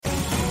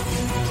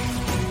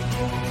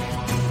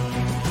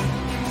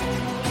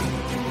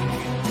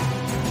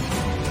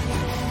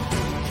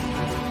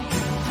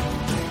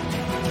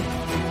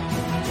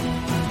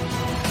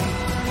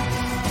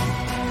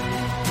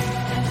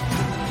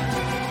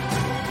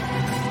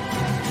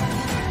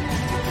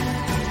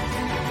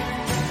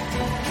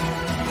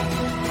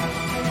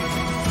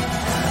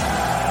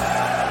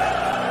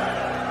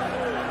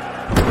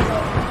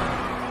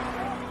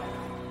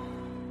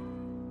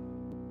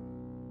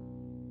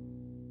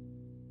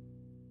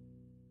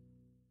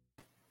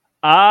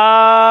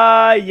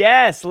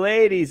Yes,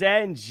 ladies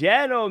and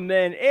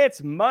gentlemen,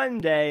 it's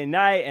Monday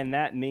night, and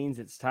that means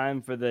it's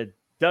time for the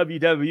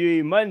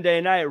WWE Monday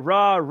Night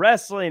Raw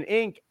Wrestling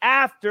Inc.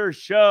 after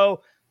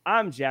show.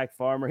 I'm Jack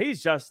Farmer.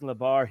 He's Justin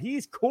LaBar.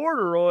 He's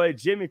Corduroy,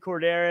 Jimmy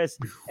Corderas,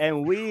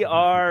 and we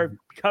are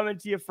coming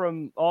to you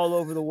from all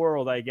over the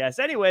world, I guess.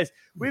 Anyways,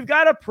 we've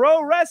got a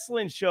pro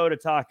wrestling show to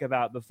talk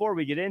about. Before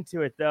we get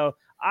into it, though,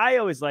 I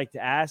always like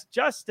to ask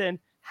Justin,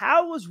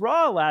 how was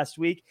Raw last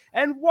week,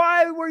 and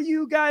why were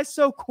you guys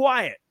so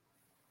quiet?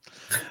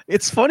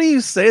 It's funny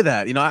you say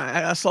that. You know,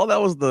 I saw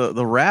that was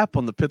the rap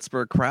on the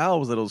Pittsburgh crowd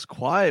was that it was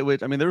quiet.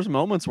 Which I mean, there's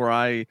moments where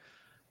I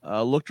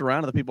looked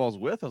around at the people I was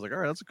with. I was like, all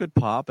right, that's a good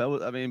pop. That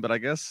was, I mean, but I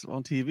guess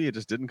on TV it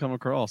just didn't come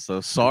across. So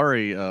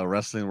sorry,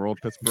 Wrestling World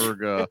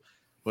Pittsburgh.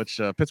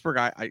 Which Pittsburgh,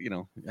 I you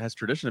know, has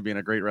tradition of being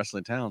a great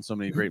wrestling town. So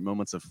many great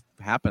moments have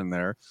happened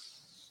there.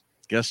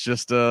 Guess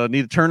just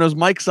need to turn those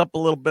mics up a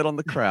little bit on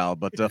the crowd.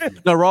 But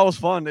no, Raw was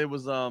fun. It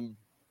was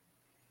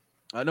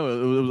I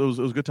know it was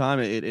a good time.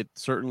 It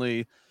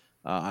certainly.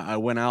 I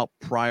went out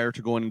prior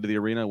to going into the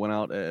arena. I went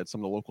out at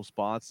some of the local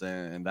spots,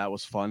 and that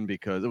was fun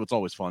because it was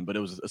always fun, but it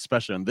was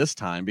especially on this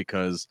time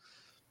because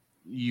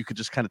you could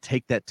just kind of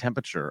take that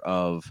temperature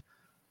of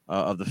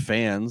the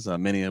fans,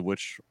 many of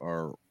which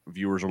are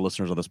viewers or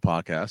listeners of this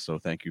podcast. So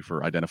thank you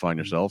for identifying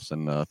yourselves,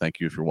 and thank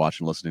you if you're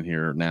watching, listening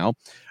here now.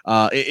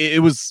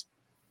 It was,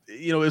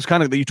 you know, it was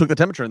kind of, you took the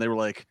temperature, and they were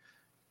like,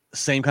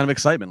 same kind of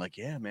excitement, like,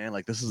 yeah, man,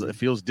 like this is, it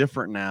feels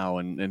different now,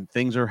 and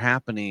things are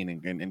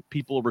happening, and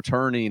people are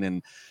returning,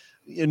 and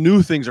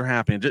new things are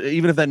happening,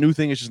 even if that new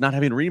thing is just not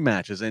having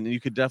rematches, and you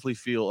could definitely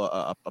feel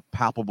a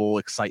palpable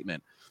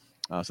excitement.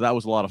 So that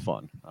was a lot of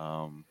fun.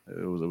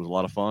 It was a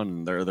lot of fun,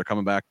 and they're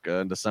coming back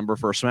in December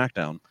for a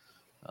SmackDown.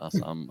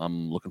 So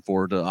I'm looking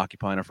forward to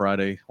occupying a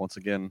Friday once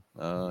again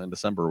in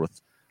December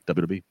with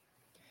WWE.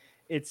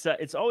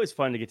 It's always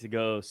fun to get to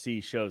go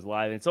see shows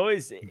live. And it's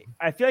always,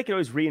 I feel like it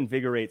always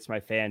reinvigorates my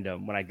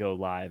fandom when I go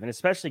live, and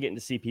especially getting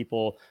to see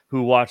people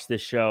who watch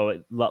this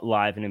show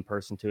live and in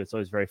person too. It's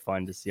always very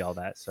fun to see all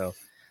that. So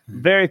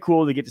very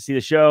cool to get to see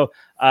the show.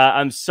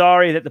 I'm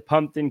sorry that the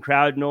pumped-in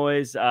crowd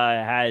noise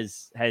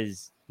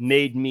has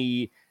made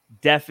me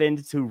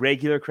deafened to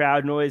regular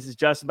crowd noises,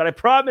 Justin. But I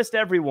promised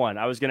everyone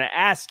I was going to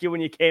ask you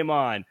when you came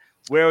on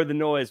where the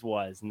noise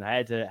was, and I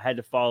had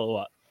to follow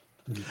up.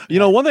 You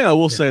know, one thing I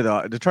will say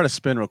though, to try to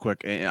spin real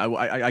quick,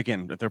 I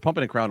again, if they're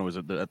pumping a crowd noise,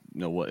 you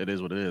know what it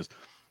is,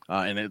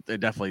 and it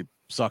definitely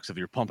sucks if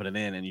you're pumping it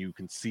in and you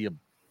can see a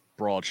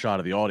broad shot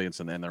of the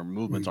audience and then their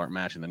movements aren't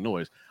matching the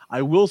noise.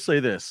 I will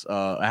say this,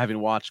 having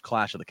watched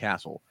Clash of the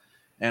Castle,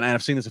 and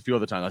I've seen this a few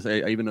other times.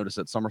 I even noticed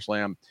at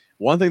SummerSlam,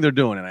 one thing they're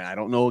doing, and I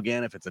don't know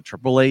again if it's a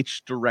Triple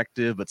H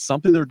directive, but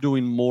something they're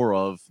doing more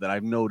of that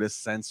I've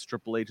noticed since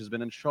Triple H has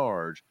been in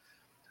charge.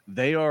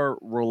 They are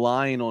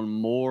relying on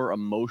more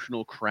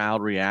emotional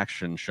crowd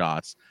reaction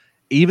shots,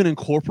 even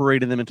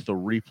incorporating them into the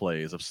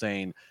replays of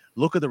saying,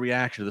 look at the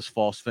reaction of this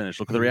false finish.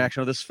 Look at the reaction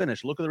of this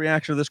finish. Look at the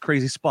reaction of this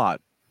crazy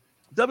spot.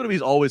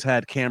 WWE's always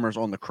had cameras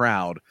on the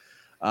crowd,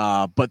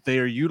 but they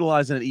are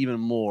utilizing it even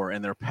more,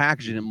 and they're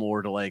packaging it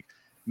more to like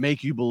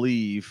make you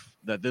believe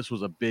that this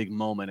was a big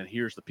moment, and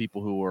here's the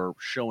people who are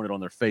showing it on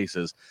their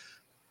faces.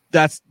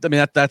 That's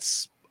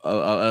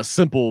a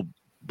simple,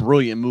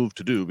 brilliant move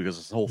to do because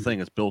this whole thing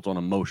is built on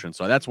emotion.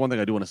 So that's one thing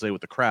I do want to say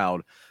with the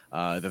crowd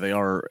that they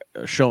are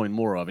showing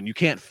more of, and you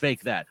can't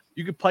fake that.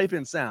 You could pipe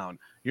in sound.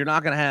 You're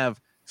not going to have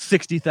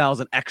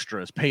 60,000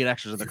 paid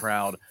extras in the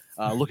crowd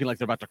looking like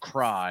they're about to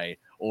cry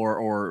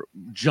or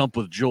jump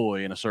with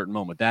joy in a certain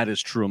moment. That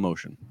is true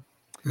emotion.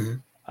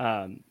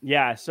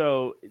 Yeah,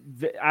 so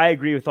I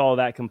agree with all of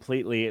that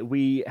completely.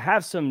 We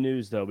have some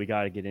news though we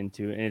got to get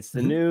into, and it's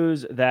the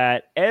news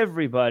that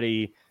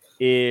everybody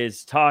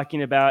is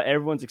talking about,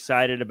 everyone's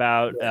excited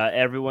about,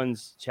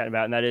 everyone's chatting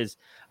about, and that is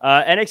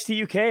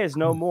NXT UK is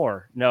no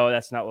more. No,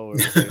 that's not what we're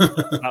doing.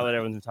 That's not what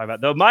everyone's talking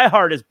about. Though my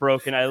heart is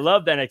broken. I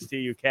love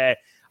NXT UK.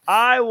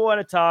 I want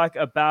to talk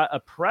about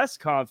a press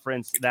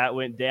conference that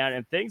went down,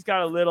 and things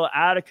got a little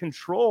out of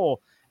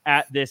control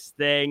at this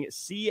thing.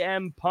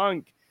 CM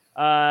Punk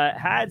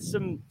had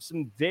some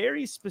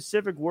very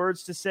specific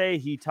words to say.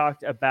 He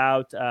talked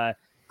about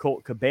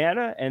Colt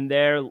Cabana and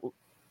their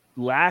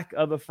lack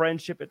of a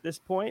friendship at this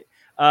point.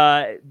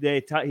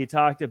 He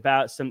talked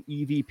about some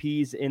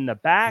EVPs in the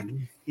back,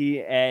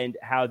 and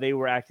how they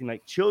were acting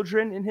like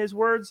children, in his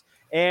words.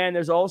 And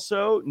there's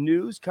also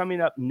news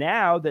coming up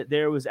now that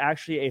there was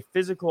actually a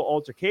physical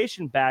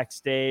altercation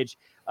backstage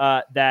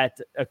that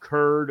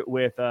occurred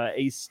with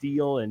Ace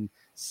Steel and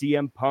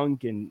CM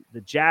Punk and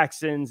the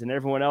Jacksons and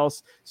everyone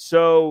else.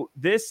 So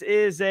this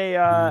is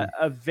a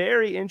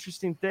very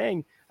interesting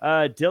thing.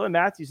 Dylan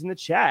Matthews in the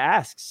chat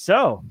asks,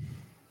 so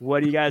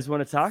what do you guys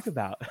want to talk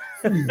about?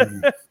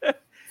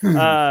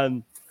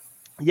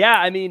 Yeah,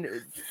 I mean,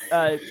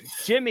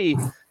 Jimmy,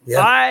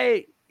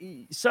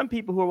 some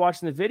people who are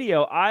watching the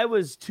video, I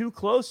was too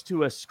close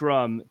to a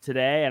scrum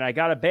today, and I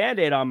got a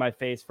Band-Aid on my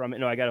face from it.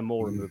 No, I got a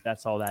mole removed.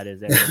 That's all that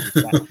is.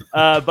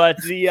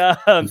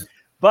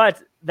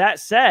 But that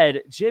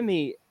said,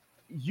 Jimmy,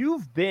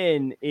 you've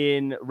been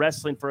in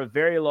wrestling for a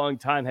very long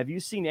time. Have you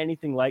seen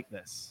anything like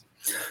this?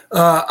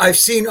 I've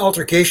seen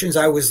altercations.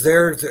 I was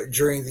there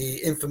during the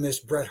infamous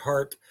Bret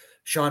Hart,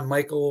 Shawn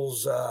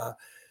Michaels,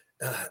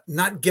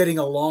 not getting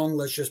along.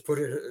 Let's just put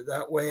it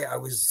that way. I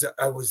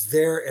was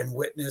there and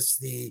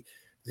witnessed the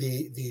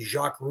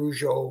Jacques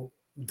Rougeau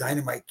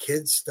Dynamite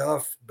Kid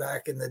stuff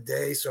back in the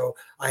day. So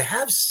I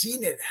have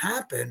seen it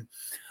happen.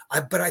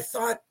 But I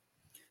thought,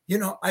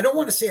 I don't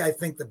want to say I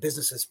think the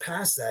business has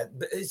passed that,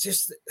 but it's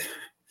just,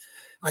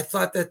 I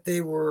thought that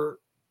they were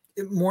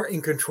more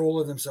in control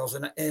of themselves.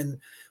 And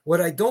what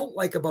I don't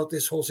like about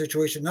this whole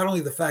situation, not only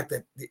the fact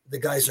that the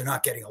guys are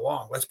not getting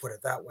along, let's put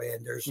it that way.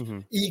 And there's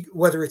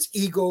whether it's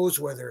egos,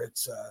 whether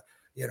it's,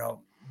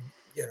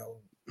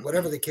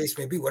 whatever the case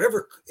may be,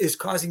 whatever is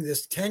causing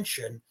this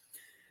tension.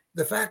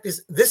 The fact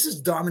is, this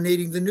is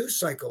dominating the news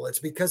cycle. It's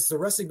because the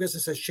wrestling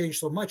business has changed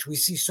so much. We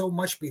see so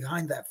much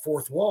behind that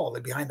fourth wall,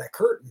 behind that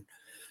curtain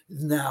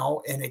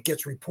now, and it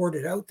gets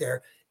reported out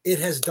there.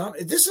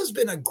 This has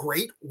been a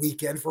great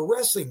weekend for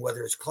wrestling,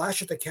 whether it's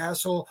Clash at the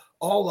Castle,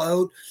 All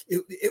Out.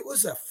 It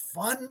was a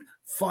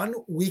fun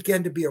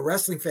weekend to be a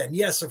wrestling fan.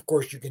 Yes, of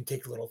course, you can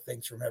take little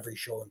things from every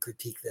show and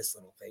critique this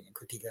little thing and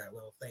critique that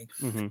little thing.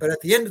 But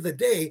at the end of the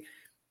day,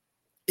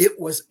 it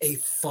was a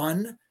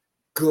fun,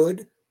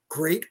 good,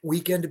 great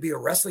weekend to be a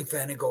wrestling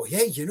fan and go,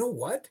 hey, you know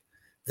what?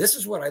 This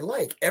is what I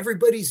like.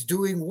 Everybody's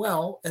doing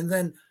well. And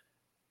then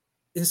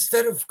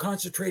instead of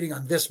concentrating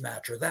on this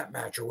match or that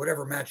match or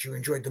whatever match you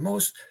enjoyed the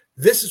most,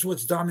 this is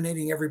what's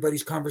dominating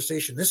everybody's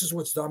conversation. This is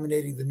what's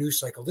dominating the news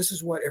cycle. This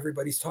is what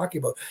everybody's talking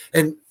about.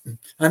 And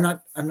I'm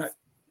not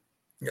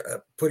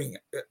putting,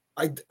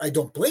 I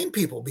don't blame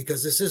people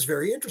because this is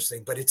very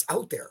interesting, but it's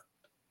out there.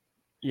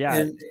 Yeah.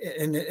 And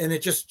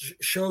it just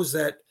shows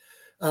that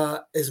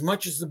as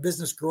much as the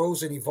business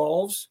grows and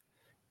evolves,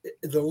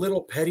 the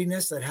little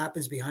pettiness that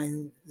happens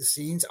behind the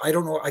scenes, I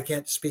don't know. I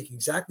can't speak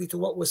exactly to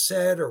what was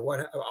said or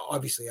what,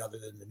 obviously, other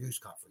than the news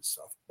conference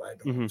stuff. I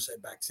don't know what was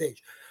said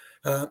backstage.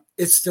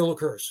 It still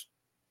occurs.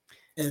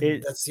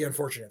 And that's the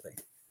unfortunate thing.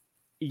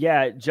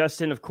 Yeah,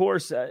 Justin, of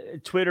course,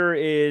 Twitter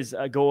is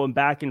going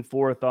back and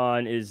forth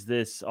on, is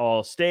this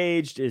all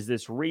staged? Is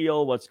this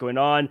real? What's going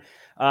on?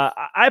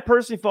 I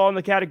personally fall in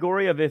the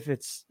category of if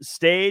it's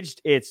staged,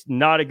 it's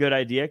not a good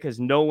idea because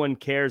no one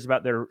cares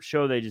about their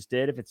show they just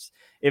did.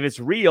 If it's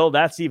real,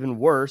 that's even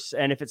worse.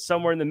 And if it's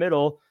somewhere in the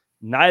middle,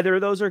 neither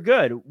of those are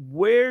good.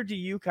 Where do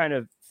you kind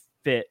of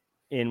fit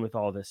in with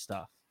all this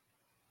stuff?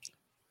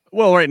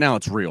 Well, right now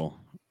it's real.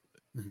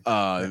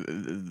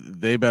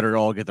 They better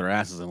all get their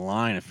asses in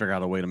line and figure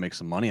out a way to make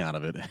some money out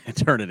of it and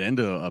turn it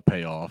into a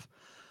payoff.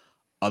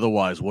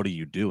 Otherwise, what are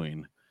you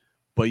doing?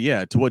 But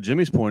yeah, to what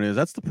Jimmy's point is,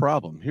 that's the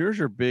problem. Here's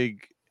your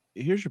big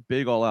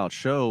all out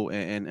show.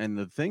 And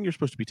the thing you're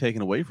supposed to be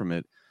taking away from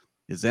it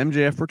is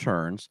MJF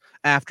returns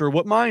after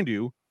what, mind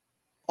you,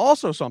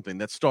 also something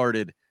that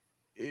started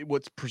it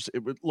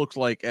looks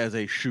like as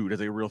a shoot,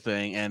 as a real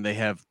thing. And they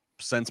have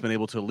since been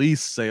able to at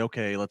least say,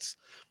 okay, let's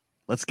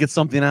get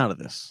something out of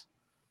this.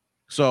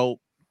 So,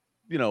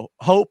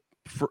 hope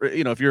for,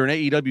 if you're an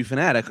AEW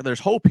fanatic, there's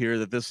hope here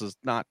that this is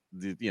not,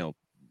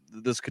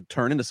 this could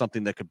turn into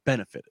something that could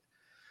benefit it.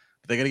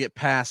 But they got to get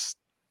past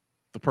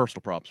the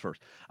personal problems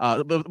first.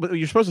 But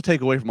you're supposed to take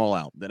away from All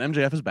Out that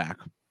MJF is back,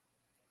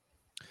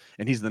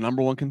 and he's the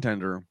number one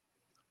contender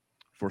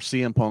for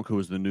CM Punk, who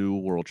is the new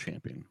world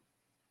champion.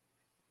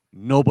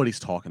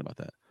 Nobody's talking about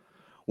that.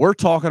 We're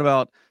talking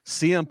about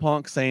CM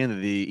Punk saying that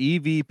the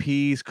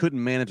EVPs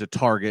couldn't manage a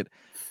target,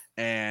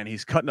 and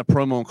he's cutting a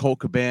promo on Colt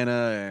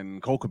Cabana,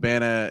 and Colt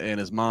Cabana and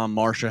his mom,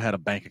 Marsha, had a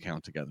bank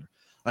account together.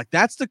 Like,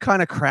 that's the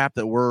kind of crap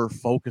that we're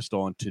focused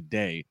on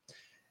today.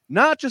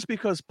 Not just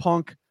because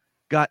Punk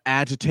got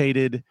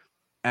agitated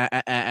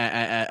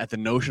at the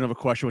notion of a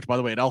question, which, by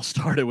the way, it all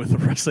started with the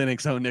Wrestling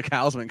Inc.'s own Nick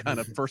Hausman kind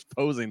of first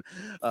posing.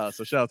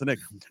 So shout out to Nick.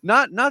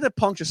 Not that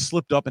Punk just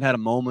slipped up and had a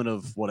moment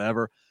of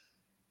whatever.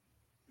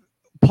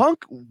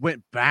 Punk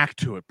went back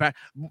to it.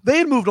 They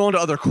had moved on to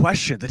other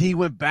questions, and he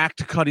went back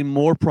to cutting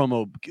more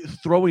promo,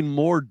 throwing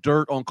more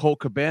dirt on Colt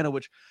Cabana,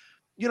 which,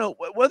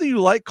 whether you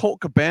like Colt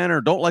Cabana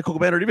or don't like Colt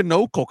Cabana or even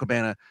know Colt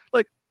Cabana,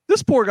 like,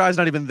 this poor guy's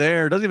not even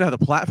there, doesn't even have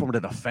the platform to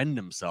defend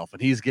himself,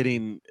 and he's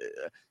getting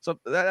so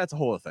that's a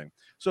whole other thing.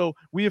 So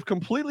we have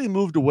completely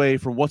moved away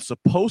from what's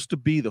supposed to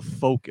be the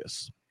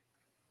focus.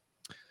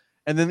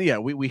 And then,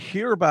 we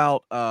hear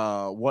about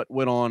what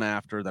went on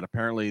after that.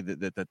 Apparently,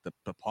 that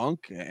the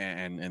Punk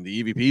and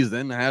the EVPs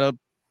then had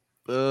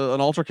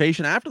an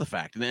altercation after the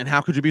fact. And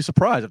how could you be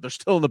surprised if they're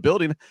still in the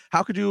building?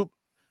 How could you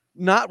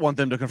not want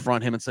them to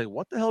confront him and say,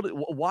 "What the hell?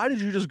 Why did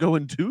you just go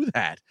and do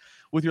that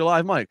with your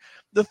live mic?"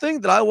 The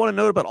thing that I want to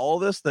note about all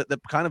this that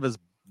kind of is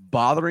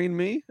bothering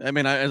me. I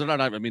mean, it's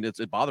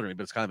bothering me,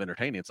 but it's kind of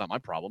entertaining. It's not my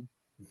problem.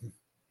 Mm-hmm.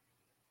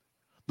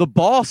 The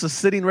boss is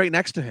sitting right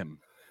next to him.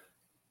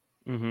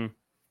 Mm-hmm.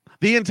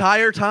 The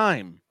entire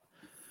time.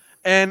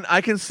 And I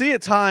can see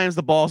at times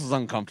the boss is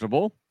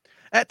uncomfortable.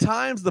 At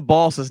times the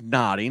boss is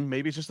nodding.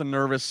 Maybe it's just a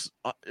nervous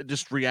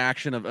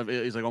reaction of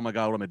he's like, oh my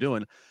God, what am I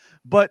doing?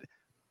 But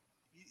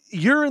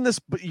you're in this,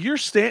 but you're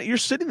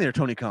sitting there,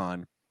 Tony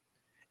Khan,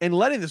 and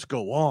letting this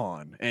go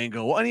on and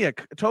go on. And yeah,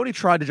 Tony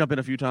tried to jump in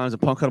a few times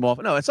and Punk cut him off.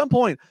 No, at some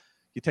point,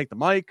 you take the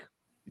mic,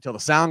 you tell the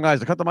sound guys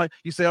to cut the mic.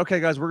 You say, "Okay,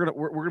 guys, we're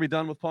gonna be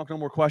done with Punk. No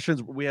more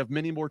questions. We have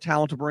many more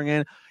talent to bring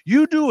in."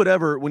 You do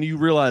whatever when you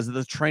realize that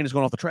this train is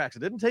going off the tracks. It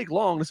didn't take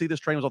long to see this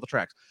train was off the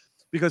tracks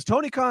because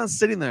Tony Khan's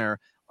sitting there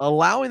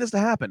allowing this to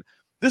happen.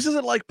 This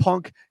isn't like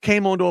Punk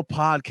came onto a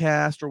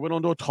podcast or went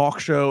onto a talk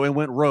show and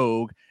went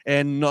rogue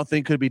and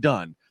nothing could be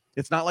done.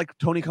 It's not like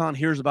Tony Khan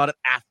hears about it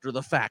after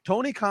the fact.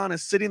 Tony Khan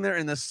is sitting there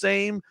in the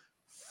same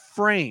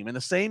frame, in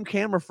the same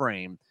camera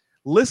frame,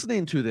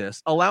 listening to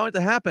this, allowing it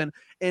to happen,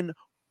 and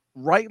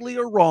rightly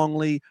or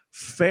wrongly,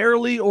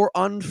 fairly or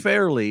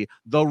unfairly,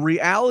 the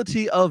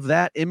reality of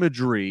that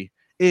imagery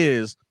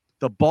is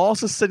the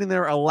boss is sitting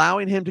there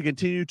allowing him to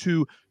continue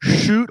to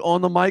shoot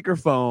on the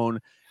microphone.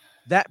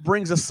 That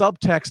brings a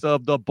subtext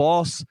of the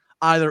boss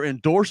either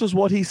endorses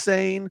what he's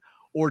saying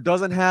or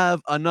doesn't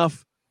have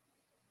enough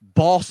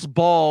boss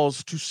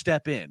balls to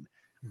step in.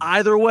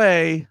 Either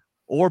way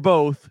or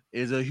both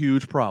is a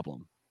huge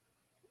problem.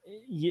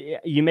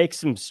 You make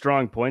some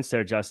strong points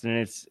there,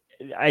 Justin.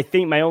 I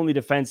think my only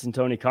defense in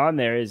Tony Khan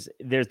there's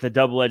the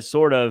double-edged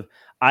sword of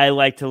I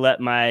like to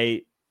let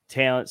my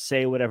talent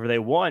say whatever they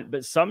want,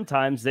 but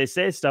sometimes they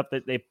say stuff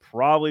that they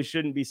probably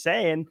shouldn't be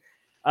saying.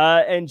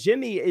 And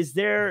Jimmy,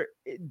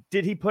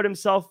 did he put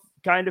himself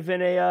kind of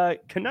in a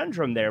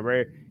conundrum there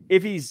where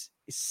if he's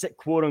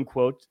quote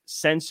unquote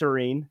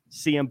censoring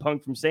CM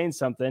Punk from saying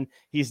something,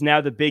 he's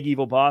now the big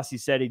evil boss he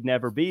said he'd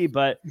never be.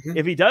 But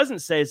if he doesn't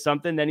say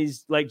something, then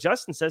he's, like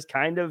Justin says,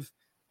 kind of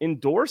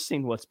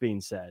endorsing what's being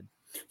said.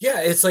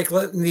 Yeah, it's like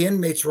letting the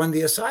inmates run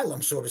the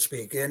asylum, so to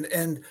speak.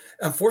 And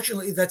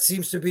unfortunately, that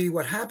seems to be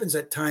what happens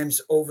at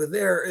times over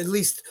there, at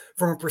least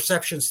from a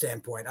perception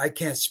standpoint. I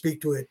can't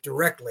speak to it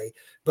directly,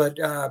 but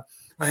I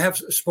have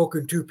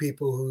spoken to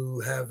people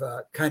who have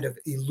kind of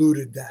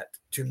eluded that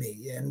to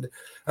me. And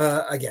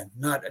again,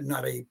 not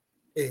a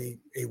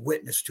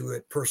witness to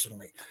it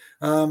personally.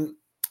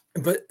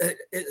 But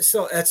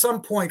so at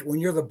some point when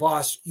you're the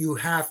boss, you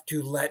have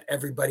to let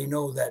everybody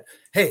know that,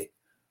 hey,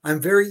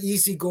 I'm very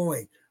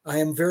easygoing. I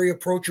am very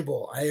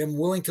approachable. I am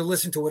willing to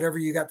listen to whatever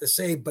you got to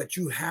say, but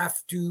you have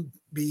to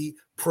be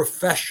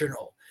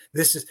professional.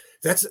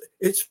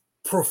 It's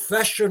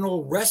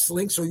professional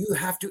wrestling, so you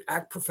have to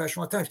act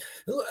professional at times.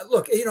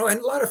 Look, and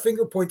a lot of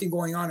finger pointing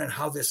going on and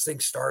how this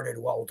thing started.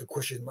 Well, the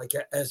question, like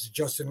as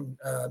Justin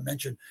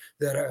mentioned,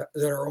 that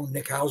our own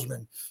Nick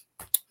Hausman,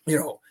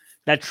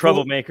 that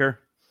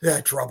troublemaker.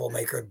 That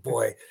troublemaker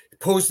boy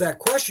posed that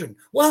question.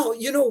 Well,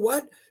 you know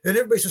what? And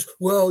everybody says,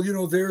 well,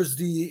 there's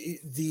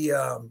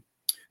the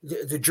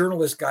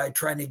journalist guy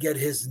trying to get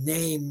his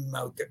name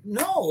out there.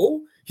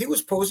 No, he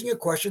was posing a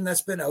question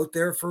that's been out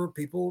there for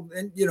people.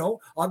 And,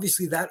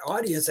 obviously that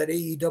audience, that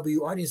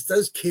AEW audience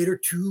does cater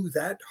to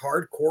that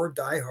hardcore,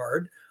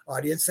 diehard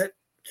audience that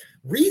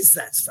reads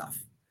that stuff.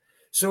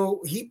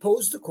 So he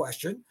posed the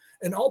question,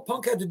 and all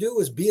Punk had to do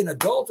was be an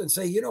adult and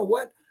say, you know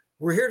what?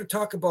 We're here to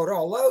talk about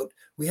All Out.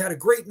 We had a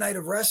great night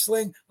of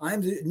wrestling.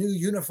 I'm the new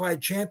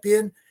unified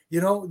champion.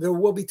 There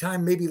will be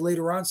time maybe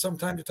later on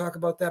sometime to talk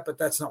about that, but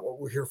that's not what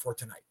we're here for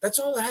tonight. That's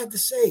all I had to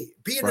say.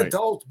 Be an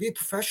adult, be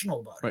professional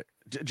about it.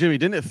 Jimmy,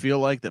 didn't it feel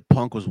like that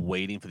Punk was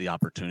waiting for the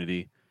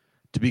opportunity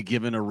to be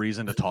given a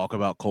reason to talk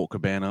about Colt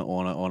Cabana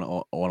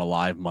on a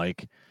live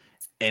mic?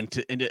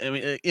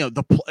 The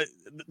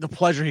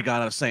pleasure he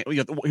got out of saying,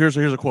 here's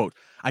a quote.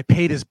 I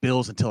paid his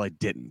bills until I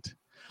didn't.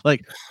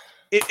 Like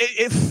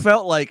it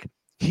felt like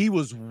he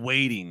was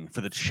waiting for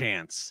the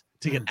chance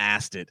to get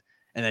asked it,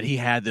 and that he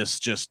had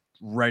this just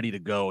ready to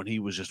go, and he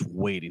was just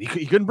waiting.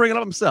 He couldn't bring it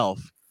up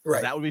himself.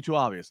 Right. That would be too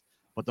obvious.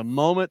 But the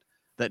moment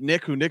that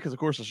Nick is, of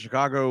course, a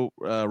Chicago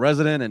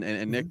resident,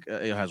 and Nick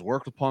has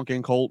worked with Punk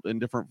and Colt in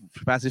different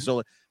capacities. So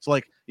it's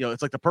like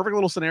the perfect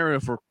little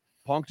scenario for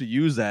Punk to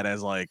use that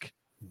as like,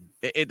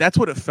 that's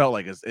what it felt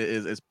like.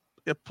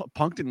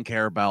 Punk didn't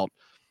care about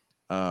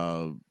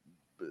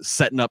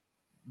setting up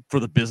for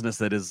the business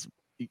that is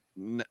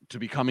to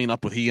be coming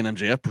up with he and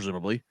MJF,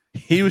 presumably.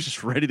 He was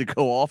just ready to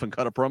go off and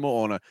cut a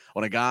promo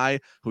on a guy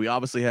who he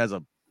obviously has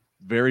a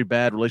very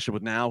bad relationship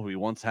with now, who he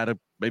once had a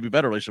maybe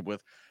better relationship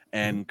with,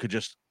 and could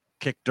just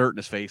kick dirt in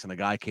his face, and the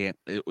guy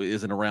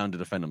isn't around to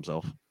defend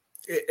himself.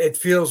 It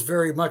feels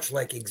very much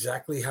like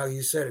exactly how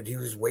you said it. He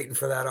was waiting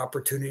for that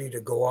opportunity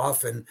to go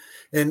off, and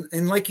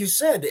like you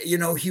said,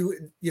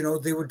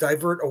 they would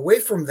divert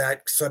away from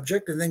that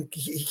subject, and then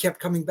he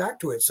kept coming back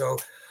to it. So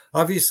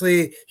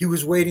obviously he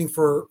was waiting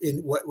for, in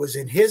what was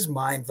in his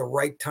mind, the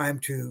right time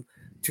to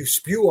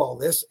spew all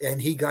this,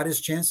 and he got his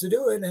chance to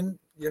do it. And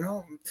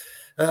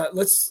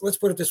let's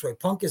put it this way: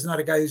 Punk is not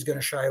a guy who's going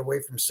to shy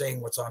away from saying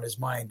what's on his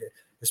mind,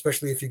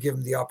 especially if you give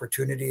him the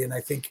opportunity. And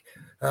I think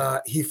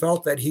he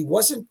felt that he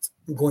wasn't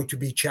going to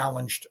be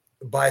challenged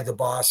by the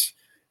boss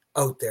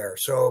out there,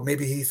 so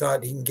maybe he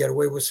thought he can get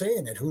away with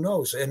saying it. Who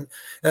knows? And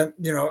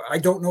I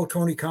don't know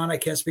Tony Khan. I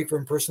can't speak for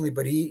him personally,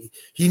 but he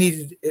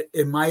needed,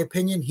 in my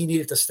opinion, he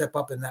needed to step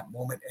up in that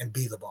moment and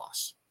be the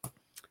boss.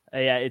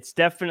 Yeah, it's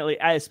definitely,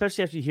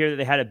 especially after you hear that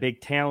they had a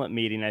big talent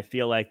meeting. I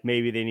feel like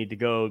maybe they need to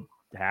go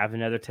have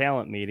another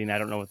talent meeting. I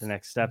don't know what the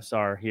next steps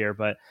are here,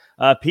 but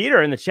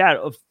Peter in the chat,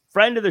 a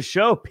friend of the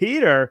show,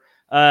 Peter,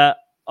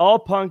 all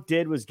Punk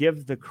did was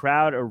give the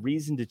crowd a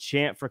reason to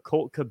chant for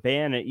Colt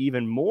Cabana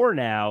even more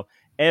now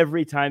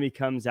every time he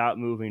comes out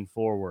moving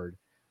forward.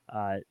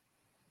 I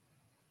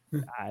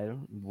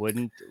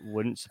wouldn't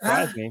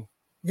surprise me.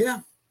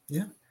 Yeah.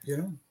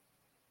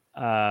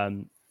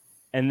 And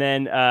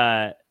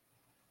then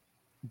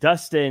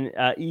Dustin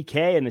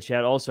EK in the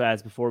chat also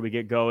adds, before we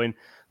get going,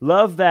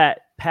 love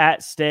that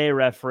Pat Stay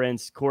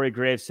reference Corey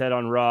Graves said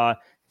on Raw.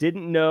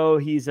 Didn't know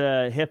he's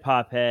a hip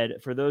hop head.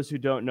 For those who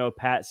don't know,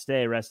 Pat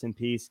Stay, rest in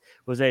peace,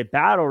 was a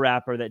battle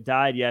rapper that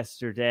died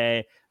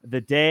yesterday, the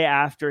day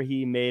after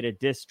he made a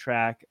diss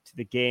track to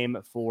the Game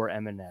for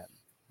Eminem.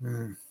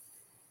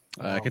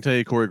 I can tell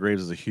you Corey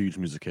Graves is a huge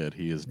music head.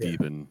 He is deep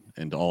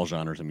into all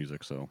genres of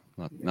music, so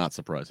not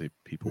surprised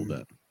he pulled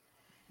that.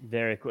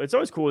 Very cool. It's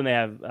always cool when they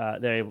have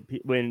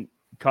when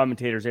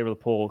commentators are able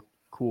to pull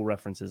cool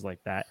references like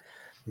that.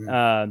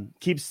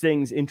 Keeps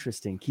things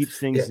interesting, keeps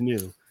things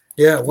new.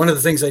 Yeah, one of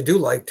the things I do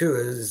like too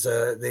is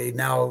they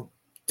now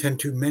tend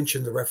to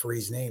mention the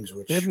referees' names.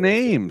 Which they have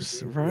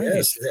names, right?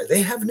 Yes,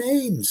 they have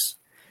names.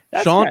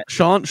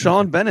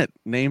 Sean Bennett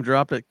name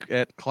dropped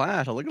at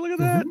Clash. Look at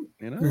that.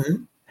 You know,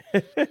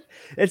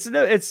 it's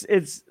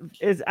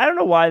I don't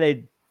know why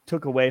they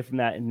took away from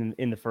that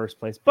in the first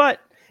place,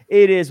 but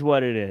it is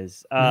what it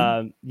is.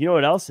 You know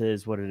what else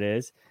is what it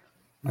is?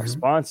 Our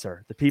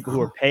sponsor, the people who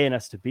are paying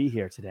us to be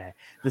here today.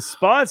 The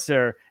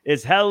sponsor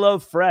is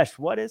HelloFresh.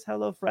 What is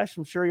HelloFresh?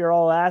 I'm sure you're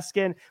all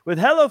asking. With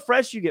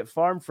HelloFresh, you get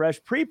farm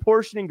fresh,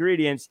 pre-portioned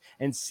ingredients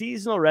and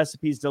seasonal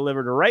recipes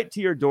delivered right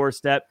to your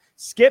doorstep.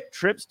 Skip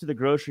trips to the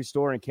grocery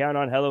store and count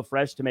on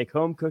HelloFresh to make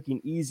home cooking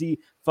easy,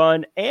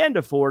 fun, and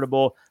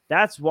affordable.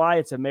 That's why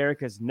it's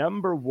America's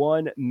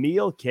 #1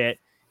 meal kit.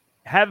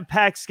 Have a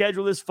packed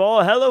schedule this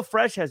fall.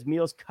 HelloFresh has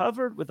meals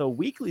covered with a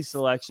weekly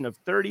selection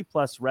of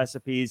 30-plus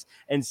recipes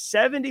and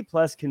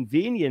 70-plus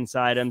convenience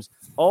items,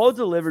 all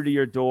delivered to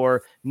your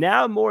door.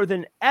 Now more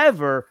than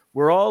ever,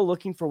 we're all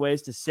looking for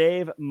ways to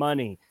save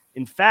money.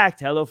 In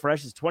fact,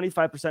 HelloFresh is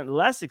 25%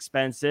 less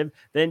expensive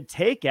than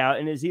takeout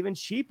and is even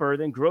cheaper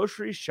than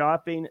grocery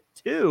shopping,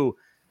 too.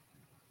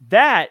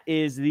 That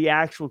is the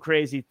actual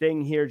crazy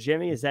thing here,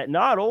 Jimmy, is that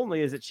not only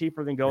is it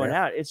cheaper than going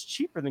out, it's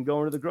cheaper than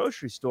going to the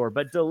grocery store,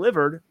 but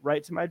delivered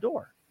right to my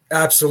door.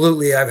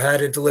 Absolutely. I've had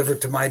it delivered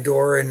to my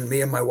door, and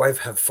me and my wife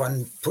have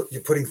fun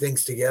putting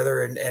things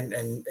together and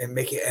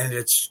making it. And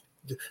it's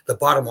the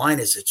bottom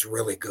line is it's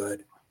really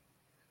good.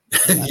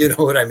 You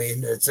know what I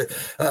mean? It's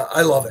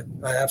I love it.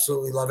 I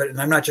absolutely love it. And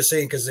I'm not just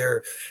saying because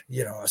they're,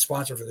 a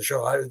sponsor for the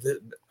show.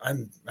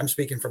 I'm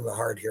speaking from the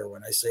heart here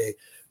when I say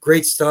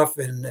great stuff,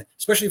 and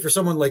especially for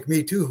someone like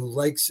me too, who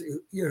likes,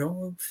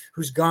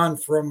 who's gone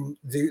from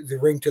the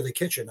ring to the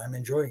kitchen. I'm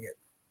enjoying it.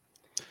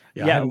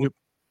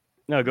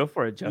 No, go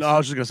for it, Justin. No, I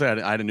was just gonna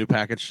say I had a new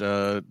package,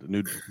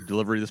 new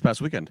delivery this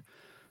past weekend.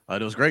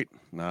 It was great.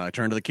 I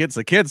turned to the kids.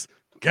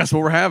 Guess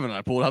what we're having?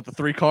 I pulled out the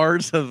 3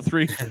 cards of the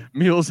 3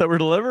 meals that were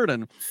delivered,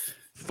 and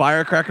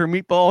firecracker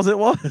meatballs it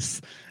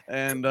was.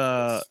 And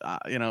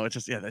it's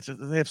just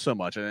they have so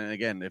much. And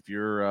again, if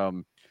you're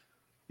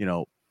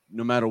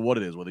no matter what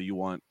it is, whether you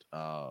want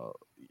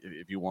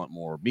if you want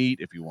more meat,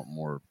 if you want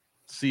more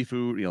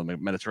seafood,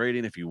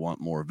 Mediterranean, if you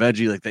want more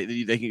veggie, like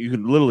you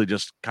can literally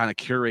just kind of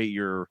curate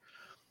your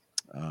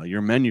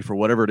menu for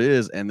whatever it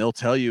is, and they'll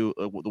tell you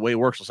the way it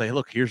works. They'll say, hey,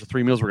 look, here's the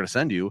 3 meals we're going to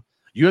send you.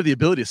 You have the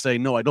ability to say,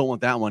 no, I don't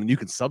want that one, and you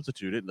can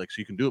substitute it, so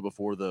you can do it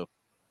before the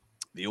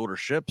order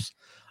ships,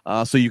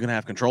 so you can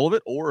have control of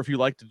it. Or if you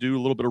like to do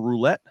a little bit of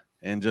roulette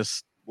and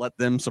just let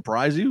them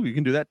surprise you, you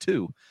can do that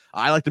too.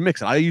 I like to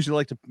mix it. I usually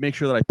like to make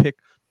sure that I pick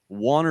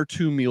 1 or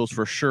 2 meals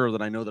for sure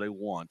that I know that I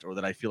want, or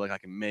that I feel like I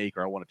can make,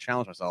 or I want to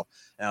challenge myself,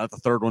 and I let the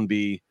third one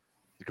be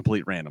a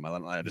complete random.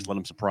 I just let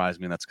them surprise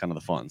me, and that's kind of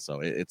the fun.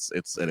 So it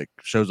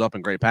shows up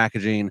in great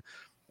packaging.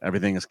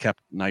 Everything is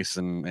kept nice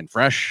and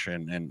fresh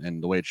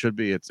and the way it should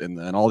be. It's and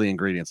all the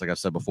ingredients, like I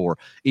said before.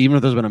 Even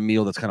if there's been a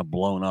meal that's kind of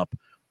blown up,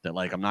 that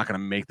like I'm not going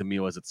to make the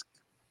meal as it's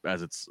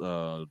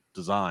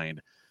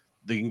designed.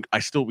 We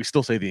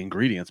still say the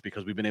ingredients,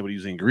 because we've been able to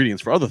use the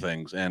ingredients for other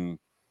things, and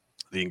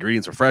the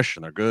ingredients are fresh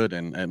and they're good.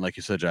 And like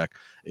you said, Jack,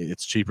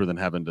 it's cheaper than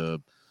having to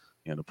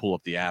pull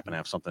up the app and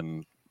have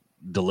something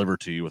delivered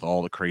to you with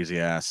all the crazy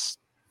ass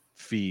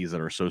fees that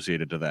are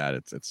associated to that.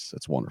 It's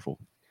wonderful.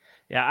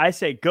 Yeah, I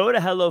say go to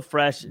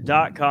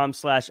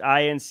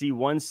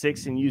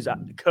HelloFresh.com/INC16 and use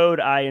code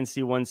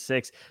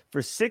INC16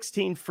 for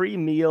 16 free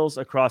meals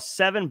across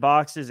 7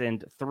 boxes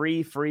and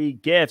 3 free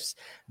gifts.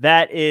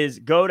 That is,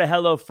 go to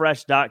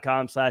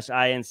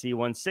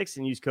HelloFresh.com/INC16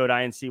 and use code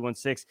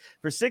INC16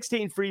 for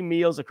 16 free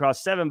meals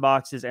across 7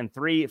 boxes and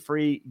 3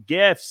 free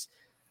gifts.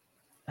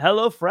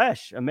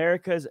 HelloFresh,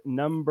 America's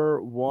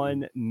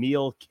 #1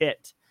 meal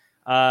kit.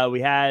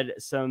 We had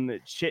some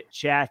chit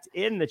chat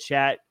in the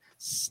chat.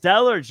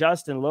 Stellar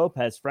Justin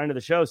Lopez, friend of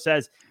the show,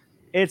 says,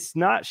 It's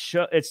not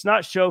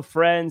show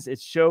friends,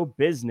 it's show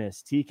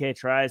business. TK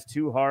tries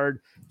too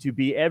hard to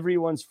be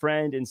everyone's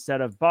friend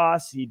instead of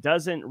boss. He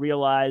doesn't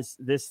realize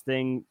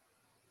things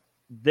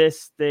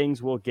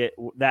will get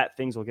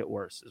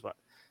worse, is what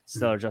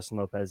Stellar Justin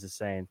Lopez is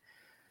saying.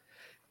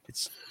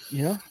 It's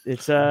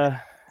the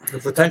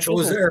potential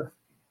is there.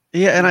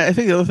 Yeah, and I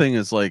think the other thing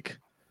is like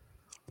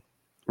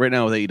right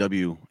now with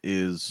AEW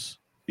is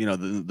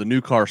the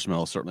new car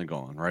smell is certainly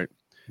gone, right?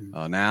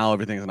 Now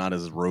everything's not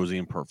as rosy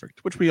and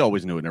perfect, which we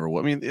always knew it never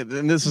would. I mean,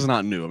 and this is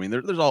not new. I mean,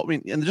 there's all. I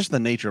mean, and just the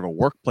nature of a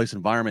workplace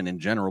environment in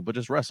general, but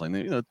just wrestling.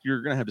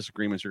 You're gonna have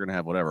disagreements. You're gonna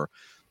have whatever.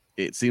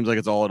 It seems like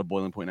it's all at a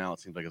boiling point now. It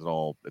seems like it's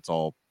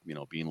all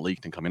being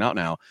leaked and coming out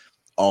now.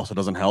 Also,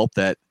 doesn't help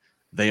that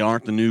they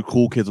aren't the new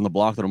cool kids on the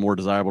block that are more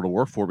desirable to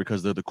work for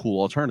because they're the cool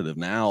alternative.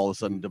 Now all of a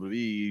sudden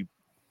WWE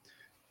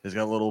has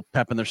got a little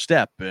pep in their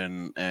step,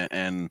 and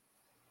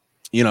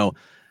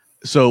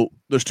so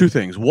there's two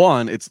things.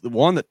 One, it's the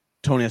one that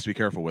Tony has to be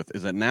careful with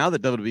is that now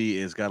that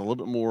WWE has got a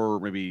little bit more,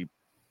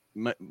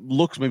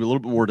 looks maybe a little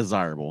bit more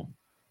desirable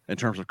in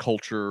terms of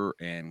culture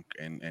and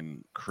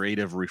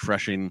creative,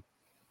 refreshing.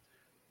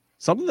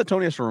 Something that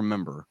Tony has to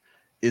remember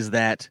is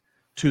that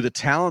to the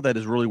talent that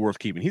is really worth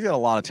keeping, he's got a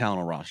lot of talent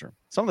on roster.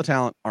 Some of the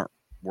talent aren't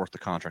worth the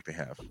contract they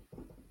have.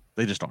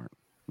 They just aren't.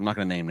 I'm not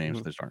going to name names.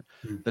 They just aren't.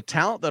 The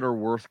talent that are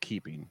worth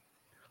keeping,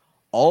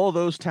 all of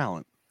those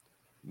talent,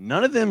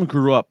 none of them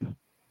grew up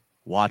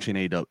watching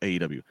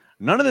AEW.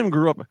 None of them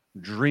grew up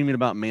dreaming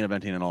about main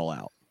eventing and All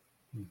Out.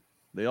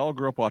 They all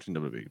grew up watching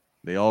WWE.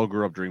 They all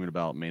grew up dreaming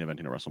about main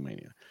eventing at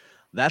WrestleMania.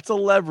 That's a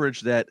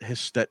leverage that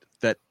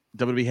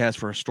WWE has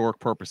for historic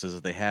purposes.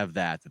 That they have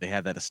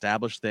that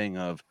established thing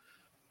of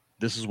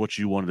this is what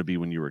you wanted to be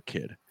when you were a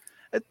kid.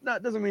 It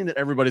doesn't mean that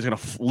everybody's going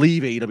to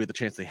leave AEW at the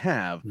chance they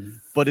have,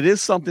 but it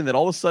is something that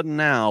all of a sudden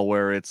now,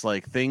 where it's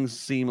like things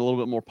seem a little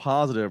bit more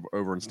positive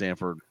over in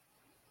Stanford.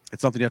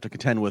 It's something you have to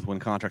contend with when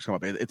contracts come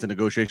up. It's a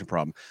negotiation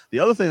problem. The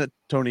other thing that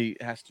Tony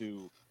has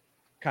to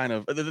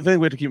the thing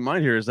we have to keep in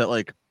mind here is that,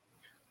 like,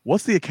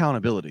 what's the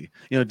accountability?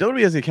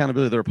 WWE has the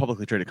accountability. They're a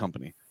publicly traded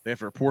company. They have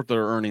to report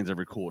their earnings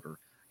every quarter.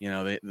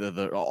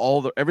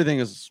 Everything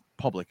is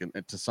public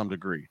and to some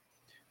degree.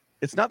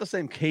 It's not the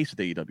same case with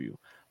AEW,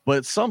 but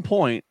at some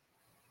point,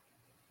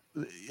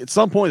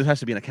 there has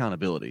to be an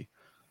accountability.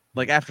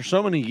 Like after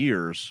so many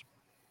years,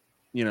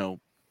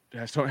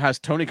 has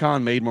Tony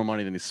Khan made more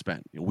money than he's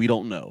spent? We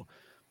don't know.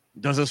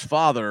 Does his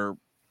father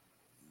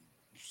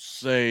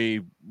say,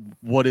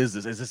 what is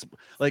this? Is this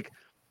like,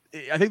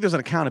 I think there's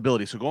an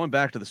accountability. So going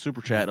back to the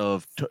super chat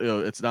of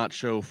it's not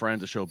show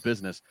friends, it's show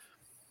business.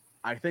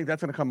 I think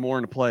that's going to come more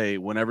into play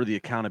whenever the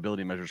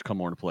accountability measures come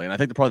more into play. And I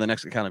think probably the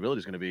next accountability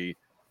is going to be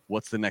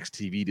what's the next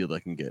TV deal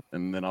they can get.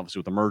 And then obviously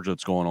with the merger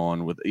that's going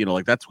on with,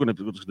 that's going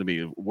to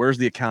be, where's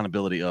the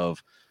accountability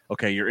of,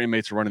 okay, your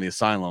inmates are running the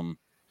asylum.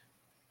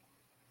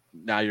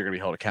 Now you're going to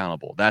be held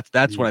accountable.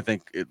 That's when I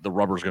think the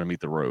rubber's going to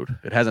meet the road.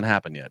 It hasn't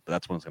happened yet, but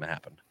that's when it's going to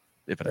happen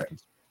if it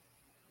happens.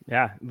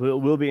 Yeah,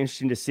 will be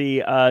interesting to see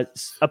a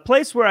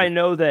place where I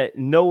know that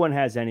no one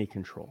has any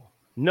control.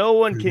 No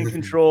one can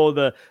control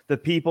the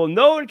people.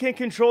 No one can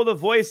control the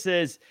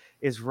voices.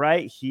 Is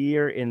right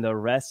here in the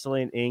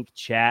Wrestling Inc.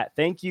 chat.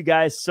 Thank you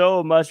guys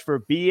so much for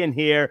being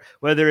here,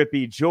 whether it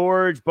be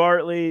George,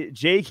 Bartley,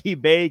 Jakey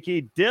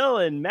Bakey,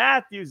 Dylan,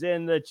 Matthews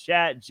in the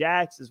chat,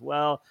 Jax as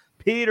well,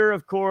 Peter,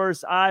 of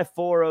course,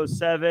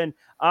 I-407.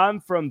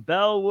 I'm from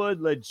Bellwood,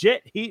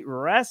 Legit Heat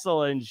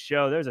Wrestling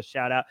Show. There's a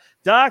shout out.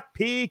 Doc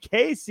P,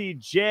 Casey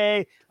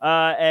J,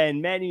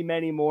 and many,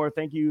 many more.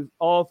 Thank you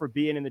all for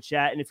being in the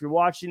chat. And if you're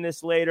watching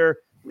this later,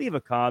 leave a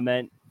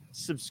comment.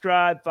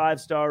 Subscribe,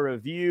 5-star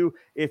review.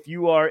 If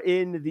you are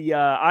in the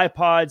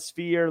iPod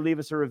sphere, leave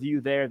us a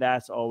review there.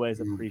 That's always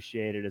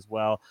appreciated as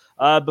well.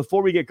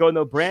 Before we get going,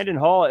 though, Brandon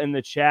Hall in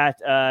the chat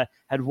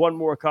had one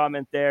more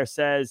comment there.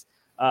 Says,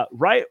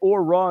 right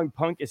or wrong,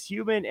 Punk is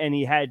human, and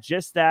he had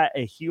just that,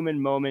 a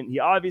human moment. He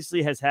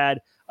obviously has had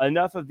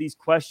enough of these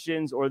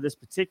questions or this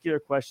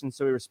particular question,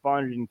 so he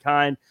responded in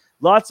kind.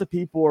 Lots of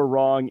people were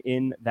wrong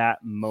in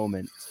that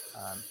moment.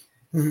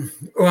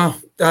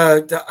 Well,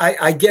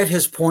 I get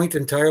his point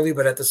entirely,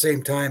 but at the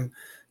same time,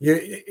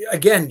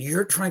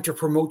 you're trying to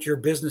promote your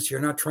business. You're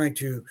not trying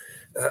to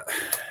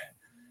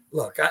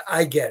look.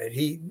 I get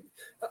it.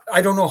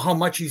 I don't know how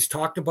much he's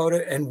talked about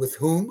it and with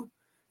whom,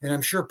 and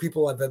I'm sure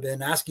people have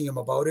been asking him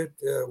about it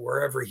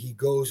wherever he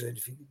goes, and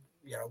if he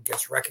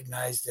gets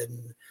recognized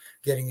and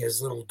getting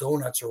his little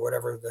donuts or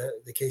whatever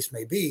the case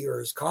may be, or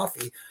his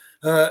coffee.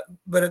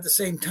 But at the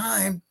same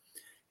time,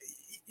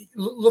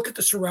 look at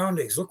the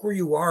surroundings, look where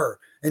you are.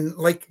 And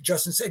like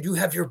Justin said, you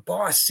have your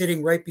boss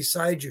sitting right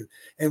beside you.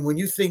 And when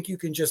you think you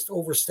can just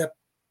overstep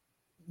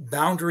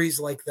boundaries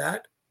like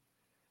that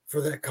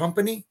for the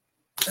company,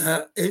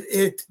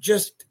 it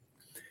just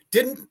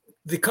didn't,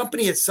 the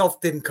company itself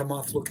didn't come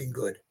off looking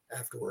good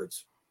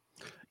afterwards.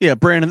 Yeah,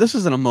 Brandon, this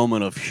isn't a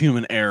moment of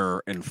human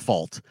error and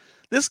fault.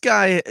 This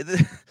guy,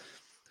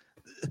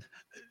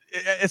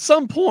 at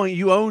some point,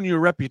 you own your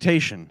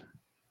reputation.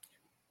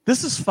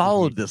 This has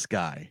followed this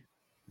guy.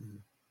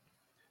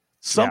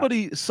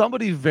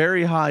 somebody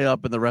very high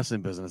up in the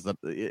wrestling business that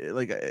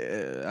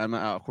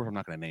of course I'm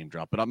not going to name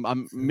drop, but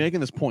I'm making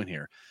this point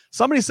here.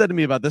 Somebody said to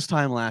me about this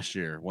time last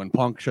year when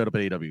Punk showed up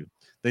at AEW,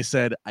 they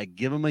said, I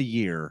give him a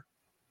year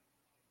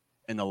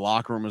and the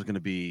locker room is going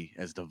to be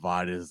as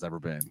divided as it's ever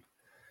been.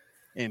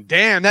 And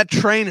damn, that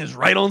train is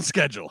right on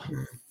schedule.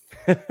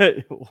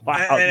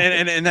 Wow.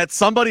 And that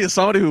somebody is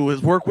somebody who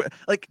has worked with,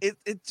 like,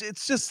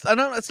 it's just, I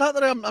don't, it's not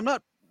that I'm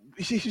not,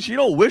 you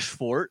don't wish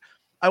for it.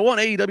 I want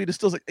AEW to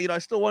still, I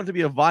still want it to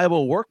be a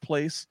viable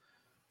workplace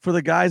for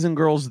the guys and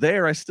girls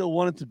there. I still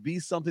want it to be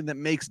something that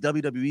makes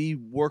WWE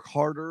work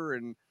harder.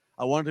 And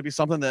I want it to be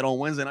something that on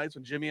Wednesday nights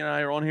when Jimmy and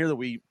I are on here that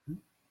we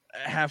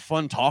have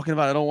fun talking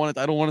about. I don't want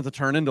it to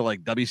turn into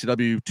like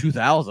WCW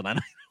 2000. I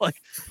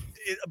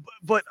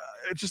but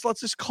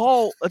let's just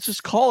call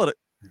it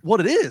what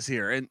it is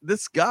here. And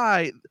this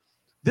guy,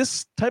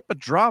 this type of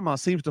drama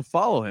seems to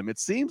follow him. It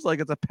seems like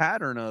it's a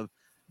pattern of,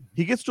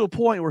 he gets to a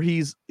point where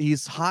he's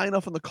high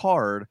enough in the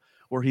card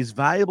where he's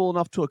valuable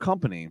enough to a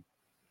company.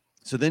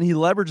 So then he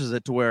leverages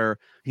it to where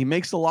he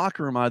makes the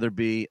locker room either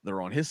be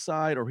they're on his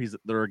side or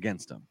they're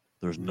against him.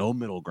 There's no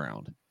middle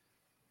ground.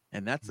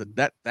 And that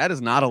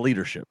is not a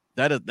leadership.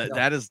 That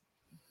is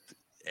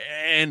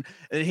and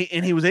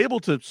he was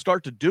able to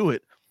start to do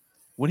it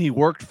when he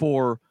worked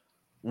for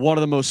one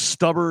of the most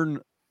stubborn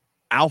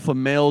alpha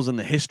males in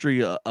the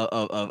history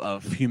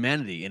of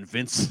humanity in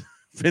Vince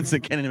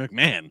and Kenny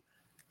McMahon.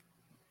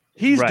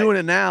 He's doing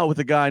it now with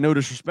a guy, no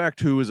disrespect,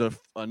 who is a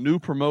new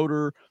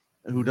promoter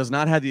who does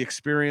not have the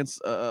experience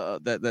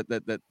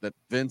that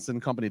Vince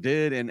and company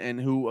did, and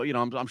who,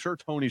 I'm sure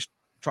Tony's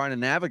trying to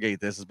navigate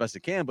this as best he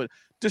can, but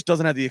just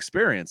doesn't have the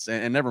experience,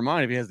 and never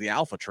mind if he has the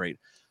alpha trait.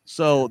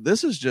 So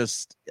this is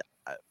just,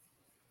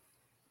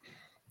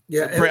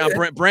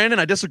 Brandon,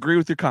 I disagree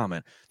with your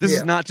comment. This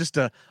is not just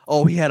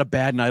he had a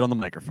bad night on the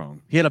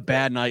microphone. He had a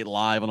bad night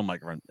live on the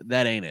microphone.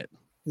 That ain't it.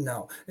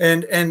 No,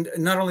 and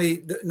not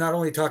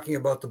only talking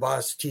about the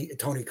boss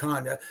Tony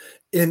Khan,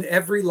 in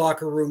every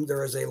locker room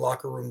there is a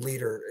locker room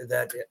leader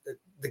that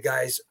the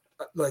guys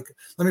like.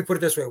 Let me put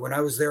it this way: when I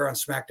was there on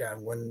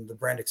SmackDown, when the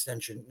brand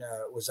extension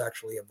was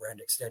actually a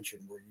brand extension,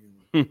 where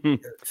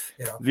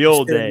the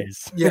old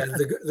days,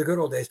 the good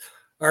old days.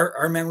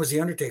 Our man was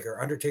the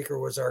Undertaker. Undertaker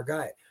was our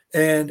guy,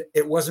 and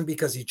it wasn't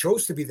because he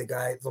chose to be the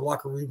guy. The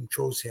locker room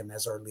chose him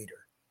as our leader.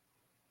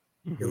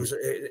 Mm-hmm.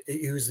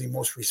 He was the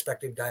most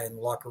respected guy in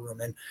the locker room,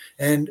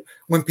 and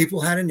when people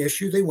had an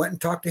issue, they went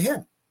and talked to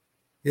him.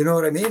 You know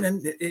what I mean?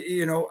 And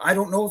I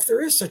don't know if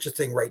there is such a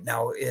thing right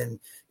now in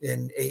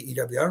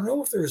AEW. I don't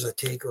know if there is a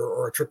Taker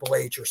or a Triple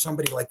H or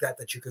somebody like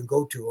that you can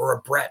go to, or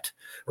a Brett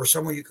or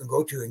someone you can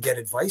go to and get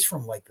advice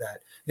from like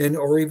that,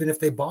 or even if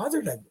they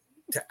bother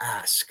to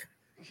ask.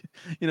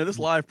 This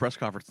live press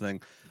conference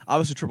thing.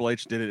 Obviously, Triple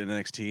H did it in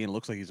NXT, and it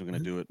looks like he's going to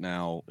do it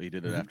now. He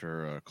did it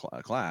after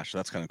a Clash, so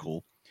that's kind of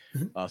cool.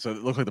 So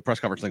it looks like the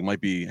press conference thing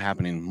might be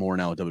happening more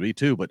now at WWE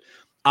too, but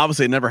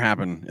obviously it never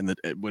happened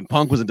when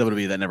Punk was in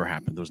WWE. That never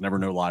happened. There was never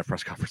no live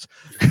press conference.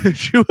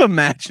 Could you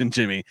imagine,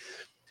 Jimmy,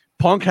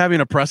 Punk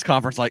having a press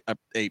conference like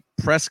a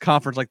press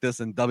conference like this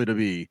in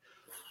WWE?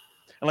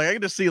 And I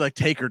can just see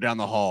Taker down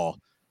the hall,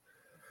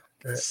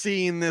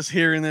 seeing this,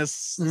 hearing this,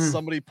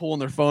 somebody pulling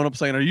their phone up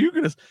saying, "Are you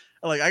gonna?"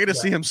 I can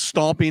just see him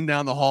stomping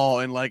down the hall,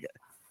 and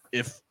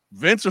if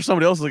Vince or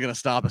somebody else is going to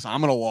stop us,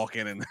 I'm going to walk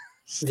in and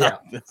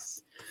stop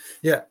this.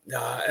 Yeah.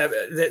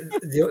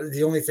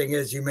 The only thing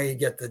is you may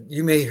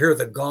hear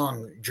the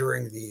gong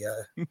during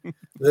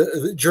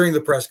during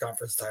the press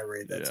conference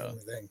tirade. That's the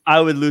only thing. I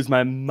would lose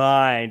my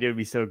mind. It would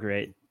be so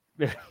great.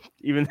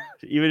 even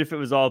if it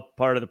was all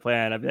part of the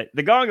plan. I'd be like,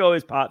 the gong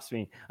always pops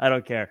me. I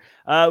don't care.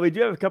 We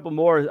do have a couple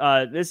more.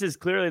 This is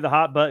clearly the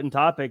hot button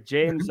topic.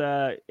 James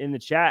in the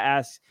chat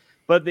asks,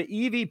 but the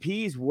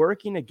EVPs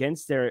working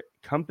against their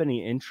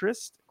company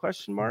interest? ?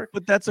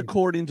 But that's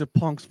according to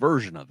Punk's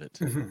version of it.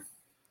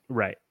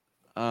 Right.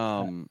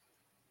 And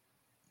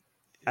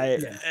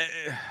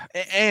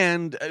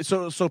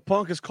so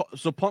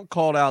Punk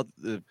called out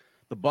the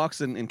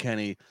Bucks and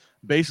Kenny,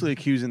 basically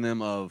accusing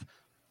them of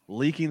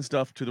leaking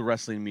stuff to the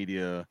wrestling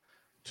media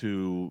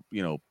to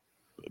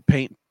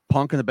paint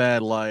Punk in a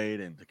bad light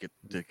and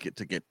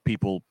to get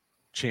people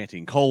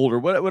chanting cold or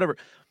whatever.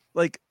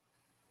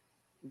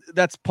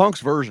 That's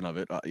Punk's version of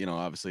it.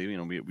 Obviously,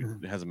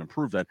 we hasn't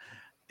improved that.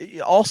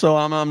 Also,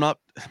 I'm not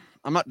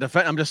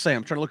defending. I'm just saying.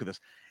 I'm trying to look at this.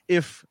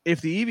 If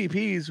the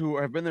EVPs who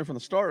have been there from the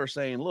start are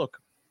saying, look,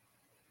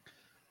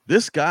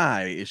 this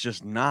guy is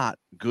just not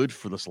good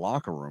for this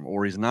locker room,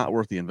 or he's not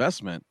worth the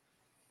investment,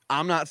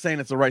 I'm not saying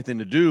it's the right thing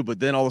to do, but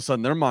then all of a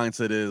sudden their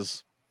mindset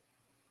is,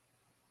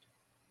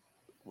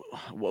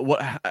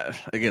 what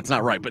again, it's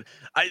not right, but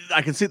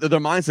I can see that their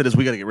mindset is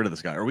we got to get rid of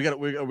this guy, or we got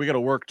to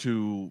work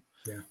to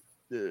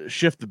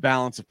shift the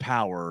balance of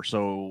power.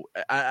 So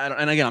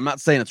and again, I'm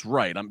not saying it's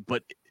right,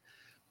 but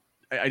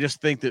I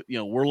just think that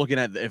we're looking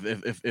at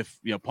if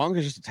Punk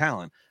is just a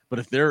talent, but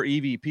if they're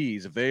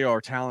EVPs, if they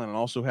are talent and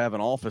also have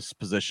an office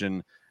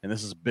position, and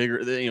this is bigger,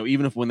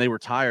 even if when they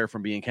retire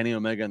from being Kenny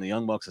Omega and the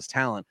Young Bucks as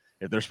talent,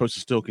 if they're supposed to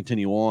still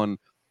continue on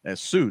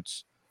as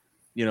suits,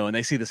 and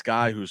they see this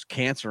guy who's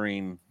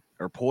cancering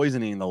or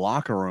poisoning the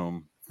locker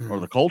room or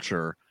the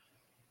culture,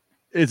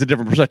 it's a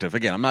different perspective.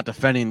 Again, I'm not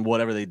defending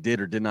whatever they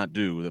did or did not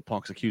do that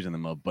Punk's accusing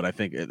them of, but I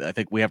think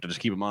we have to just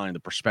keep in mind the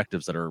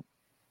perspectives that are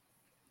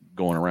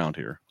going around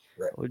here.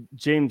 Right. Well,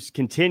 James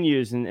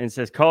continues and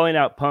says, calling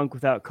out Punk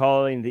without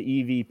calling the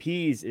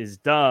EVPs is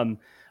dumb.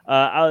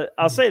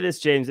 I'll say this,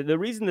 James. The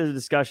reason the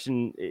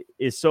discussion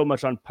is so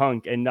much on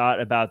Punk and not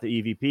about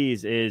the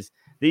EVPs is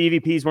the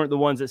EVPs weren't the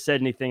ones that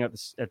said anything at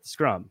the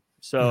scrum.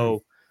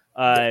 So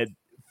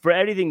for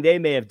anything they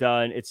may have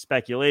done, it's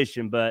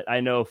speculation. But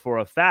I know for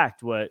a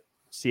fact what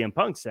CM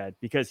Punk said,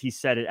 because he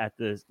said it at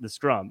the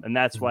scrum. And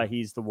that's why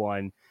he's the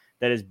one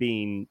that is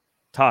being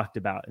talked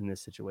about in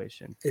this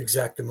situation.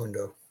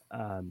 Exactamundo.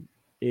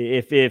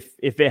 If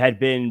it had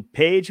been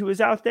Paige who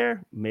was out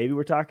there, maybe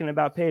we're talking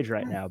about Paige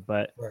right now,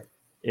 but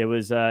it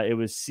was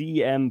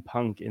CM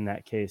Punk in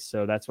that case.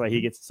 So that's why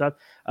he gets this up.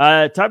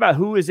 Talk about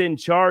who is in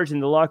charge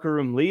and the locker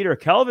room leader.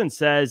 Kelvin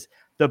says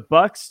the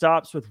buck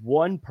stops with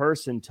one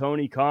person,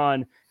 Tony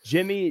Khan.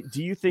 Jimmy,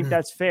 do you think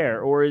that's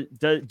fair? Or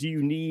do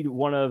you need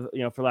one of,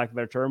 for lack of a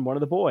better term, one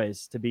of the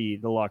boys to be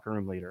the locker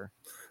room leader?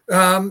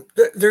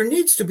 There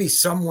needs to be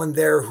someone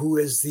there who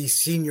is the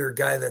senior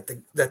guy that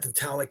the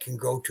talent can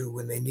go to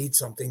when they need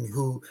something,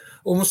 who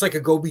almost like a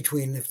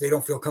go-between if they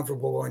don't feel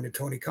comfortable going to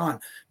Tony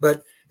Khan.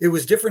 But it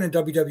was different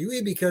in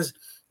WWE because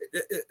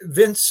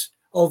Vince,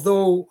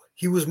 although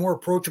he was more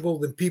approachable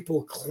than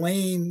people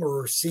claim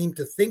or seem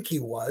to think he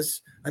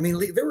was. I mean,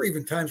 there were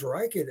even times where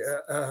I could,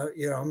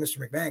 Mr.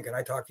 McMahon, can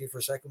I talk to you for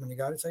a second when you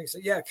got it? So I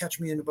said, yeah, catch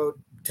me in about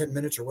 10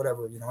 minutes or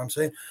whatever, you know what I'm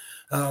saying?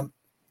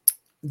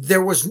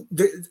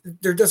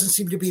 There doesn't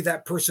seem to be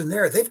that person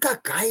there. They've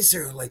got guys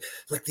there like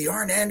the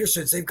Arn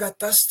Andersons. They've got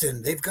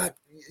Dustin. They've got,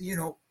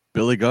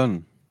 Billy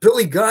Gunn,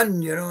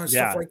 and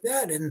stuff like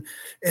that.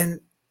 And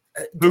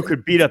who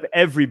could beat up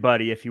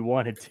everybody if you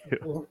wanted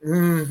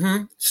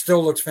to.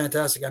 Still looks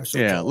fantastic. I'm so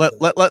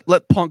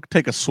let Punk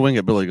take a swing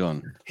at Billy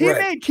Gunn. He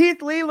made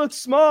Keith Lee look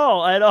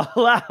small at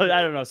All Out.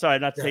 I don't know. Sorry,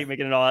 not to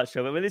making an All Out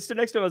show, but when they stood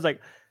next to him, I was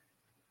like,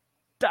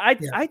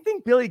 I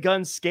think Billy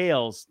Gunn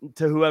scales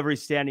to whoever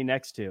he's standing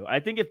next to. I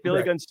think if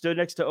Billy Gunn stood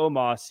next to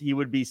Omos, he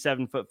would be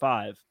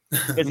 7'5",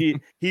 because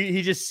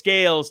he just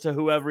scales to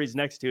whoever he's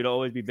next to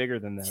always be bigger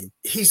than them.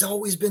 He's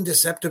always been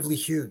deceptively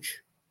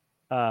huge.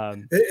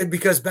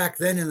 Because back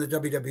then in the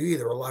WWE,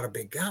 there were a lot of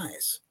big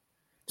guys.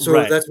 So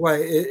that's why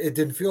it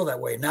didn't feel that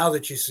way. Now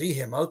that you see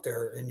him out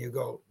there and you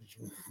go,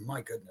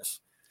 my goodness.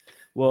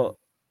 Well,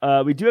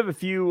 we do have a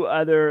few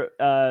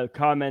other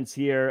comments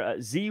here.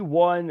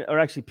 Z1, or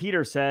actually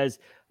Peter says,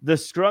 the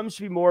scrum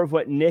should be more of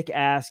what Nick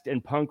asked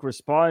and Punk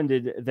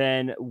responded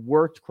than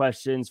worked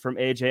questions from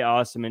AJ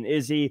Awesome and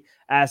Izzy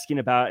asking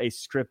about a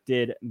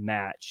scripted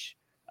match.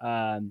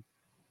 I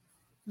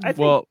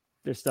think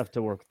there's stuff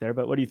to work there,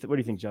 but what do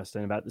you think,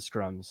 Justin, about the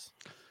scrums?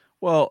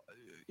 Well,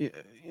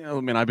 I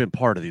mean, I've been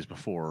part of these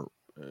before,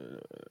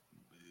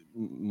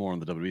 more on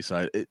the WWE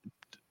side.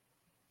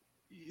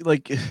 The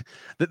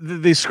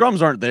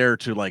scrums aren't there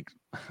to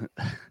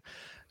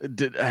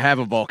have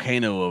a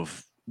volcano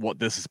of what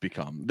this has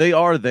become. They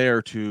are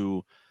there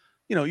to,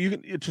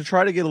 to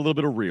try to get a little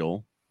bit of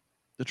real,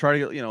 to try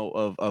to get,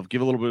 of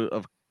give a little bit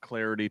of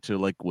clarity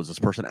to was this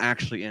person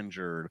actually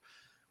injured?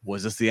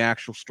 Was this the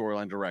actual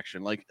storyline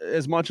direction?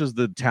 As much as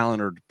the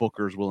talent or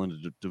booker is willing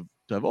to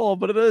evolve,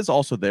 but it is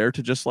also there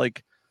to just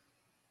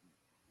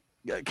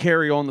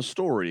carry on the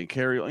story and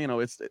carry,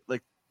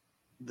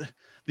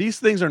 these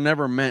things are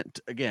never meant,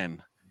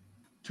 again,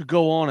 to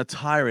go on a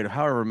tirade of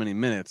however many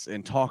minutes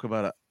and talk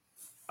about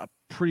a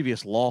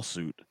previous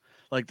lawsuit.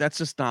 That's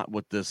just not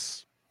what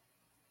this.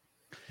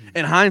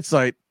 In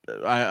hindsight,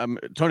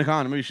 Tony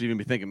Khan maybe should even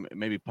be thinking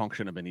maybe Punk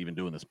shouldn't have been even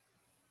doing this.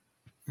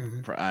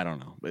 I don't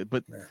know,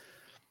 but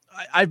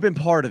I've been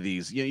part of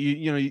these.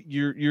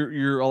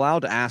 You're allowed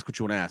to ask what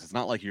you want to ask. It's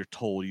not like you're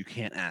told you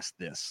can't ask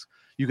this.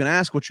 You can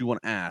ask what you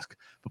want to ask,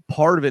 but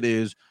part of it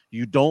is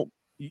you don't.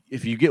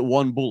 If you get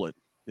one bullet,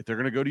 if they're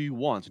going to go to you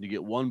once and you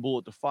get one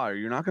bullet to fire,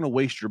 you're not going to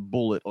waste your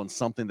bullet on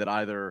something that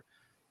either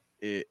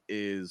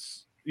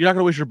is. You're not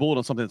going to waste your bullet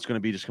on something that's going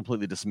to be just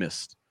completely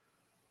dismissed.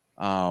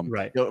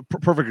 Right.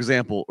 Perfect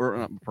example, or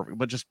not perfect,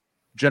 but just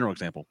general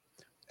example.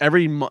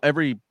 Every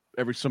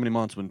so many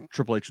months when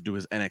Triple H would do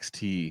his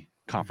NXT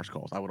conference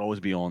calls, I would always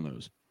be on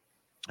those.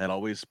 I'd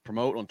always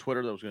promote on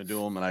Twitter that I was going to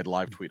do them, and I'd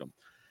live tweet them.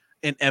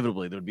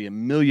 Inevitably, there would be a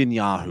million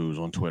yahoos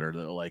on Twitter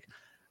that were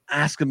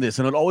ask him this,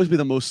 and it'd always be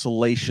the most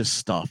salacious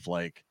stuff,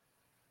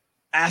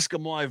 ask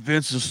him why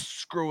Vince is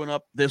screwing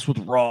up this with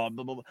Raw,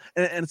 blah, blah, blah.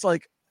 And it's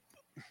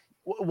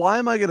why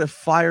am I going to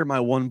fire my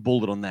one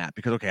bullet on that?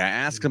 Because, I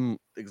asked him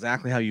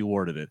exactly how you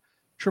worded it.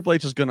 Triple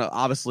H is going to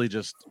obviously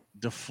just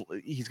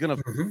he's going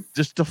to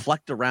just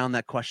deflect around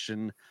that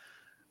question.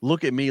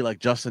 Look at me like,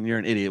 Justin, you're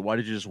an idiot. Why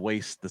did you just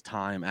waste the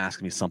time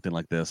asking me something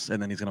like this? And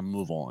then he's going to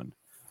move on.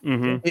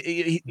 You're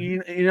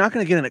not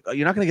going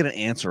to get an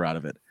answer out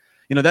of it.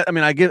 that, I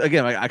mean, I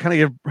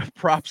kind of give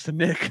props to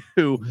Nick,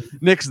 who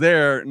Nick's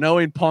there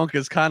knowing Punk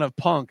is kind of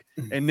Punk,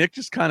 and Nick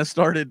just kind of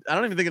started. I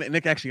don't even think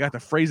Nick actually got to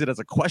phrase it as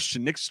a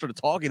question. Nick started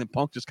talking, and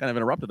Punk just kind of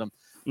interrupted him.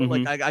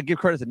 But like, I give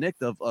credit to Nick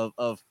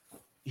of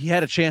he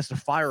had a chance to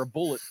fire a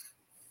bullet,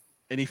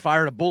 and he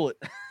fired a bullet.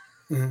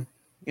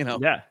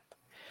 Yeah.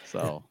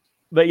 So.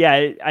 But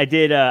yeah, I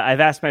did. I've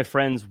asked my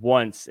friends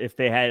once if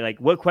they had like,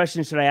 what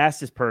questions should I ask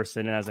this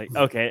person? And I was like,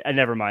 okay,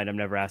 never mind. I'm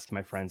never asking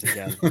my friends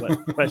again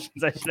what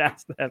questions I should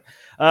ask them.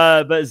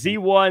 But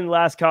Z1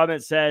 last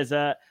comment says,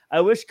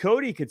 I wish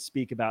Cody could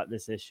speak about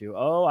this issue.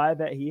 Oh, I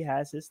bet he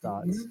has his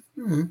thoughts.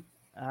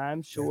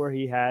 I'm sure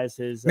he has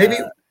his.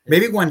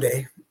 Maybe one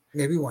day.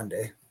 Maybe one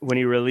day when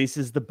he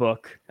releases the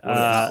book.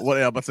 What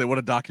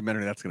a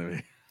documentary that's going to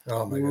be.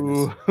 Oh my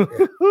goodness.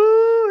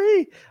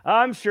 Yeah.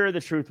 I'm sure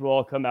the truth will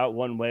all come out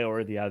one way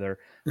or the other.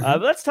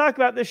 But let's talk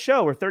about this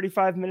show. We're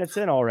 35 minutes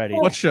in already.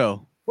 What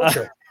show? What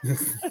show?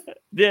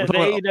 The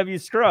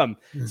AEW Scrum.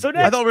 So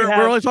next I thought we were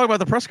only talking about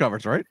the press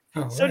conference, right?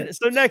 Oh,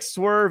 so next,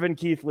 Swerve and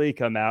Keith Lee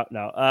come out.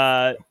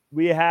 No,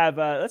 we have.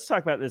 Let's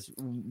talk about this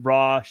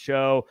Raw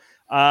show.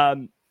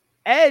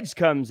 Edge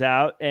comes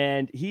out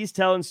and he's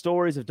telling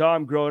stories of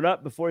Dom growing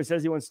up before he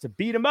says he wants to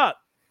beat him up.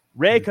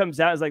 Ray comes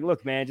out and is like,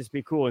 look, man, just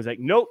be cool. He's like,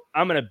 nope,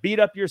 I'm going to beat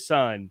up your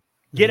son.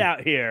 Get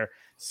out here.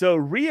 So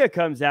Rhea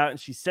comes out and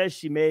she says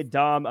she made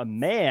Dom a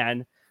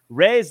man.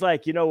 Ray's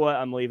like, you know what?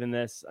 I'm leaving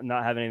this. I'm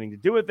not having anything to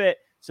do with it.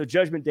 So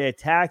Judgment Day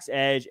attacks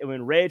Edge. And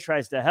when Ray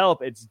tries to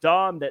help, it's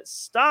Dom that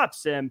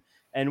stops him.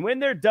 And when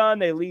they're done,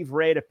 they leave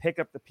Ray to pick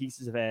up the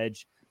pieces of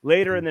Edge.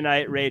 Later in the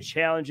night, Ray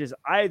challenges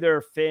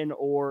either Finn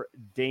or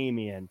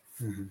Damian.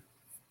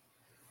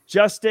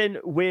 Justin,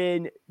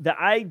 when the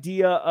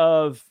idea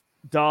of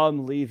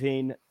Dom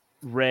leaving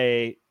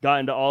Ray got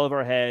into all of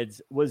our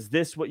heads, was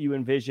this what you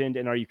envisioned?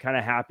 And are you kind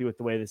of happy with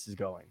the way this is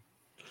going?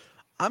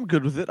 I'm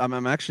good with it.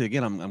 I'm actually,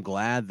 again, I'm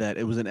glad that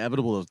it was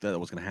inevitable that it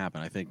was going to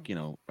happen. I think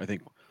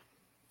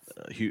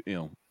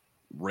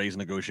Ray's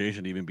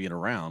negotiation, even being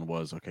around,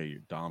 was okay.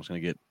 Dom's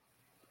going to get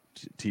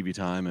TV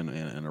time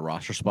and a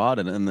roster spot,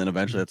 and then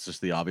eventually that's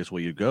just the obvious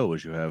way you go.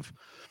 Is you have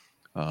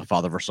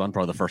father versus son,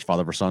 probably the first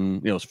father versus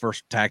son, his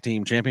first tag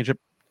team championship,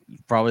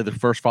 probably the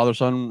first father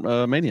son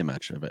Mania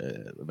match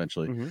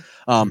eventually.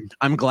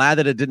 I'm glad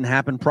that it didn't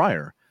happen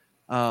prior,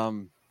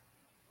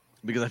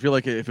 because I feel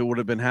like if it would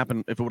have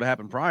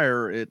happened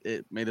prior,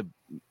 it may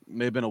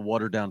have been a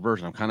watered down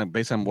version. I'm kind of,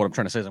 based on what I'm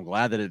trying to say, is I'm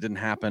glad that it didn't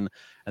happen,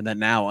 and that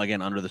now,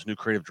 again, under this new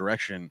creative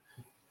direction,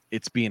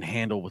 it's being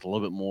handled with a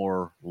little bit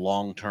more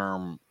long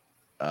term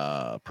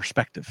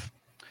perspective.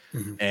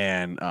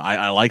 And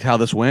I liked how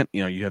this went.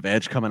 You have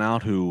Edge coming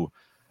out, who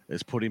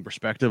is putting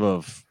perspective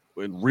of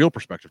real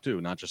perspective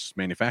too, not just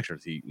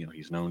manufactured.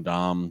 He's known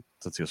Dom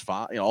since he was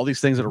 5. All these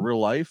things that are real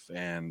life.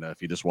 And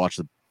if you just watch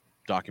the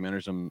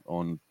documentaries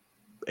on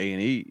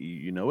A&E,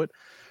 you know it.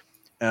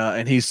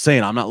 And he's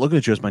saying, I'm not looking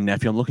at you as my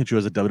nephew. I'm looking at you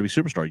as a WWE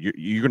superstar.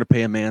 You're going to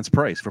pay a man's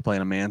price for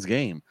playing a man's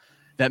game.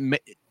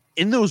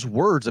 In those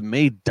words, it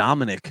made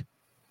Dominic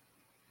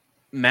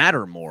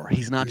matter more.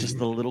 He's not just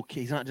the little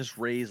kid. He's not just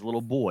Ray's little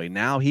boy.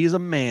 Now he's a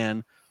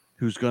man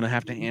who's going to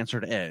have to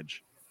answer to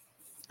Edge.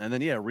 And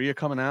then, Rhea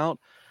coming out.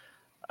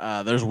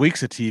 There's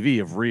weeks of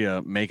TV of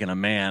Rhea making a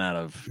man out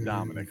of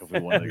Dominic, if we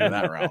wanted to go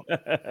that route.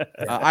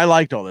 I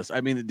liked all this. I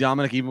mean,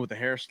 Dominic, even with the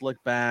hair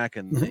slicked back,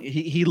 and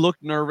he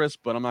looked nervous,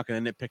 but I'm not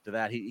going to nitpick to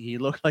that. He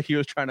looked like he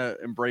was trying to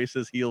embrace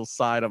his heel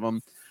side of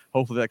him.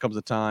 Hopefully that comes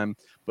a time.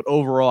 But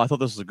overall, I thought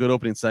this was a good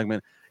opening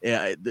segment.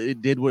 Yeah,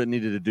 it did what it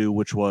needed to do,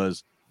 which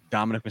was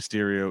Dominic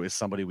Mysterio is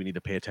somebody we need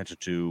to pay attention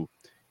to.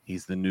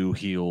 He's the new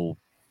heel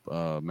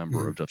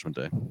member of Judgment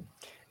Day.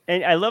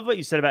 And I love what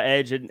you said about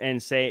Edge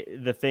and say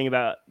the thing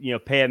about,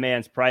 pay a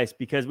man's price,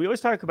 because we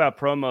always talk about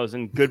promos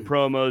and good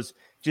promos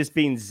just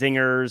being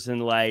zingers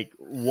and like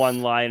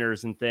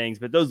one-liners and things.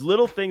 But those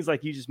little things,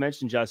 like you just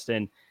mentioned,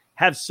 Justin,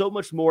 have so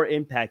much more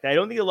impact. I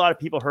don't think a lot of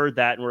people heard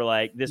that and were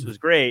like, this was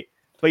great.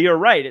 But you're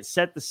right. It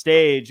set the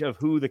stage of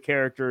who the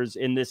characters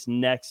in this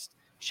next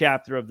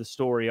chapter of the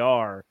story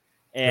are.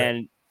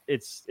 And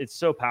it's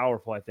so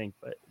powerful, I think.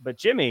 But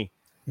Jimmy,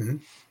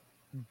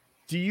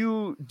 do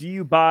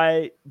you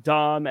buy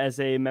Dom as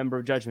a member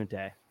of Judgment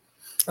Day?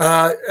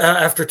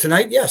 After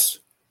tonight, yes,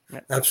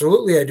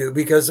 absolutely, I do,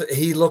 because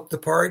he looked the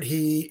part.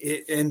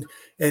 You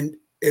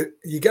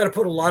got to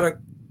put a lot of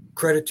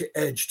credit to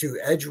Edge too.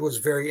 Edge was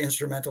very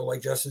instrumental,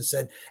 like Justin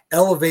said,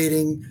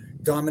 elevating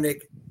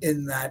Dominic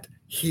in that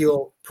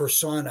heel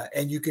persona,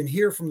 and you can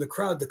hear from the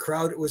crowd. The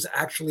crowd was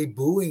actually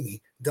booing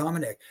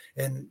Dominic,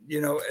 and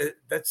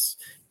that's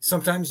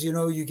sometimes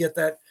you get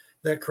that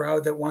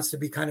crowd that wants to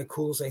be kind of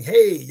cool, saying,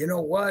 hey, you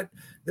know what?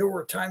 There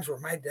were times where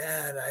my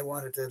dad, I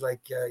wanted to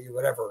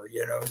whatever,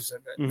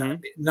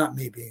 not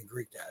me being a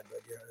Greek dad,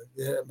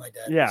 but my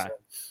dad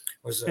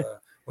was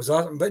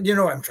awesome. But you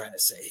know what I'm trying to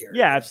say here.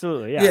 Yeah,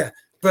 absolutely. Yeah. Yeah.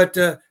 But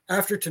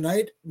after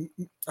tonight,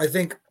 I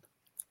think,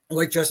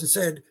 like Justin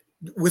said,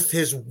 with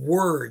his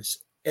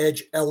words,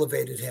 Edge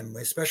elevated him,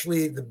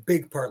 especially the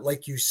big part.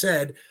 Like you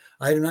said,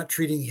 I'm not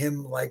treating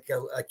him like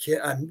a kid.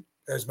 I'm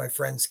as my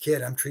friend's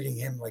kid. I'm treating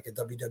him like a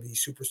WWE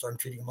superstar. I'm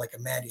treating him like a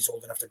man. He's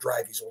old enough to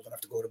drive. He's old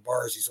enough to go to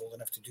bars. He's old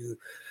enough to do,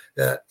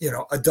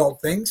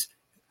 adult things.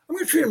 I'm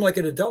going to treat him like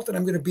an adult, and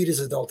I'm going to beat his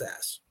adult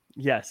ass.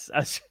 Yes.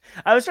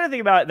 I was trying to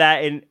think about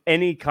that in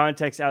any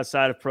context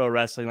outside of pro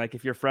wrestling. Like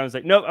if your friend's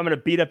like, nope, I'm going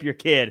to beat up your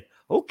kid.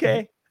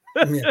 Okay.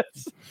 Yeah.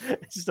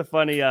 It's just a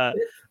funny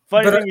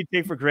thing you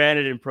take for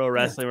granted in pro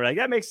wrestling. We're like,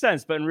 that makes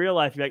sense. But in real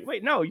life, you're like,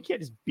 wait, no, you can't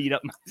just beat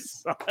up my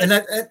son.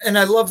 And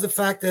I love the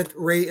fact that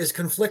Ray is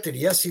conflicted.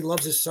 Yes, he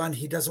loves his son.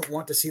 He doesn't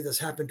want to see this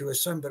happen to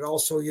his son, but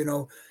also,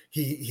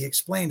 he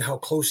explained how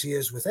close he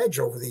is with Edge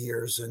over the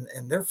years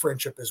and their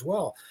friendship as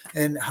well,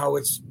 and how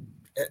it's,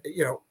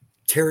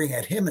 tearing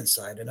at him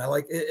inside. And I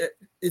like it.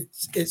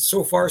 It's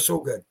so far so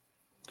good.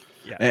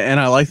 Yeah. And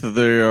I like that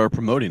they are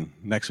promoting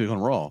next week on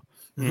Raw.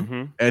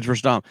 Mm-hmm. Edge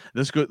versus Dom.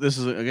 This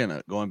is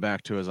again going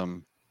back to, as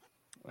I'm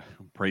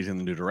praising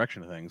the new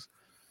direction of things,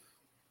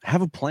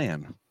 have a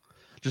plan.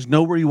 Just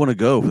know where you want to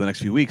go for the next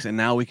few weeks, and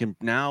now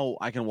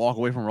I can walk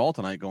away from Raw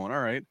tonight going,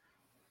 all right,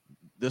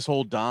 this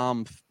whole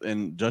Dom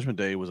and Judgment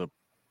Day was a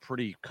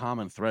pretty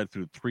common thread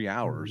through 3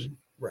 hours.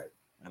 Mm-hmm. Right.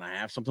 And I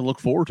have something to look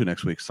forward to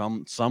next week.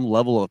 Some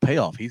level of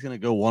payoff. He's going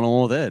to go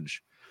one-on-one with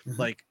Edge.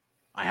 Mm-hmm. Like,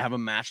 I have a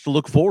match to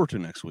look forward to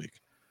next week.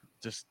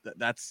 Just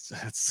that's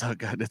so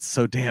good. It's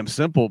so damn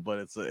simple,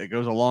 but it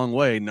goes a long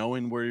way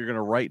knowing where you're going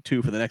to write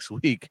to for the next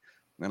week,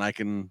 and I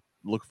can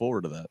look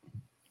forward to that.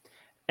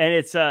 And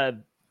it's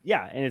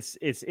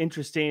it's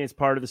interesting. It's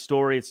part of the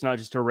story. It's not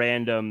just a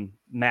random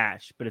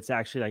match, but it's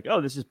actually like,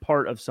 oh, this is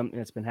part of something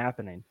that's been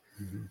happening.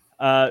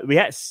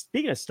 Mm-hmm.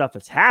 Speaking of stuff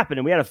that's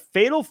happening, we had a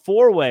fatal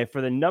 4-way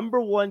for the number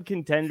 1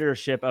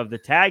 contendership of the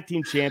tag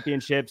team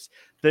championships.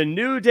 The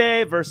New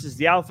Day versus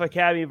the Alpha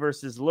Academy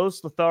versus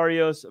Los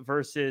Lotharios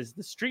versus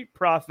the Street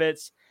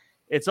Profits.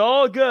 It's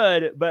all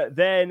good, but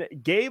then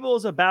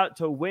Gable's about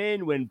to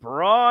win when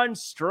Braun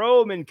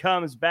Strowman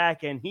comes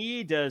back and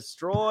he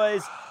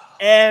destroys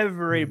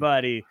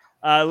everybody.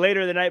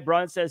 Later in the night,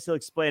 Braun says he'll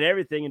explain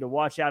everything and to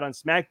watch out on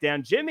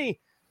SmackDown. Jimmy,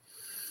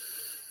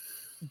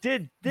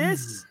 did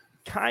this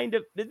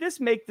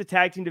make the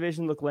tag team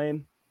division look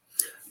lame?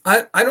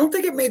 I don't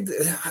think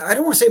I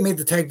don't want to say it made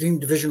the tag team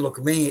division look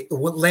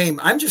lame.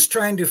 I'm just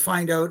trying to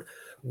find out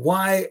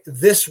why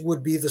this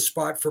would be the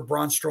spot for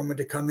Braun Strowman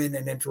to come in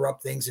and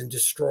interrupt things and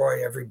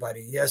destroy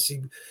everybody. Yes,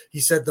 he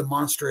said the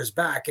monster is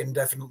back and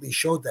definitely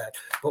showed that.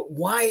 But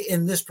why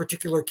in this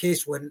particular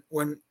case when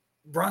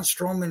Braun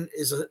Strowman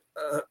is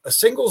a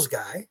singles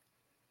guy,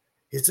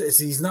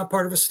 he's not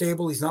part of a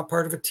stable, he's not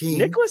part of a team.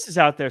 Nicholas is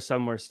out there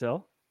somewhere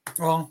still.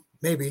 Well,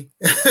 maybe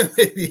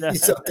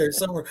he's out there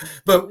somewhere,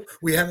 but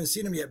we haven't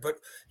seen him yet. But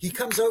he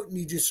comes out and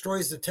he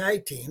destroys the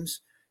tag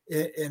teams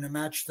in a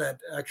match that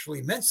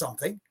actually meant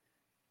something.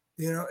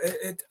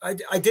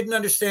 I didn't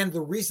understand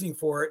the reasoning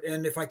for it.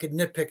 And if I could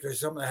nitpick, there's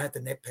something I had to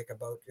nitpick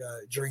about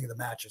during the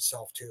match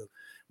itself too,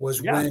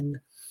 was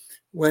when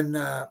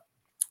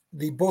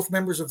the both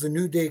members of the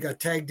New Day got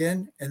tagged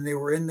in and they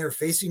were in there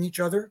facing each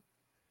other.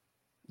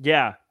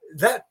 Yeah.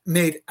 That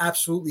made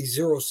absolutely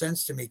zero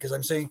sense to me, because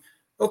I'm saying,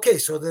 okay,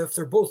 so if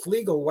they're both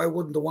legal, why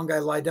wouldn't the one guy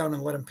lie down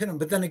and let him pin him?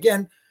 But then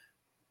again,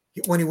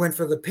 when he went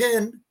for the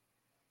pin,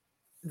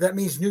 that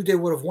means New Day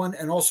would have won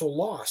and also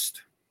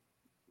lost.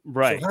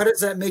 Right. So how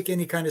does that make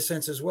any kind of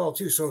sense as well,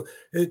 too? So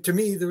to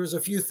me, there was a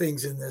few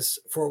things in this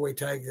 4-way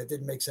tag that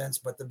didn't make sense.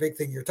 But the big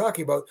thing you're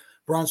talking about,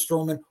 Braun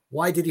Strowman,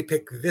 why did he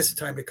pick this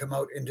time to come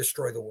out and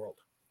destroy the world?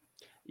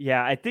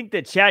 Yeah, I think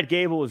that Chad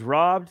Gable was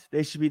robbed.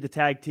 They should be the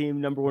tag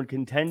team number 1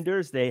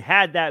 contenders. They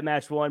had that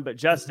match won, but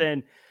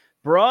Justin,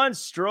 Braun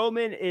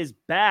Strowman is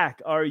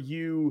back. Are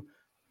you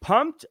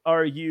pumped?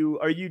 Are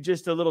you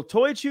just a little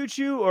toy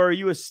choo-choo, or are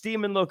you a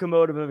steaming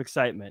locomotive of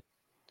excitement?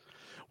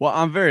 Well,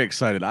 I'm very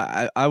excited.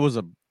 I was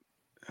a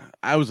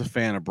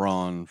fan of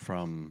Braun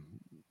from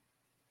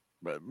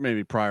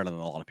maybe prior to than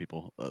a lot of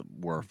people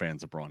were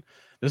fans of Braun.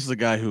 This is a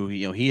guy who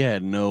he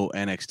had no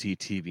NXT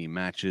TV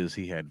matches.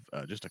 He had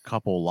just a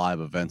couple live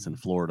events in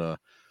Florida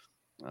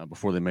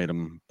before they made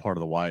him part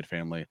of the Wyatt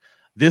family.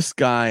 This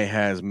guy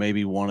has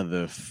maybe one of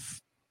the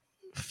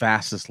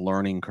fastest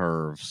learning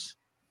curves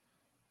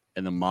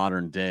in the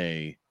modern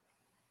day,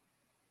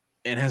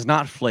 and has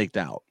not flaked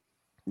out.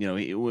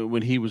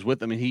 When he was with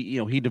them,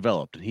 he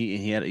developed.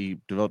 He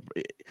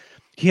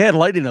had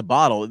lightning in the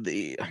bottle.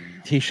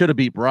 He should have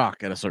beat Brock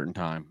at a certain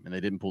time, and they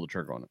didn't pull the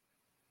trigger on it.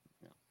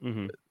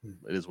 Mm-hmm.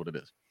 It is what it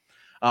is.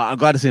 I'm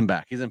glad to see him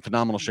back. He's in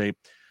phenomenal shape.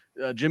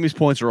 Jimmy's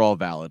points are all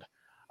valid.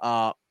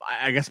 I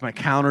guess my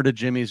counter to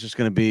Jimmy is just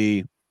going to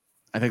be,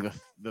 I think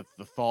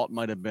the thought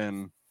might have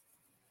been,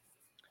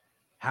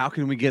 how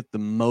can we get the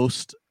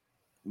most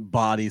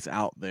bodies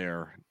out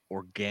there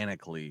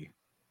organically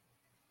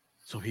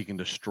so he can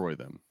destroy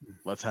them?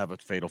 Let's have a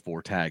Fatal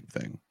 4 tag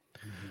thing.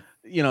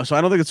 Mm-hmm. So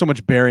I don't think it's so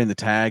much burying the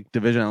tag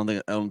division.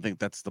 I don't think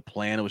that's the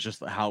plan. It was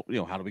just how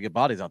do we get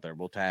bodies out there?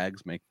 Well,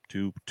 tags, make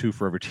two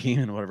for every team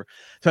and whatever.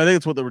 So I think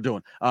that's what they were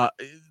doing. A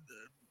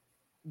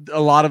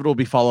lot of it will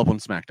be follow up on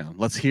SmackDown.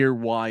 Let's hear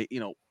why,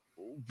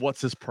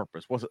 what's his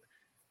purpose?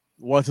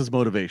 What's his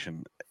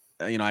motivation?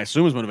 I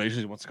assume his motivation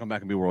is he wants to come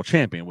back and be world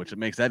champion, which it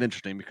makes that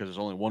interesting because there's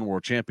only one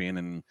world champion,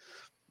 and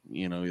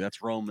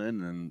that's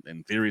Roman, and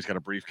in theory he's got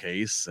a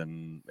briefcase,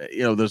 and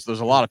there's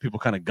a lot of people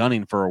kind of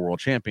gunning for a world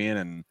champion,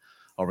 and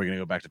are we going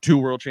to go back to 2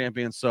 world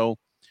champions? So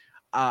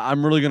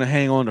I'm really going to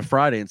hang on to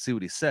Friday and see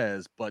what he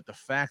says. But the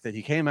fact that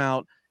he came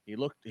out, he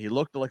looked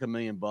like $1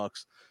 million.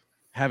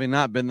 Having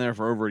not been there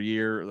for over a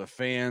year, the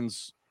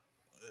fans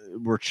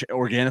were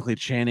organically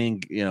chanting,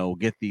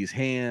 get these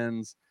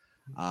hands.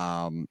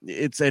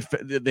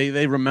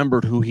 They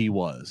remembered who he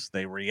was.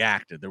 They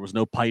reacted. There was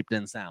no piped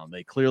in sound.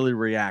 They clearly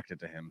reacted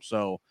to him.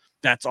 So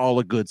that's all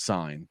a good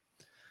sign.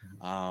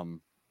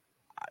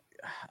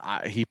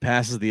 He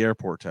passes the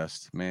airport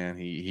test, man.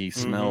 He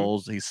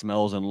smells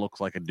and looks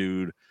like a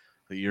dude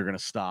that you're going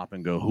to stop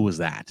and go, who is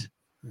that?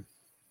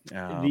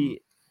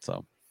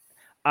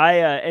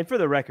 And for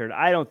the record,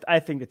 I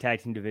think the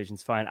tag team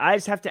division's fine. I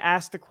just have to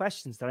ask the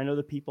questions that I know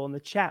the people in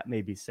the chat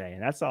may be saying.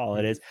 That's all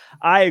it is.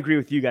 I agree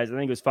with you guys. I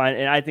think it was fine.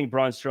 And I think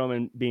Braun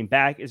Strowman being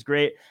back is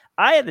great.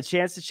 I had the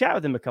chance to chat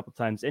with him a couple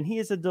times, and he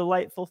is a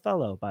delightful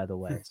fellow, by the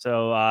way.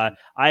 So I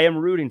am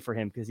rooting for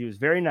him because he was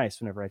very nice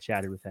whenever I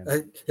chatted with him.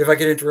 If I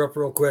could interrupt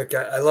real quick,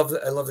 I love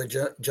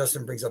that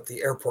Justin brings up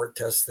the airport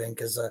test thing,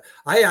 because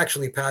I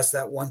actually passed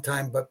that one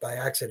time, but by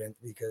accident.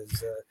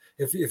 Because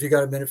if you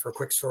got a minute for a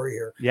quick story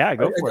here, yeah,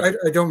 go for it.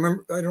 I don't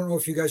know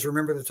if you guys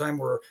remember the time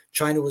where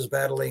China was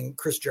battling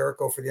Chris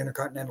Jericho for the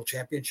Intercontinental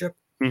Championship.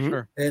 Mm-hmm.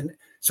 Sure. And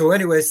so,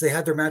 anyways, they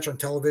had their match on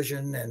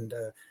television, and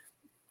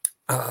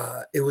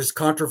it was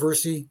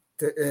controversy,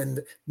 and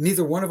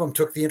neither one of them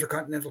took the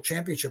Intercontinental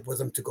Championship with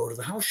them to go to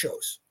the house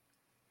shows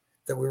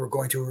that we were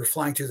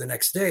flying to the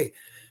next day.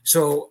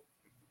 So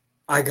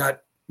I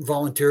got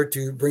volunteered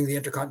to bring the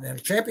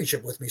Intercontinental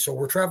Championship with me. So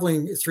we're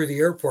traveling through the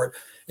airport,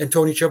 and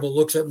Tony Chibble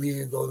looks at me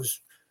and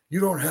goes,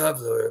 you don't have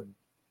the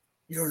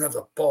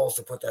balls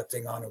to put that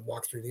thing on and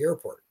walk through the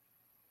airport.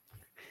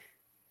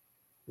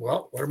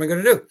 Well, what am I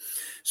going to do?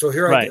 So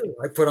here I do.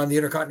 I put on the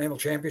Intercontinental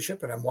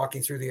Championship, and I'm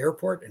walking through the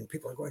airport, and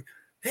people are going,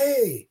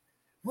 hey,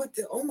 what?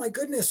 Oh my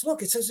goodness!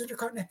 Look, it says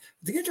Intercontinental.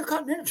 The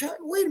Intercontinental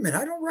Championship. Wait a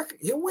minute, I don't reckon.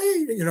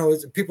 Wait.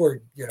 People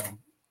are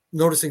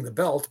noticing the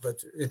belt,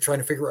 but trying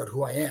to figure out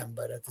who I am.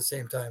 But at the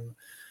same time,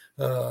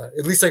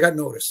 at least I got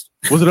noticed.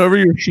 Was it over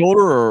your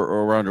shoulder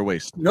or around your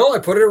waist? No, I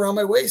put it around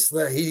my waist.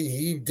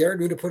 He dared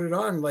me to put it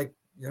on,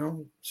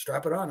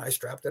 strap it on. I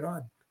strapped it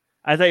on.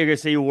 I thought you were going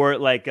to say you wore it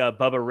like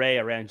Bubba Ray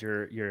around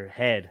your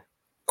head.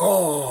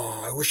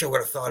 Oh, I wish I would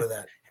have thought of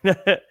that.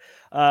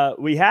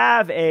 We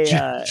have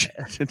a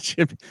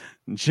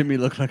Jimmy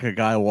looked like a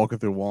guy walking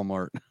through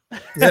Walmart.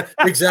 Yeah,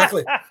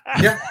 exactly.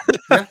 Yeah.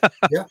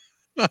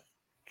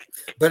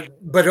 But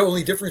the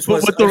only difference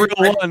was with the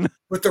real one.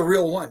 With the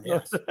real one,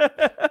 yes.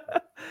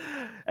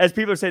 As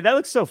people are saying, that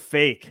looks so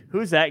fake.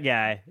 Who's that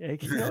guy?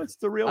 It's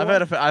the real one.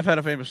 I've had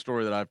a famous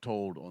story that I've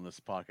told on this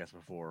podcast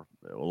before,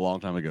 a long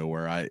time ago,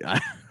 where I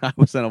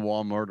was in a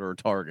Walmart or a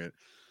Target.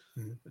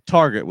 Mm-hmm.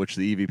 Target, which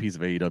the EVPs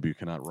of AEW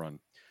cannot run.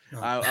 Oh.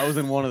 I was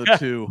in one of the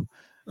two,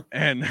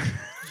 and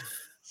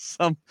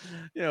some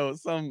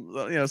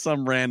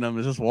random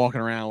is just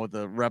walking around with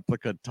a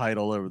replica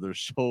title over their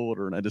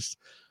shoulder, and I just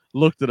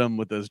looked at him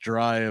with as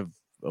dry of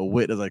a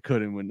wit as I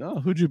could and went,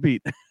 "Oh, who'd you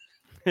beat?"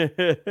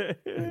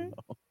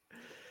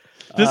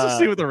 Just to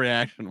see what the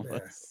reaction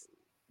was.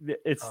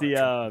 It's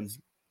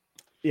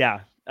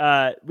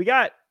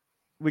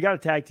we got a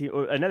tag team,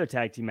 another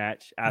tag team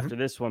match after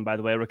this one, by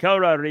the way. Raquel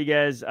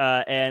Rodriguez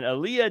and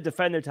Aaliyah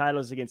defend their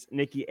titles against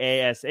Nikki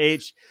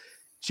ASH.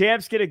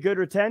 Champs get a good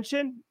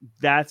retention.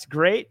 That's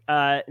great.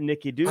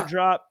 Nikki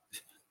Doudrop.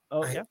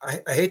 I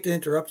hate to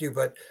interrupt you,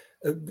 but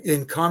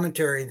in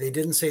commentary, they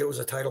didn't say it was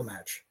a title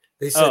match.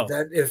 They said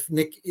that if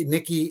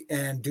Nikki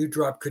and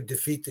Doudrop could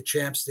defeat the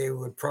champs, they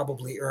would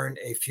probably earn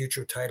a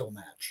future title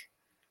match.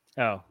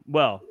 Oh,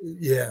 well.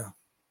 Yeah.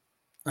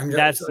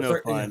 That's no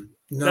fun.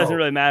 No. It doesn't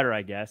really matter,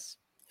 I guess.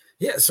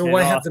 Yeah, so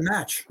why have the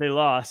match? They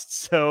lost.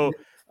 So,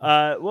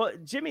 well,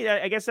 Jimmy,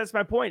 I guess that's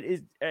my point.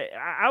 Is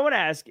I want to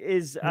ask,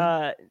 is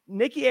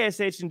Nikki ASH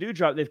and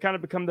Doudrop, they've kind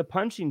of become the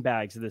punching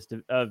bags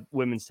of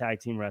women's tag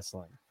team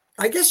wrestling.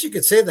 I guess you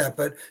could say that,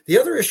 but the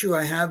other issue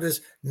I have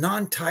is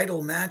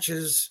non-title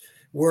matches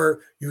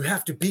where you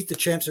have to beat the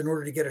champs in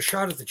order to get a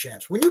shot at the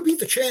champs. When you beat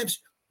the champs,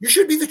 you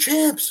should be the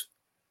champs.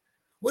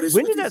 When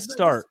did that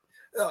start?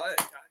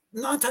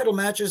 Non-title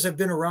matches have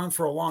been around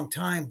for a long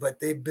time, but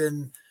they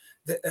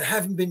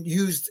haven't been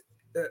used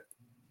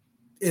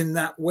in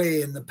that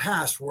way in the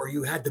past, where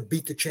you had to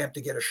beat the champ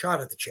to get a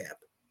shot at the champ.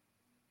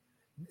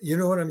 You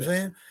know what I'm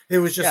saying? It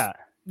was just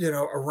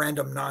a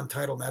random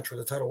non-title match where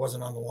the title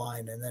wasn't on the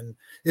line, and then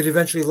it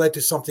eventually led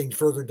to something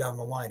further down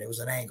the line. It was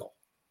an angle.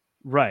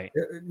 Right.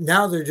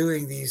 Now they're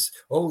doing these,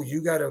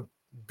 you got to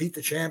beat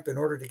the champ in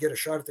order to get a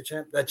shot at the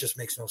champ. That just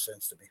makes no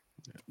sense to me.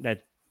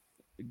 That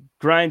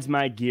grinds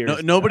my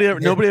gears. Nobody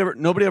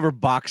ever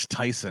boxed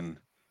Tyson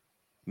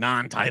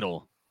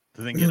non-title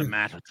to then get a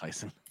match with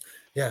Tyson.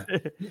 Yeah.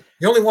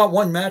 You only want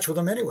one match with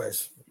him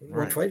anyways.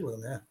 One fight with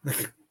him, yeah.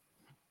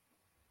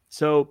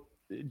 So,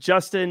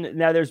 Justin,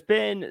 now there's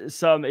been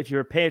some, if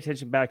you're paying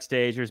attention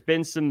backstage, there's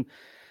been some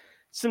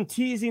some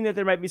teasing that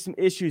there might be some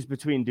issues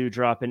between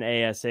Doudrop and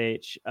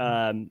ASH.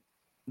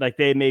 Like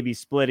they may be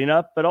splitting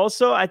up, but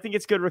also I think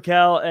it's good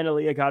Raquel and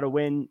Aaliyah got to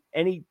win.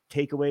 Any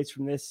takeaways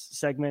from this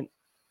segment?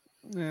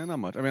 Yeah, not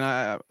much. I mean,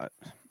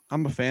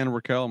 I'm a fan of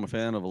Raquel. I'm a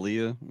fan of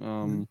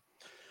Aaliyah.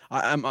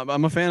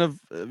 I'm a fan of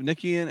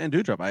Nikki and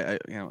Doudrop.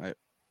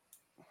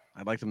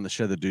 I'd like them to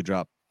shed the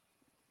Doudrop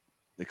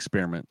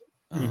experiment.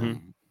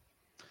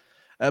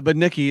 But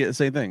Nikki,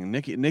 same thing.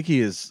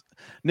 Nikki is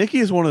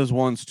one of those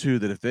ones too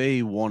that if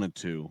they wanted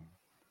to,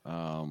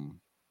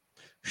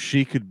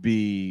 she could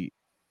be.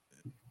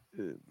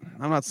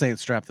 I'm not saying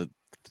strap the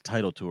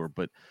title to her,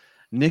 but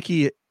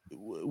Nikki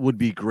would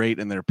be great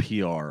in their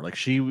PR. Like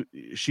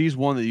she's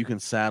one that you can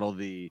saddle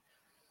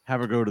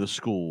have her go to the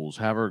schools,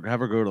 have her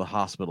go to the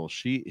hospital.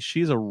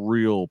 She's a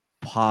real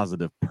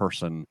positive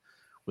person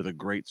with a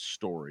great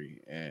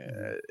story.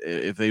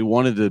 If they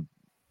wanted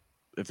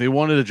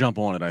to jump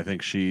on it, I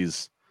think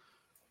she's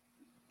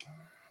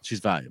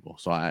valuable.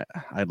 So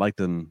I'd like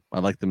them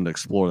to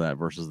explore that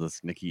versus this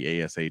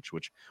Nikki ASH,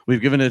 which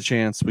we've given it a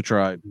chance. We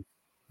tried.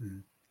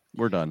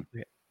 We're done.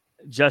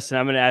 Justin,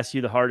 I'm going to ask you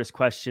the hardest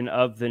question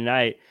of the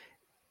night.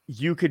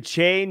 You could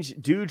change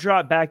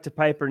Doudrop back to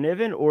Piper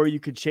Niven, or you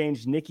could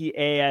change Nikki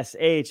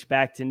ASH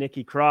back to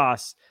Nikki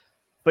Cross,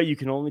 but you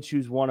can only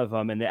choose one of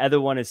them, and the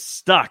other one is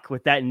stuck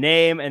with that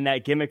name and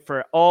that gimmick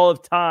for all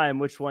of time.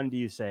 Which one do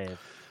you save?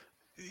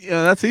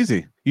 Yeah, that's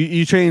easy.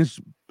 You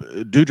change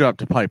Doudrop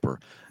to Piper.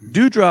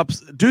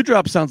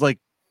 Doudrop sounds like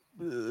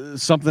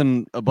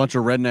something a bunch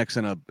of rednecks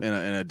in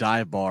a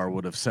dive bar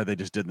would have said they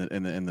just did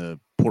in the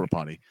porta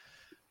potty.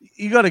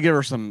 You got to give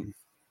her some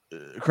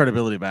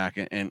credibility back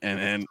and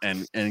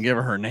give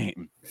her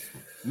name.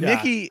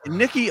 Yeah.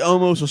 Nikki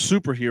almost a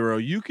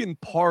superhero. You can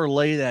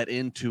parlay that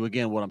into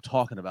again what I'm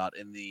talking about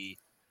in the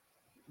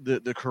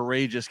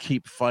courageous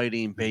keep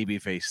fighting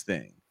babyface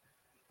thing.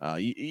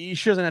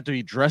 She doesn't have to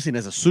be dressing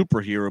as a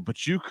superhero,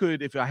 but you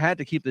could, if I had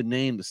to keep the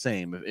name the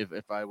same,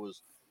 if I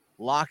was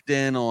locked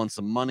in on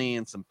some money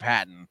and some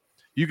patent,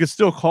 you could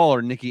still call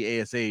her Nikki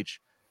ASH,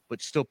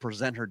 but still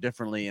present her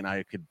differently, and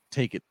I could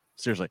take it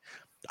seriously.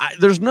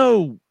 There's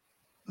no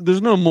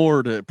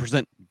more to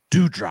present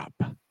Doudrop.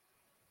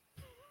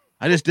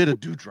 I just did a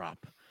Doudrop.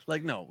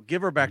 Like, no,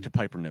 give her back to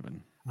Piper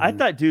Niven. I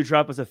thought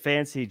Doudrop was a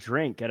fancy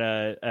drink at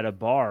a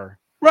bar,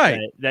 right?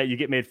 That you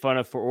get made fun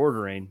of for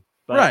ordering,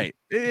 but... right?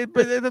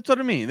 But that's what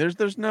I mean.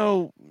 There's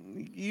no.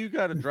 You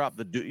got to drop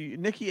the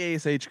Nikki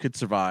ASH could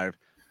survive.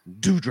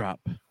 Doudrop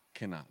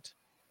cannot.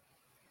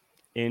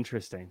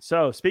 Interesting.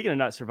 So speaking of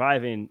not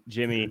surviving,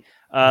 Jimmy,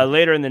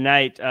 later in the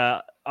night,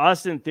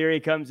 Austin Theory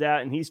comes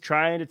out and he's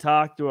trying to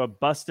talk to a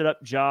busted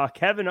up jaw.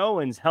 Kevin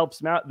Owens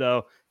helps him out,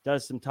 though,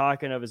 does some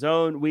talking of his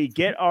own. We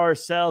get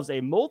ourselves a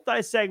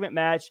multi-segment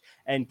match,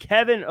 and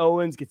Kevin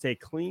Owens gets a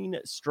clean,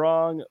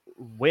 strong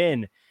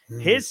win.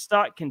 His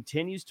stock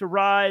continues to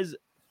rise.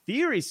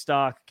 Theory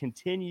stock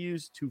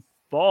continues to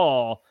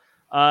fall.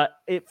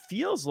 It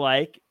feels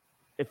like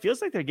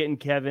they're getting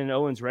Kevin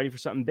Owens ready for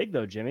something big,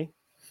 though, Jimmy.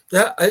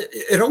 Yeah,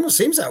 it almost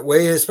seems that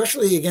way,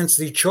 especially against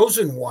the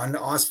chosen one,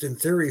 Austin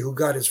Theory, who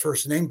got his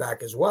first name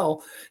back as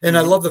well. And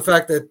I love the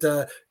fact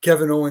that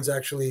Kevin Owens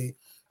actually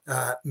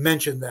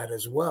mentioned that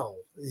as well.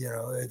 You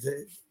know,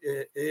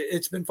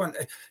 it's been fun.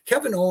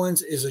 Kevin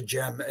Owens is a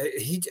gem.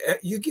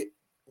 You get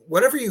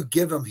whatever you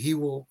give him, he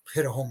will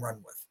hit a home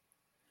run with.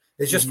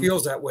 It just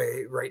feels that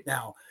way right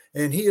now.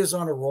 And he is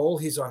on a roll.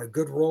 He's on a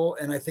good roll.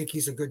 And I think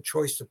he's a good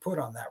choice to put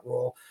on that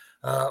roll.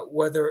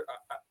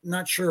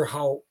 Not sure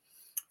how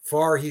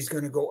far he's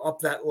going to go up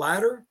that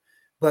ladder,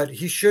 but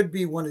he should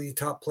be one of the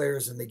top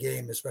players in the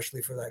game,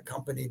 especially for that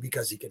company,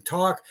 because he can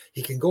talk,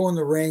 he can go in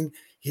the ring.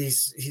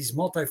 He's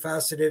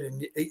multifaceted,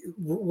 and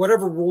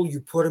whatever role you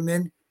put him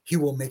in, he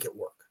will make it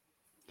work.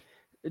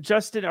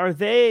 Justin, are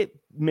they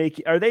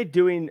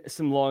doing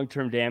some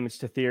long-term damage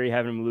to Theory,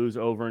 having him lose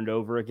over and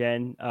over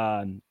again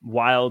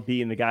while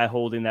being the guy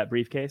holding that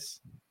briefcase?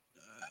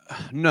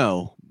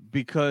 No,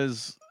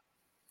 because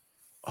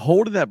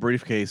holding that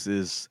briefcase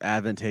is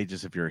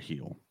advantageous if you're a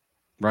heel,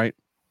 right?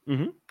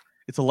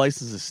 It's a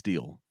license to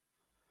steal.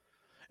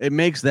 It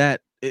makes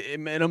that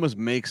it almost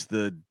makes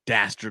the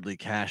dastardly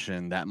cash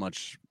in that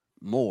much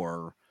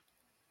more.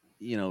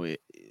 You know,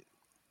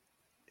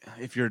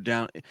 if you're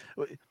down,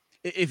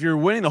 if you're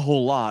winning a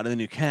whole lot and then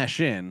you cash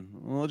in,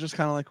 well, it's just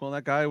kind of like, well,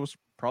 that guy was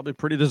probably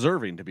pretty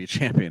deserving to be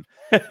champion.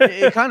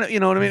 It kind of, you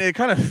know what I mean? It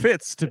kind of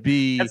fits to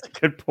be. That's a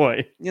good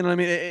point. You know what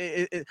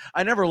I mean?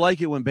 I never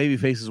like it when baby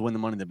faces win the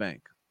Money in the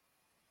Bank.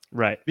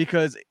 Right.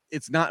 Because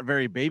it's not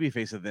very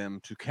babyface of them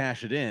to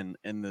cash it in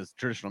this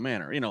traditional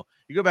manner. You know,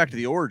 you go back to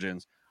the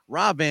origins,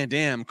 Rob Van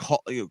Dam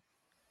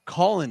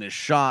calling his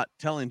shot,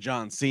 telling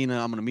John Cena,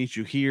 I'm going to meet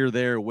you here,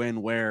 there,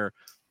 when, where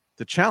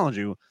to challenge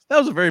you. That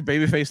was a very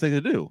babyface thing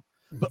to do,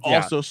 but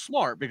also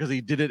smart because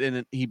he did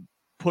it he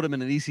put him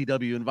in an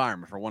ECW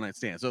environment for one night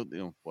stand. So, you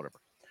know,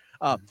 whatever.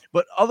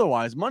 But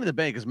otherwise, Money in the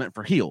Bank is meant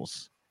for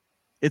heels.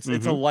 It's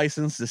a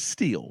license to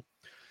steal.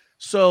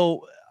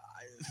 So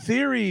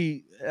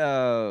Theory,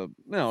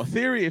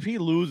 if he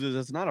loses,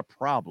 it's not a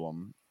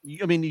problem.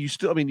 I mean,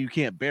 you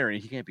can't bury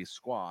it. He can't be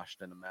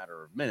squashed in a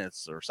matter of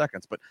minutes or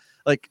seconds. But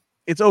like,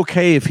 it's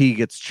okay if he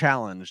gets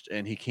challenged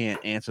and he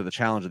can't answer the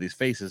challenge of these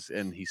faces,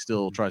 and he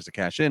still tries to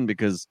cash in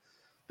because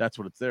that's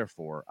what it's there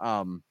for.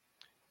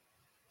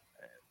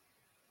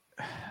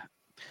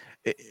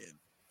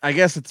 I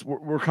guess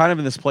we're kind of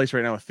in this place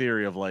right now with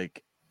theory of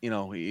like,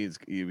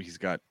 he's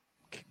got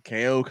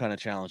KO kind of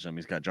challenged him.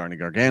 He's got Johnny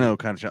Gargano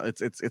kind of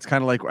challenge. It's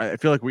kind of like, I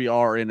feel like we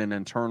are in an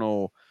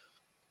internal,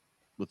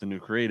 with the new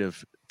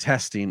creative,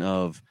 testing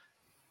of,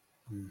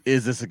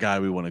 is this a guy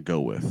we want to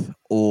go with?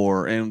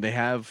 And they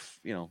have,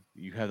 you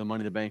have the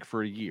Money in the Bank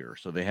for a year,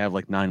 so they have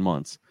like 9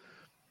 months.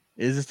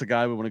 Is this the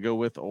guy we want to go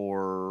with,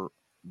 or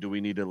do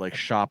we need to like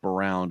shop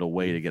around a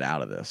way to get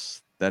out of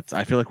this?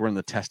 I feel like we're in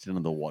the testing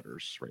of the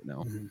waters right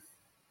now.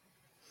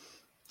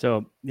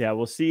 So yeah,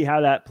 we'll see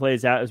how that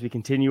plays out as we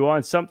continue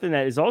on. Something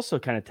that is also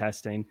kind of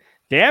testing,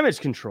 Damage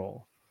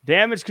Control.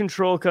 Damage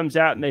Control comes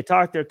out and they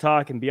talk their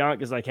talk, and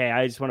Bianca's like, hey,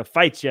 I just want to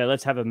fight you.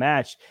 Let's have a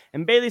match.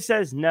 And Bayley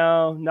says,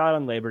 no, not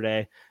on Labor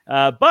Day.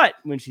 But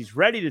when she's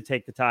ready to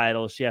take the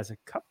title, she has a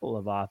couple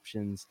of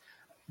options.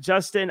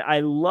 Justin,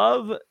 I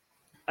love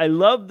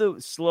the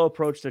slow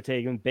approach they're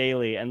taking with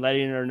Bayley and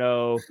letting her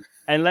know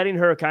and letting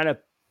her kind of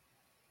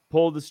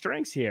pull the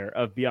strings here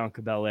of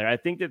Bianca Belair. I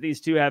think that these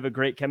two have a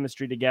great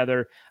chemistry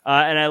together,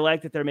 and I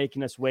like that they're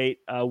making us wait.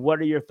 What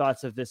are your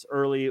thoughts of this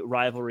early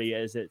rivalry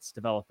as it's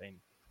developing?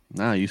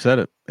 No, you said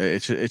it.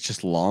 It's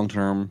just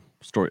long-term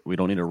story. We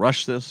don't need to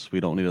rush this. We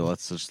don't need to.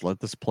 Let's just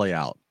let this play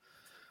out.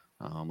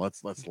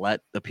 Let's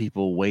let the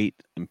people wait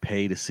and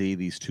pay to see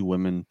these two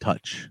women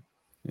touch,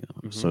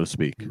 so to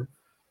speak.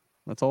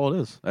 That's all it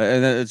is,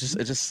 and it's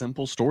just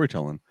simple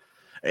storytelling,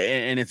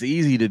 and it's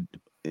easy to,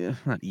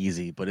 not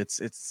easy, but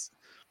it's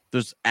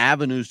there's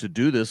avenues to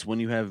do this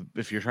when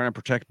if you're trying to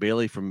protect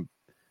Bayley from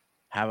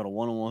having a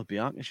one-on-one with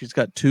Bianca. She's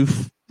got two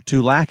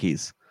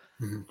lackeys.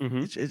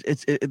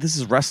 This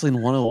is wrestling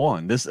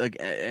 101. This I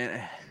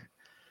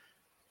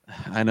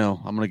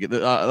know I'm gonna get.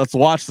 Let's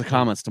watch the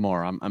comments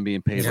tomorrow. I'm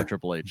being paid by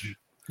Triple H.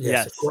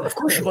 Yes, of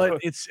course. But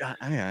it's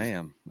I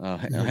am.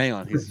 Hang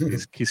on,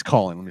 he's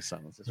calling. Let me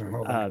silence this.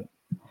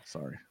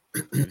 Sorry,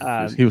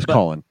 he was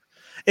calling.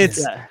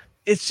 It's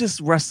just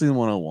wrestling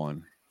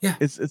 101. Yeah,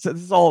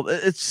 it's all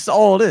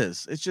it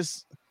is. It's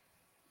just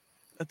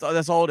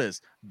that's all it is.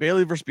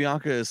 Bayley versus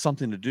Bianca is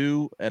something to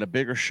do at a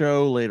bigger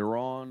show later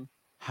on.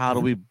 How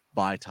do we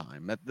buy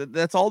time?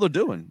 That's all they're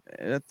doing.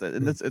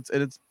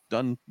 It's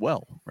done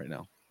well right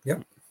now.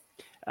 Yep.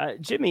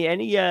 Jimmy,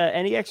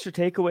 any extra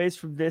takeaways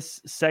from this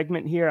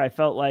segment here? I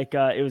felt like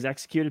it was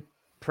executed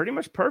pretty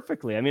much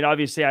perfectly. I mean,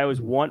 obviously, I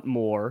always want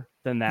more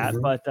than that,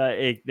 but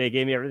they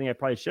gave me everything I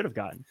probably should have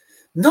gotten.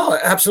 No,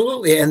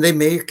 absolutely. And they're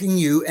making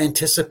you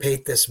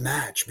anticipate this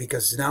match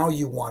because now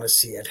you want to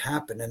see it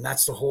happen. And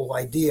that's the whole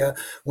idea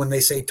when they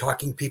say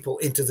talking people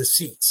into the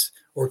seats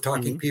or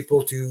talking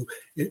people to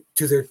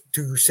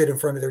sit in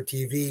front of their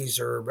TVs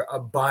or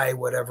buy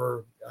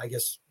whatever, I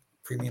guess,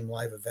 premium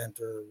live event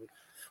or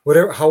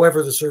whatever,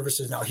 however the service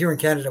is now. Here in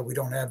Canada, we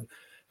don't have,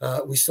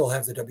 we still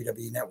have the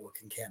WWE Network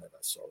in Canada.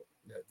 So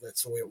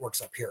that's the way it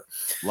works up here.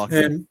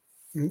 And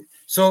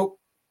so,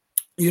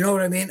 you know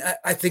what I mean?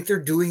 I think they're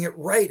doing it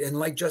right. And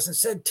like Justin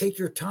said, take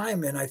your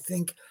time. And I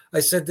think I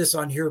said this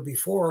on here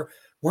before.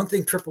 One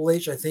thing Triple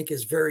H, I think,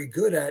 is very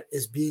good at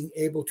is being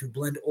able to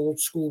blend old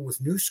school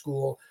with new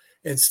school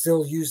and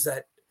still use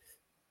that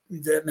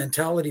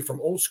mentality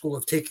from old school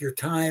of take your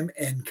time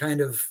and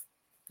kind of,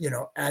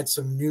 add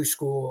some new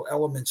school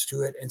elements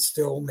to it and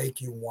still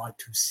make you want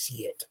to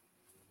see it.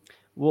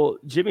 Well,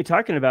 Jimmy,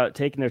 talking about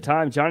taking their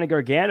time, Johnny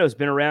Gargano has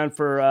been around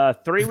for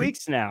 3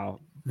 weeks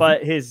now.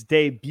 But his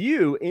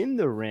debut in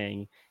the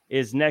ring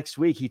is next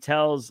week. He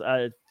tells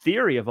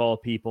Theory of all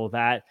people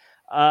that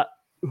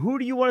who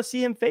do you want to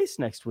see him face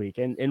next week?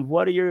 And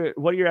what are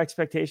your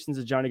expectations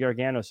of Johnny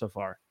Gargano so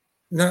far?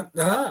 No,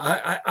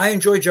 I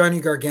enjoy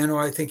Johnny Gargano.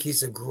 I think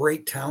he's a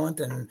great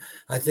talent, and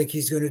I think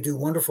he's going to do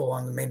wonderful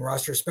on the main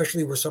roster,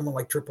 especially with someone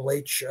like Triple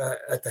H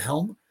at the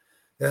helm,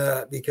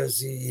 because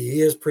he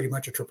is pretty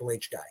much a Triple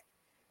H guy.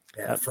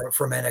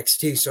 From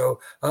NXT. So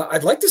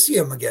I'd like to see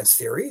him against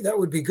Theory. That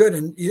would be good.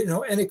 And,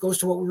 and it goes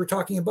to what we were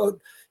talking about,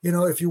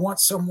 if you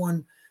want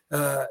someone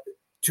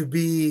to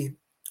be,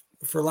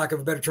 for lack of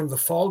a better term, the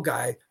fall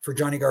guy for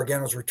Johnny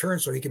Gargano's return,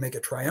 so he can make a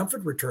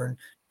triumphant return,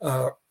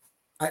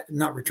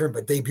 not return,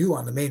 but debut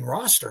on the main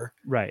roster.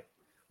 Right.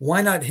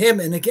 Why not him?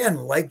 And again,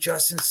 like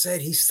Justin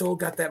said, he's still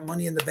got that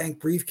Money in the Bank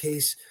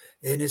briefcase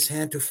in his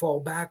hand to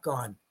fall back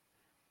on.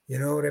 You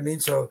know what I mean?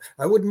 So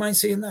I wouldn't mind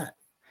seeing that.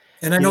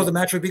 And I know the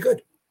match would be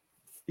good.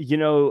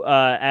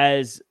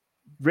 As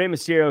Rey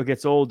Mysterio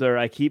gets older,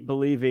 I keep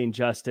believing,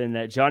 Justin,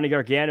 that Johnny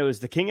Gargano is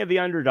the king of the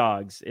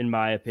underdogs, in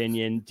my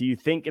opinion. Do you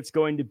think it's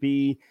going to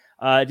be,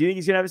 do you think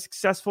he's going to have a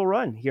successful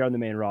run here on the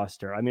main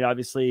roster? I mean,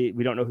 obviously,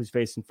 we don't know who's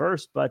facing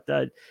first, but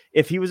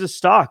if he was a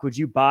stock, would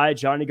you buy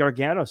Johnny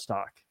Gargano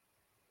stock?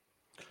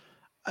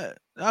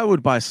 I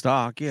would buy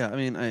stock. Yeah. I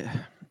mean,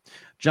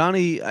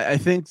 I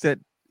think that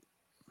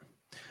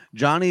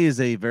Johnny is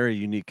a very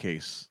unique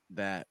case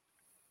that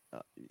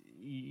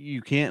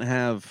you can't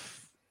have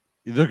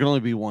there can only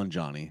be one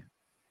Johnny.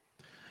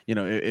 You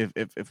know,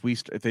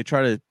 if they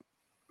try to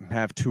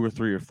have 2 or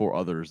 3 or 4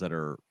 others that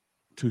are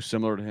too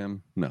similar to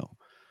him, no.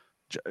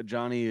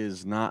 Johnny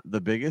is not the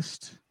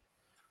biggest.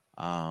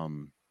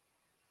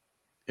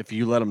 If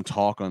you let him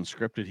talk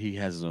unscripted, he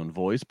has his own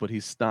voice, but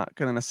he's not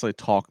going to necessarily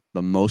talk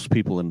the most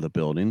people in the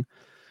building.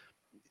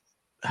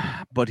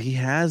 But he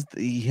has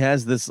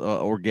this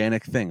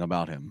organic thing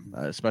about him,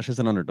 especially as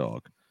an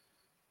underdog,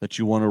 that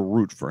you want to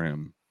root for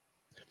him.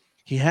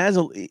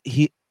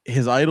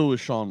 His idol is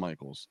Shawn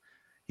Michaels.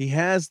 He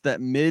has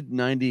that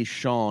mid-90s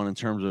Shawn in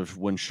terms of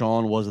when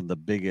Shawn wasn't the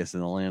biggest in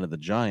the land of the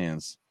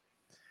Giants.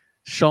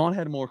 Shawn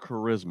had more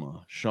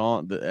charisma.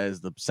 Shawn,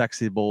 as the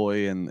sexy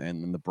boy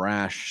and the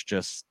brash,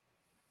 just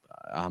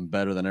I'm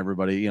better than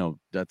everybody. You know,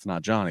 that's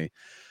not Johnny.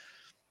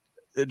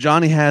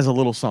 Johnny has a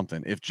little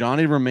something. If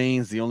Johnny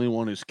remains the only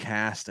one who's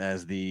cast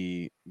as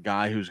the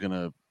guy who's going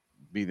to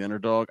be the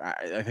underdog,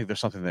 I think there's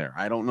something there.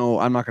 I don't know.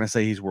 I'm not going to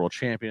say he's world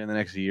champion in the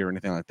next year or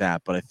anything like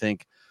that, but I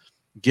think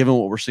given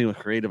what we're seeing with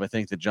creative, I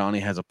think that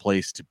Johnny has a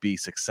place to be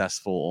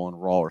successful on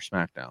Raw or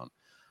SmackDown.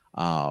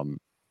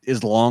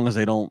 As long as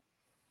they don't,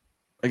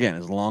 again,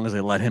 as long as they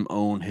let him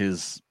own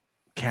his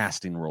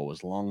casting role,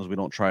 as long as we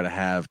don't try to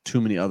have too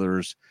many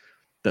others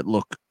that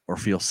look or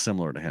feel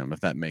similar to him,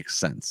 if that makes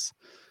sense.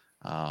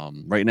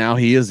 Right now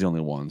he is the only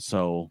one.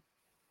 So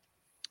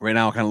right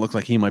now it kind of looks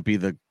like he might be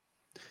the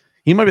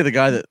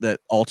guy that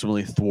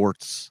ultimately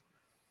thwarts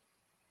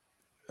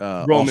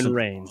Roman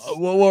Reigns.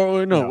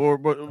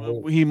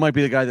 He might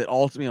be the guy that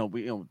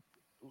ultimately,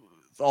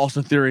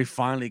 Austin Theory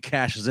finally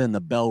cashes in,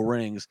 the bell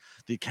rings,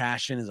 the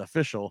cash in is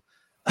official.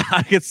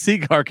 I could see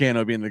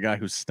Gargano being the guy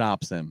who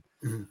stops him.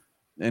 Mm-hmm.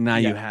 And now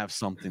you have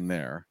something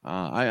there.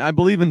 I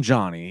believe in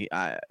Johnny.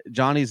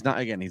 Johnny's not,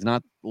 again, he's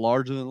not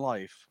larger than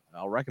life.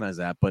 I'll recognize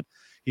that, but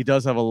he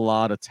does have a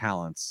lot of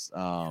talents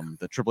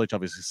that Triple H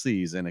obviously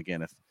sees. And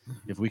again,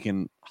 if we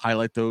can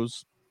highlight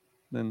those,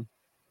 then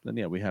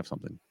yeah, we have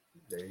something.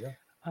 There you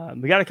go.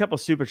 We got a couple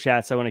super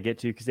chats I want to get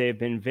to because they have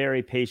been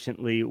very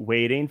patiently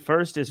waiting.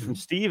 First is from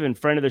Steven,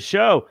 friend of the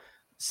show.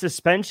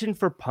 Suspension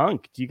for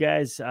Punk. Do you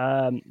guys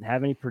have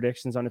any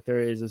predictions on if there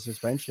is a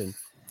suspension?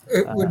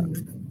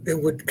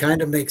 It would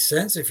kind of make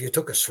sense if you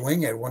took a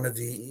swing at one of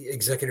the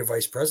executive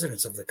vice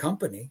presidents of the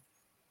company.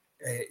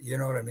 You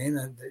know what I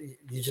mean?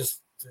 You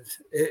just,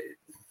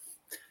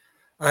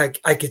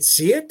 I could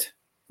see it,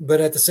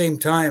 but at the same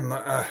time,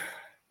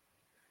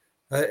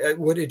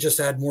 would it just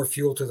add more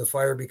fuel to the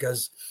fire?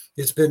 Because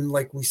it's been,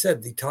 like we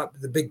said,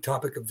 the big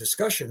topic of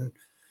discussion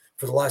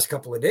for the last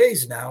couple of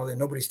days now, and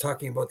nobody's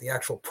talking about the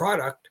actual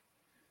product.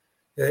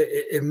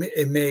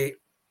 It may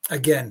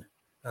again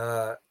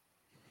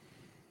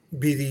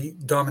be the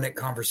dominant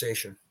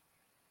conversation.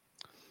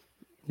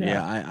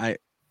 Yeah, I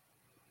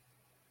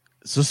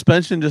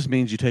suspension just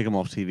means you take them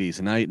off TV.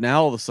 So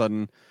now all of a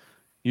sudden,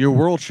 your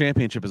world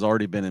championship has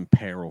already been in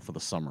peril for the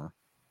summer.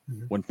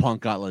 Mm-hmm. When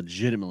Punk got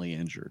legitimately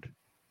injured,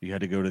 you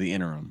had to go to the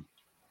interim,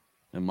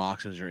 and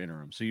Mox is your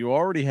interim. So you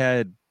already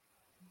had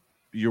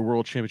your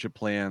world championship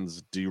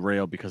plans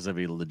derailed because of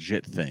a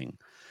legit thing.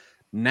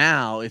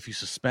 Now, if you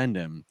suspend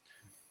him,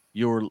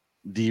 you're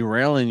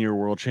derailing your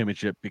world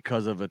championship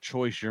because of a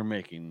choice you're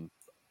making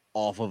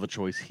off of a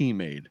choice he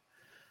made.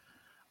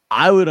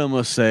 I would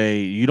almost say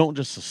you don't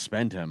just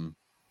suspend him.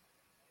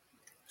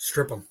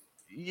 Strip him.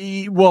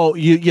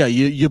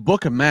 You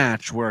book a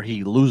match where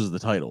he loses the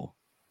title.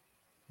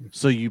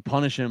 So you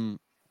punish him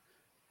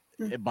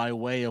by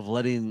way of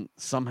letting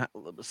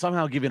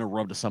somehow giving a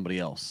rub to somebody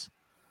else.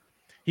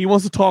 He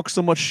wants to talk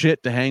so much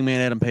shit to Hangman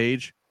Adam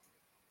Page.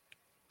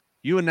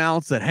 You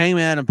announce that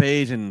Hangman Adam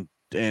Page and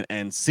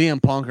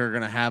CM Punk are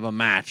going to have a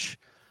match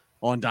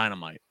on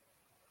Dynamite.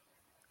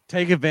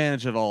 Take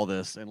advantage of all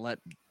this and let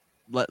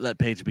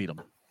Page beat him.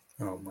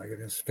 Oh my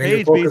goodness!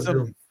 Page beats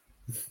him.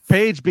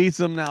 Page beats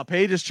him. Now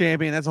Page is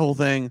champion. That's the whole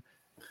thing.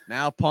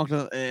 Now Punk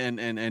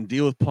and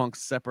deal with Punk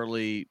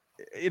separately.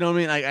 You know what I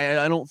mean?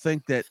 I don't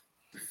think that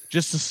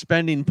just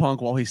suspending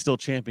Punk while he's still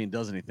champion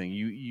does anything.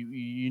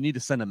 You need to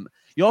send him.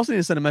 You also need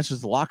to send a message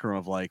to the locker room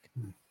of like,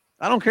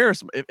 I don't care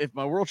if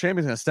my world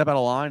champion's going to step out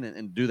of line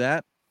and do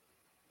that.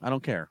 I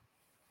don't care.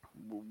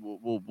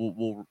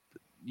 We'll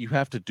you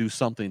have to do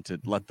something to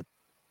let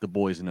the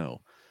boys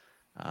know.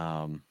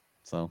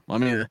 So I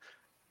mean,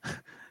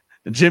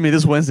 Jimmy,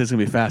 this Wednesday is going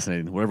to be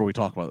fascinating. Whatever we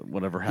talk about,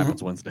 whatever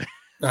happens Wednesday.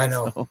 I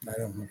know. So. I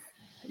don't know.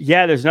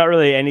 Yeah, there's not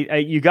really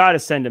any. You got to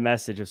send a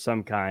message of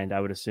some kind. I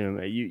would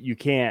assume you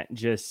can't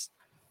just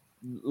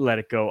let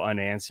it go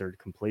unanswered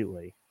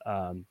completely.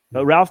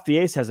 But Ralph the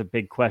Ace has a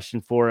big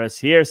question for us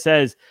here.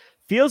 Says,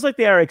 feels like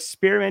they are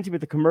experimenting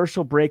with the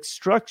commercial break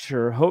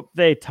structure. Hope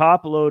they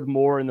top load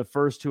more in the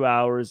first 2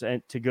 hours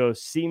and to go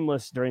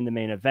seamless during the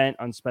main event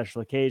on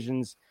special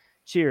occasions.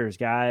 Cheers,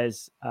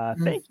 guys.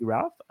 Thank you,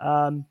 Ralph.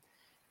 I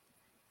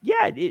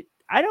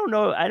don't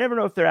know. I never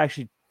know if they're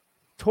actually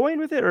toying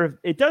with it, or if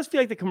it does feel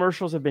like the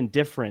commercials have been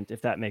different,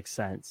 if that makes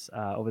sense,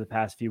 over the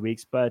past few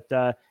weeks. But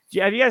have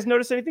you guys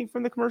noticed anything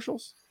from the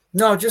commercials?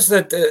 No, just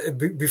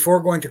that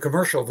before going to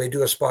commercial, they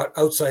do a spot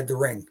outside the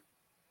ring.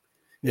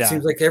 It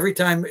seems like every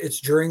time it's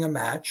during a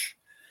match,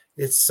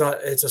 it's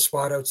a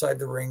spot outside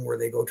the ring where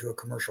they go to a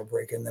commercial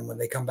break, and then when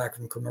they come back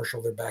from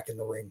commercial, they're back in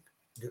the ring,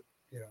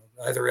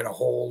 either in a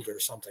hold or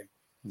something.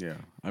 Yeah,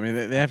 I mean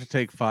they have to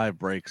take 5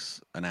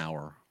 breaks an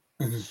hour,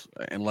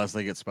 unless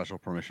they get special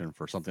permission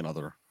for something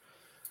other.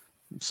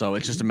 So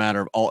it's just a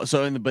matter of all.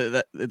 So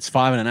it's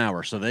 5 in an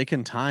hour, so they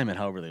can time it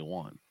however they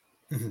want.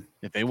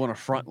 If they want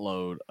to front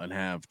load and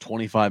have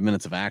 25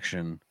 minutes of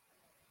action,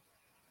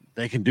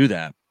 they can do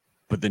that.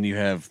 But then you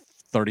have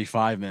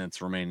 35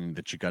 minutes remaining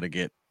that you got to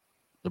get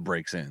the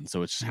breaks in.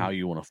 So it's just how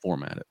you want to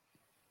format it.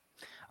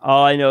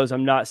 All I know is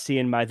I'm not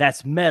seeing my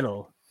 "that's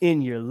metal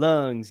in your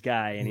lungs"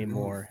 guy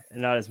anymore,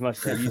 and not as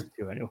much as I used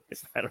to.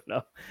 Anyways, I don't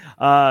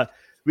know.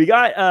 We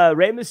got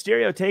Rey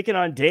Mysterio taking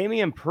on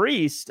Damian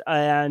Priest,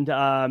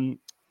 and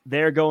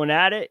they're going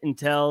at it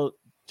until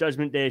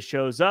Judgment Day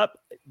shows up.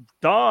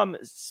 Dom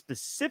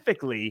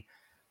specifically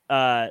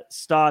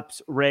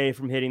stops Rey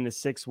from hitting the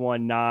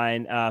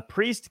 619.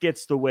 Priest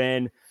gets the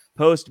win.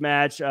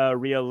 Post-match,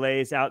 Rhea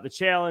lays out the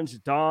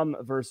challenge: Dom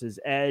versus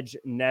Edge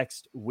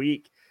next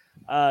week.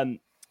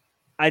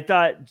 I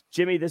thought,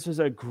 Jimmy, this was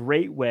a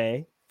great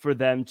way for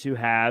them to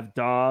have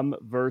Dom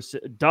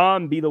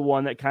be the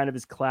one that kind of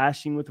is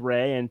clashing with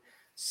Rey and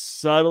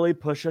subtly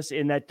push us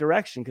in that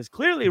direction, because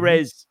clearly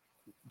Rey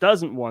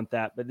doesn't want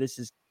that, but this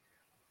is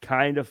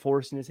kind of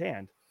forcing his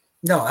hand.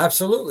 No,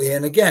 absolutely.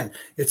 And again,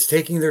 it's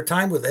taking their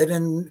time with it.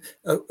 And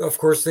of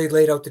course, they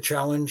laid out the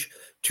challenge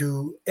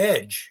to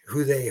Edge,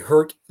 who they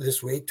hurt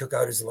this week, took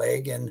out his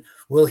leg. And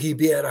will he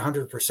be at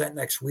 100%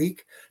 next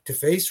week to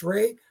face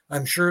Rey?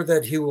 I'm sure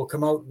that he will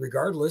come out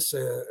regardless,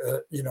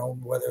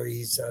 whether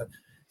he's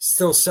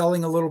still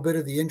selling a little bit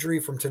of the injury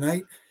from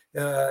tonight.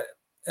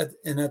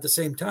 And at the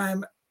same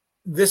time,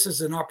 this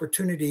is an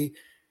opportunity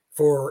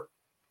for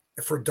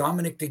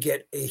Dominic to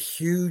get a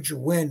huge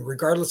win,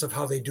 regardless of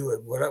how they do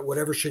it,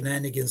 whatever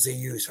shenanigans they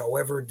use,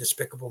 however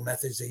despicable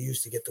methods they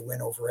use to get the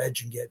win over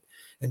Edge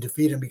and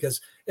defeat him,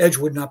 because Edge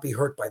would not be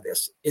hurt by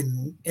this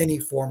in any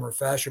form or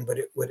fashion, but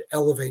it would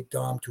elevate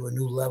Dom to a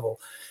new level.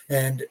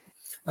 And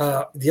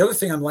the other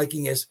thing I'm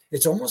liking is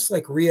it's almost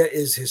like Rhea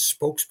is his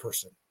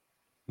spokesperson.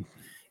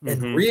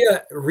 And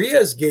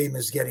Rhea's game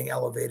is getting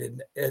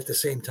elevated at the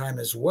same time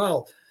as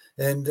well.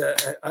 And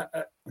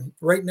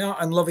right now,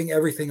 I'm loving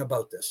everything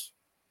about this.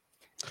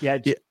 Yeah.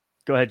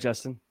 Go ahead,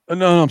 Justin.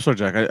 No, I'm sorry,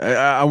 Jack.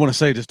 I want to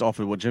say, just off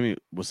of what Jimmy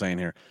was saying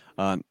here,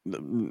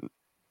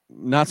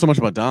 not so much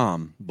about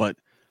Dom, but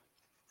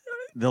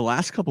the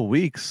last couple of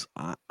weeks,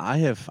 I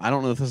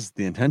don't know if this is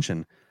the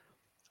intention,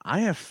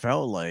 I have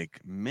felt like,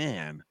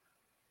 man,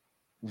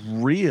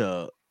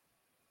 Rhea,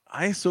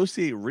 I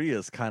associate Rhea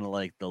as kind of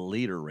like the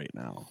leader right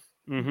now.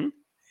 And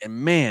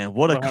man,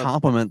 what a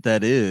compliment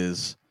that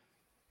is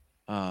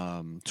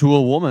to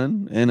a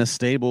woman in a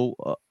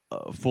stable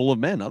full of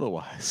men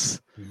otherwise.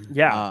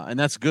 Yeah. And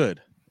that's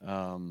good.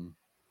 And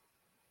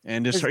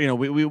just,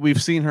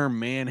 we've seen her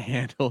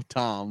manhandle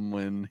Tom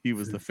when he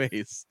was the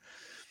face.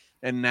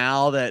 And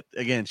now that,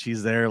 again,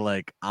 she's there,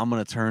 like, I'm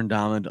going to turn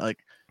Dom into, like,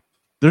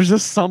 there's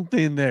just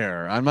something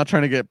there. I'm not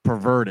trying to get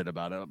perverted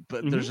about it,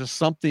 but there's just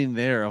something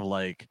there of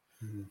like,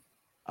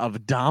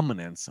 of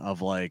dominance,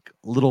 of like,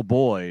 little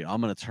boy,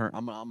 I'm going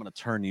to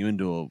turn you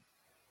into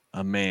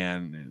a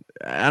man.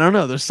 I don't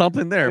know. There's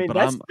something there,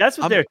 but that's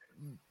what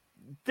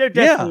they're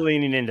definitely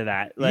leaning into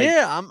that. Like,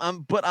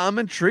 I'm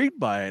intrigued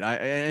by it.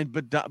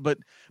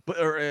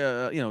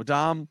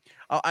 Dom,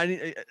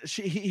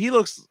 he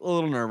looks a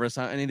little nervous.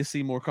 I need to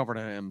see more comfort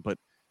in him, but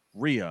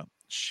Rhea,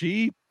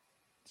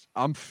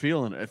 I'm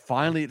feeling it.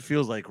 Finally, it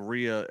feels like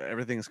Rhea,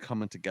 everything's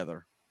coming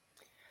together.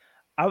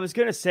 I was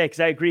going to say, because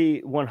I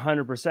agree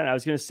 100%. I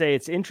was going to say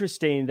it's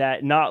interesting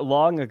that not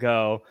long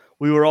ago,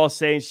 we were all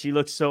saying she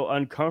looks so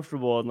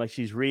uncomfortable and like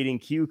she's reading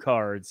cue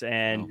cards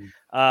and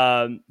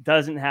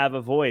doesn't have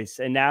a voice.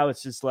 And now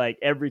it's just like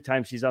every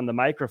time she's on the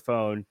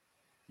microphone,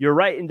 you're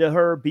right into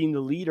her being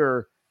the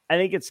leader. I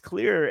think it's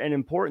clear and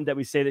important that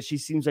we say that she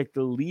seems like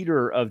the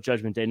leader of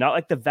Judgment Day, not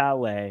like the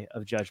valet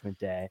of Judgment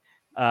Day.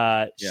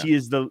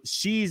 She's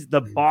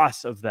the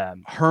boss of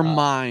them. Her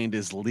mind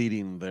is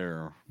leading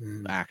their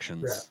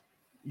actions. Yeah.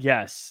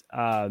 Yes.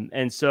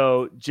 And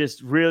so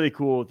just really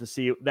cool to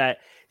see that.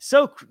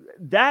 So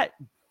that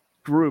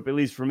group, at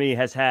least for me,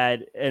 has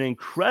had an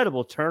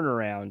incredible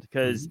turnaround,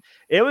 because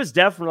it was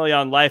definitely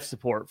on life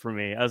support for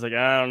me. I was like,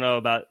 I don't know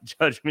about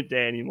Judgment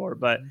Day anymore,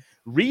 but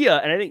Rhea,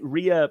 and I think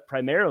Rhea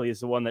primarily is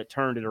the one that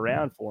turned it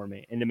around for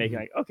me into making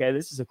like, okay,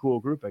 this is a cool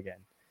group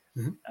again.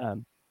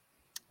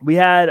 We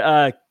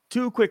had,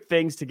 two quick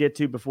things to get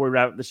to before we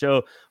wrap up the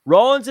show.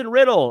 Rollins and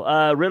Riddle.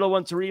 Riddle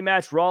wants a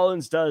rematch.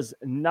 Rollins does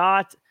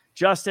not.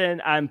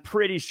 Justin, I'm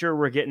pretty sure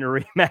we're getting a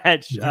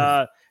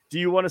rematch. Do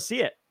you want to see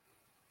it?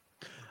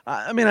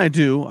 I mean, I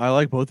do. I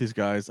like both these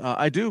guys.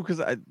 I do, because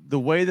the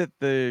way that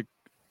the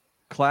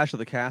Clash of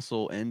the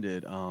Castle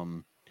ended,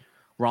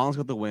 Rollins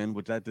got the win,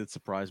 which that did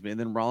surprise me. And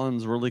then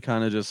Rollins really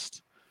kind of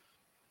just,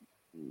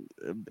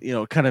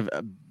 kind of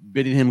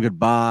bidding him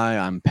goodbye.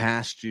 I'm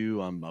past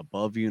you. I'm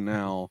above you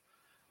now.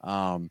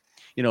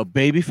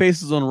 Baby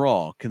faces on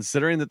Raw,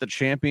 considering that the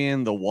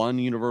champion, the one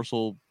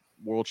Universal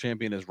World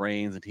Champion, is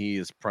Reigns, and he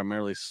is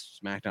primarily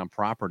SmackDown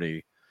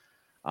property.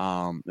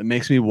 It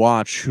makes me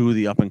watch who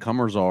the up and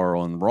comers are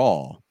on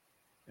Raw.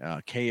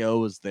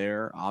 KO is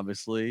there,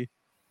 obviously.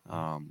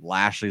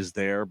 Lashley's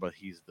there, but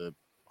he's the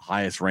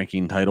highest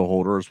ranking title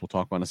holder, as we'll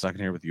talk about in a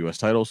second here with the U.S.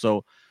 title.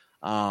 So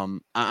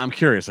I'm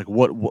curious, like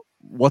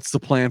what's the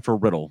plan for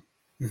Riddle?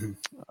 Mm-hmm.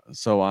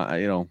 So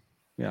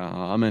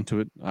I'm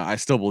into it. I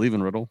still believe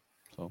in Riddle.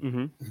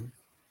 So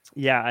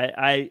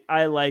yeah,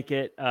 I like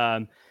it.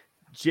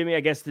 Jimmy, I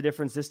guess the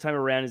difference this time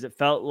around is it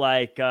felt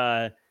like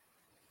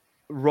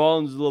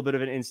Rollins was a little bit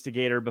of an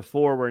instigator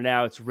before, where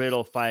now it's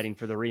Riddle fighting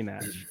for the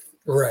rematch.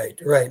 Right.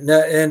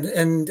 Now,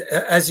 and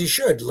as he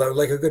should,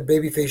 like a good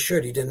babyface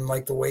should. He didn't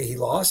like the way he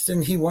lost,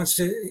 and he wants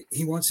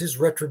his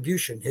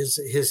retribution,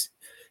 his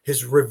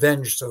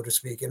revenge, so to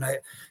speak. And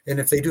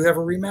if they do have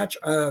a rematch,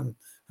 I'm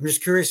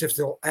just curious if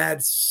they'll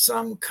add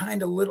some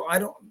kind of little.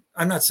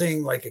 I'm not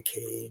saying like a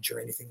cage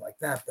or anything like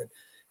that, but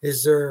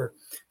is there?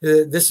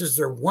 This is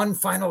their one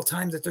final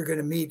time that they're going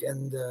to meet,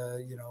 and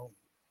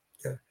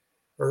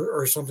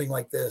or something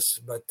like this.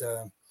 But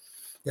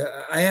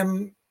I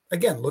am.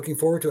 Again, looking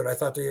forward to it. I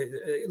thought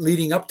the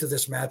leading up to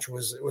this match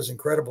was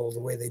incredible. The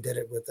way they did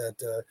it with that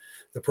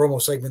the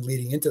promo segment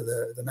leading into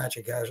the match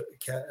at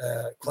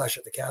Clash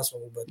at the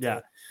Castle.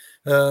 But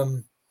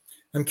I'm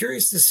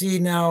curious to see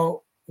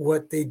now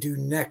what they do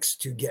next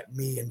to get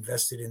me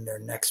invested in their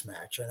next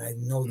match. And I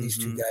know these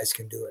two guys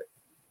can do it.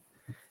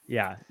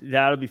 Yeah,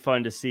 that'll be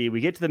fun to see.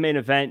 We get to the main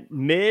event,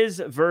 Miz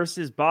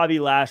versus Bobby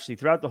Lashley.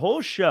 Throughout the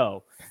whole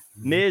show,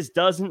 Miz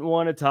doesn't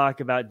want to talk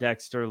about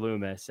Dexter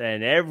Lumis,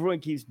 and everyone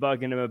keeps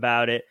bugging him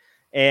about it.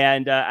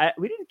 And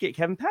we didn't get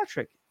Kevin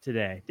Patrick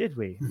today, did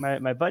we?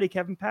 My buddy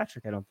Kevin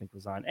Patrick, I don't think,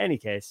 was on. Any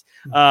case,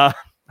 I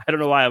don't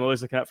know why I'm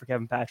always looking out for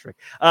Kevin Patrick.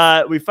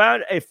 We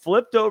found a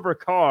flipped over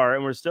car,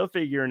 and we're still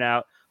figuring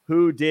out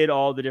who did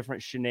all the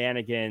different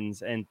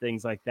shenanigans and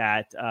things like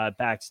that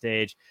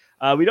backstage.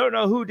 We don't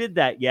know who did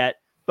that yet.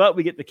 But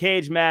we get the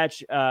cage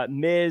match.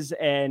 Miz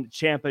and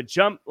Ciampa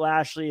jump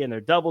Lashley, and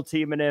they're double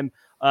teaming him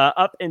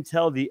up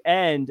until the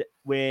end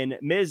when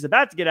Miz is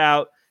about to get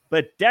out.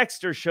 But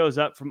Dexter shows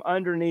up from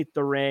underneath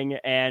the ring,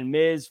 and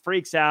Miz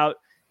freaks out.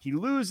 He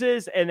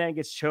loses and then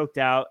gets choked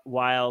out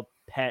while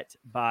pet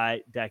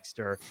by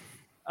Dexter.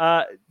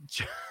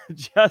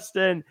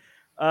 Justin,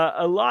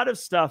 a lot of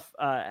stuff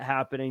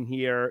happening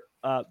here.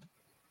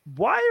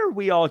 Why are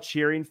we all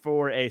cheering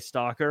for a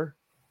stalker?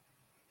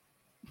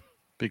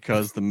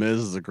 Because the Miz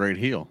is a great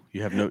heel.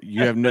 You have no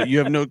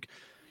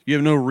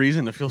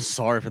reason to feel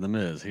sorry for the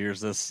Miz. Here's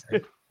this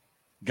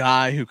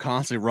guy who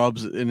constantly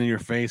rubs it in your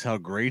face how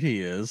great he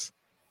is,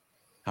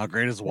 how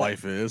great his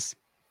wife is.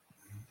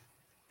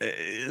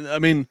 I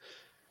mean,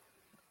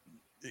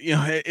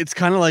 it's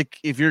kind of like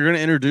if you're going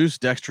to introduce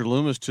Dexter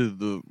Lumis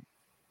to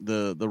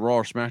the Raw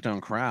or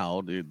SmackDown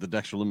crowd, the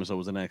Dexter Lumis that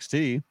was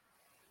NXT,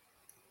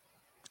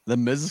 the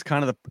Miz is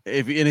kind of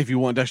if you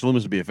want Dexter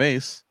Lumis to be a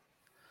face,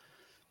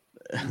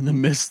 the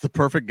Miz is the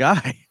perfect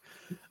guy.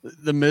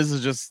 The Miz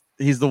is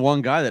he's the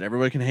one guy that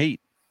everybody can hate.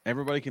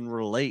 Everybody can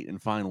relate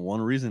and find one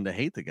reason to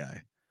hate the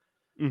guy.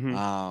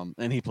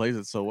 And he plays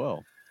it so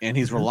well. And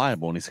he's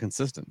reliable and he's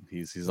consistent.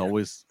 He's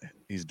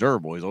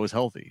durable. He's always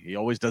healthy. He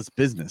always does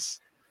business.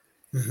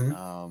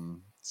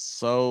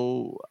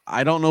 So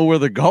I don't know where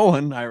they're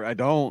going. I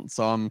don't.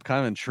 So I'm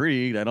kind of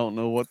intrigued. I don't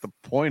know what the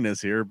point is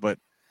here, but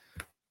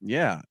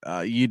yeah,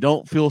 you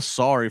don't feel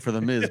sorry for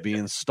the Miz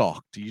being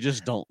stalked. You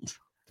just don't.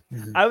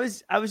 I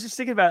was just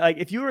thinking about, like,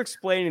 if you were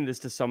explaining this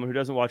to someone who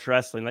doesn't watch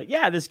wrestling, like,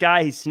 yeah, this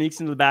guy, he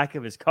sneaks into the back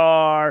of his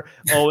car,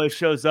 always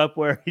shows up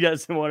where he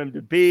doesn't want him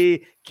to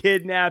be,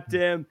 kidnapped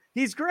him.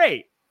 He's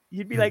great.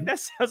 You'd be like, that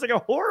sounds like a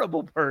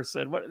horrible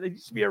person. What, they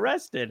should be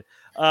arrested.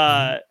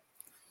 So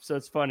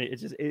it's funny. It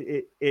just,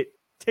 it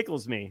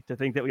tickles me to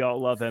think that we all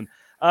love him.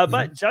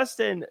 But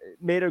Justin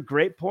made a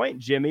great point,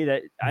 Jimmy,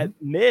 that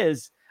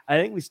Miz, I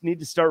think we need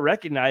to start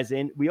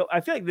recognizing,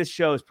 I feel like this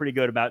show is pretty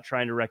good about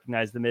trying to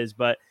recognize the Miz,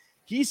 but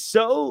he's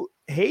so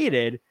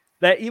hated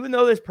that even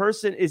though this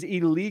person is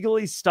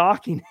illegally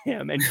stalking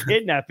him and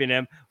kidnapping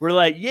him, we're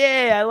like,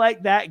 yeah, I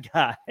like that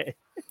guy.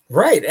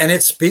 Right. And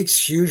it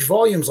speaks huge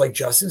volumes, like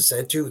Justin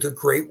said, to the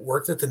great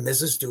work that the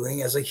Miz is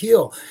doing as a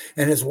heel.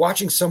 And as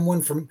watching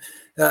someone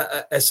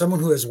as someone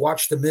who has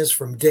watched the Miz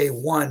from day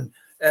one,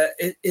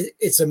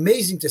 it's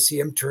amazing to see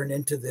him turn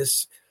into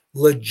this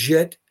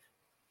legit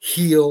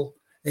heel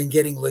and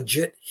getting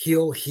legit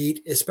heel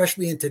heat,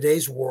 especially in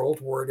today's world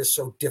where it is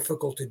so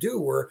difficult to do,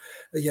 where,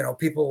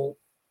 people,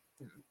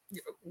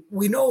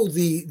 we know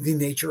the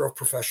nature of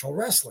professional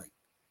wrestling,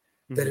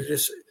 that it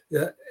is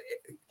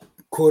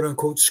quote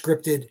unquote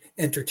scripted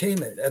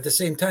entertainment. At the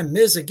same time,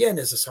 Miz, again,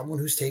 is someone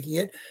who's taking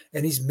it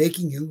and he's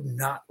making you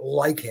not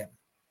like him.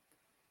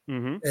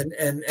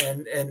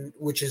 And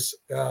which is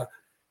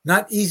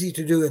not easy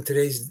to do in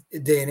today's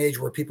day and age,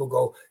 where people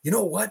go, you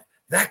know what?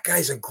 That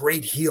guy's a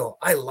great heel.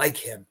 I like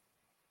him.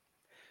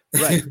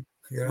 Right.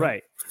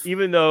 Right.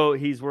 Even though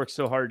he's worked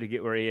so hard to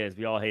get where he is,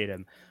 we all hate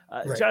him.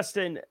 Right.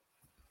 Justin,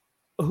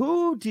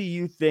 who do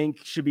you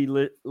think should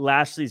be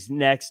Lashley's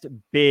next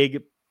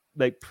big,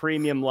 like,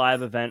 premium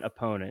live event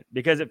opponent?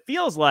 Because it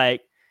feels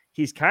like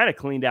he's kind of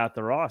cleaned out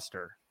the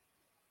roster.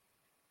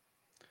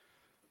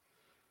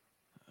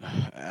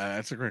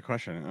 That's a great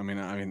question. I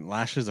mean,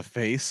 Lashley's a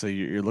face, so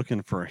you're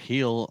looking for a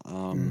heel.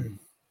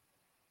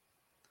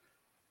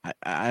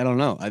 I don't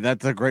know.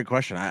 That's a great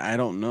question. I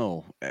don't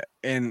know,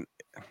 and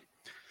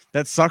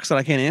that sucks that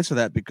I can't answer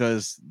that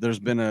because there's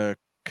been a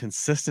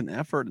consistent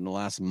effort in the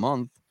last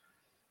month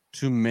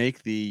to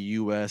make the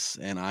U.S.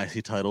 and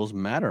IC titles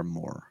matter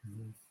more.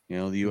 You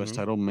know, the U.S.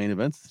 title main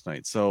events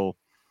tonight. So,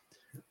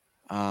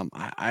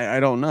 I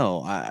don't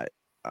know.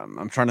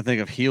 I'm trying to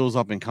think of heels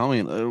up and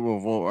coming.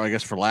 Well, I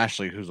guess for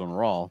Lashley, who's on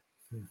Raw,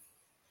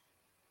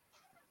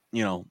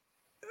 you know,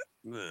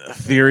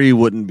 Theory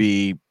wouldn't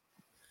be.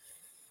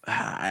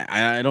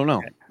 I don't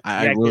know.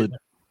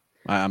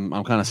 I'm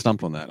kind of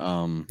stumped on that.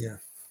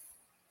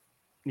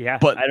 Yeah,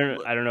 but I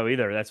don't know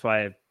either. That's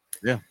why.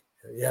 Yeah,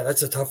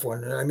 that's a tough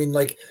one. I mean,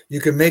 like,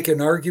 you can make an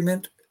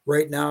argument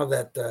right now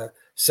that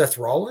Seth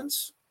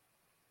Rollins,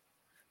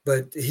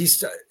 but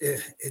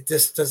it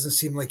just doesn't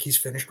seem like he's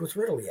finished with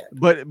Riddle yet.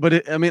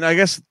 But I mean, I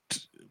guess,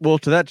 well,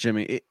 to that,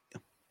 Jimmy,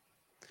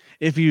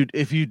 if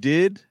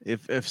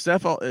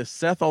Seth all of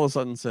a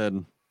sudden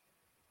said,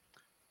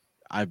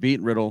 I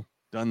beat Riddle,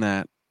 done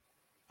that,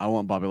 I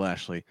want Bobby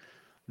Lashley,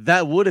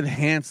 that would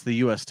enhance the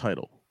U.S.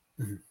 title.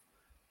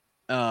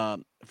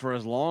 For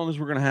as long as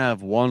we're going to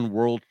have one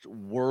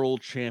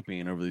world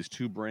champion over these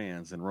two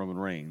brands and Roman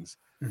Reigns,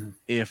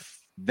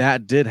 if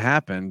that did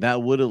happen,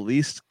 that would at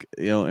least,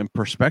 in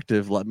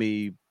perspective, let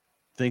me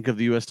think of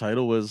the U.S.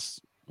 title as,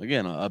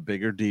 again, a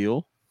bigger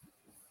deal.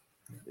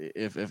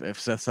 If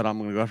Seth said, I'm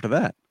going to go after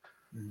that.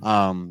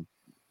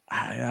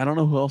 I don't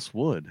know who else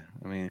would.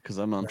 I mean, because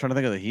I'm trying to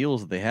think of the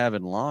heels that they have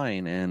in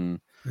line, and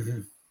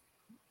there's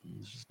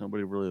just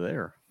nobody really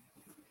there.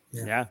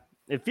 Yeah.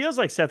 It feels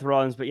like Seth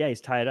Rollins, but yeah,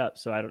 he's tied up.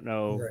 So I don't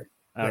know.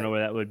 I don't know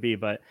where that would be,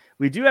 but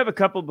we do have a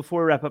couple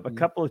before we wrap up, a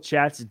couple of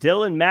chats.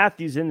 Dylan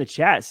Matthews in the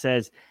chat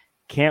says,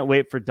 can't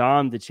wait for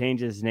Dom to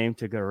change his name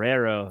to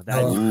Guerrero.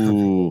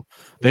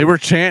 They were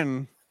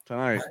chanting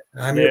tonight.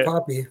 I'm your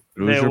poppy.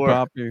 Who's your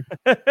poppy?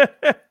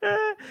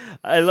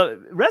 I love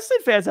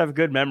wrestling fans have a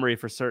good memory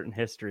for certain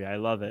history. I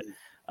love it.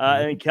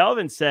 And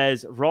Kelvin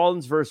says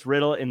Rollins versus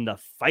Riddle in the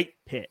fight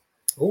pit.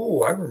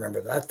 Oh, I remember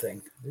that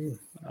thing.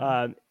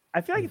 I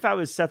feel like if I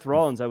was Seth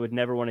Rollins, I would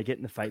never want to get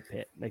in the fight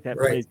pit. Like that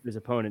plays his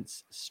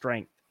opponent's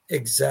strength.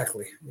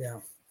 Exactly. Yeah.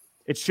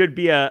 It should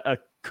be a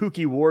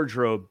kooky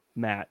wardrobe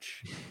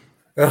match.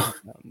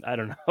 I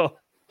don't know.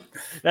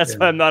 That's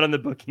why I'm not on the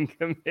booking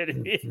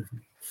committee.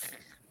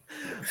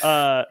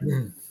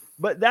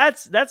 But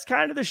that's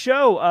kind of the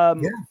show.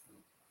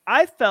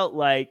 I felt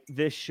like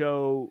this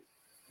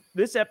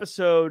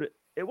episode,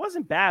 it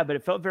wasn't bad, but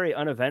it felt very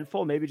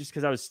uneventful. Maybe just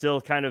because I was still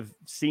kind of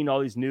seeing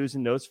all these news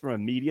and notes from a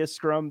media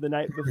scrum the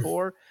night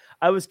before.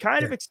 I was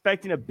kind of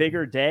expecting a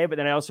bigger day, but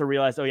then I also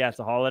realized, it's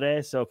a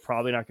holiday, so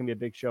probably not going to be a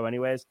big show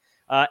anyways.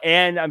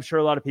 And I'm sure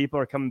a lot of people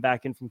are coming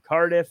back in from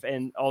Cardiff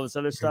and all this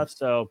other stuff,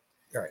 so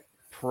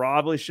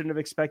probably shouldn't have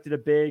expected a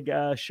big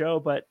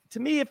show. But to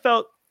me, it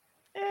felt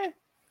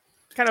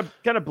kind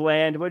of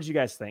bland. What did you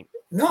guys think?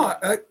 No,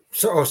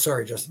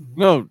 sorry, Justin.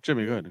 No,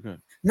 Jimmy, go ahead.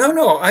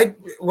 No.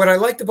 What I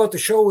liked about the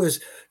show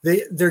is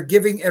they're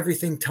giving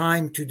everything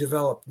time to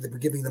develop. They're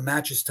giving the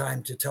matches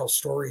time to tell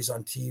stories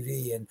on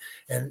TV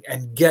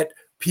and get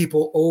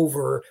people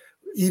over,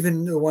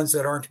 even the ones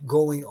that aren't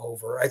going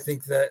over. I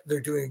think that they're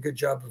doing a good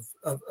job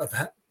of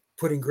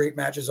putting great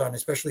matches on,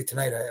 especially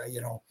tonight.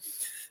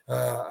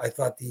 I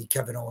thought the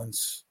Kevin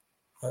Owens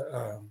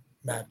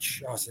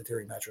match, Austin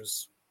Theory match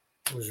was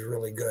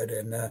really good,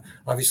 and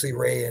obviously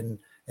Ray and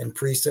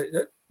Priest.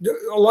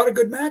 A lot of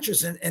good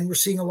matches, and we're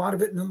seeing a lot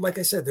of it. And like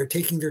I said, they're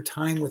taking their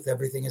time with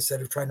everything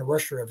instead of trying to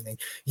rush through everything.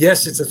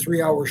 Yes, it's a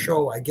 3-hour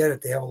show. I get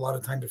it. They have a lot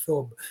of time to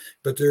fill,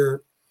 but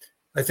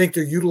I think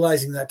they're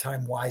utilizing that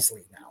time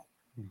wisely now.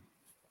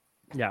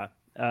 Yeah.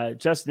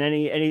 Justin,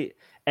 any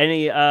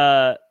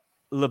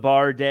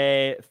Labar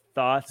Day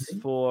thoughts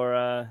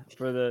for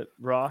the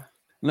Raw?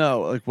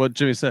 No, like what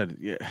Jimmy said.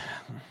 Yeah,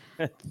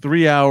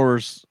 3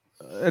 hours.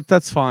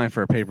 That's fine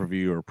for a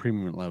pay-per-view or a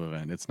premium live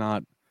event. It's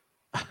not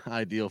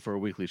ideal for a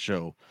weekly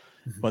show,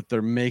 but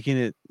they're making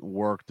it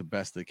work the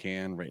best they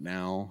can right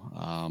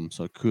now.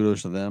 So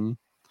kudos to them.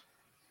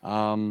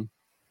 The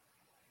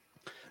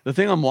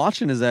thing I'm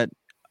watching is that,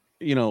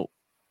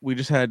 we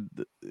just had,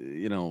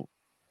 the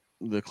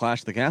Clash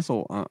of the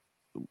Castle.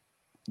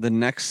 The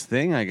next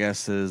thing, I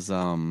guess, is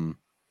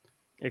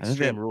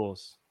Extreme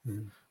Rules.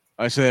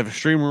 So they have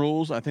Extreme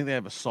Rules. I think they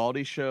have a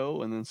Saudi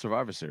show and then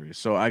Survivor Series.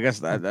 So I guess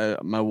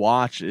that my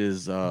watch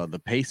is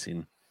the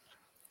pacing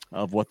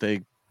of what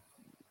they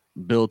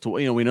build to.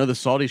 We know the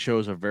Saudi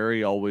shows are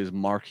very always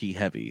marquee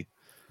heavy.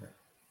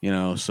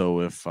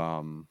 So if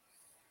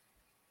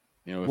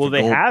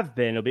they have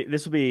been.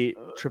 This will be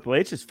Triple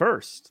H's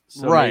first,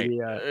 so right?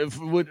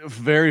 Maybe,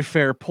 very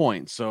fair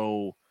point.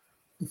 So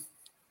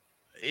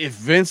if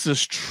Vince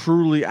is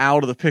truly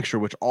out of the picture,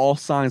 which all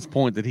signs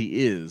point that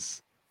he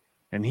is,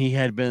 and he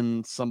had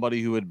been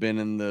somebody who had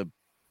been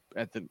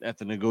at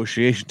the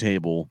negotiation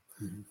table,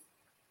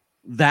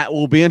 that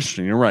will be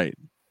interesting. You're right.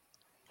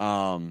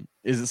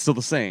 Is it still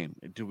the same?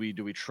 Do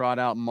we trot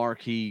out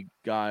marquee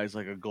guys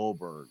like a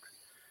Goldberg?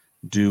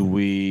 Do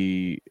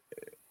we?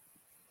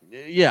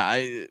 Yeah,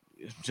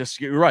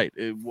 you're right.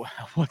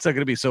 What's that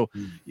going to be? So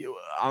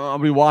I'll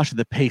be watching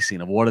the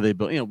pacing of what are they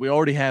building. We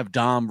already have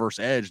Dom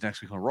versus Edge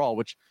next week on Raw,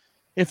 which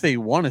if they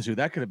wanted to,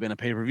 that could have been a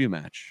pay-per-view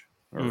match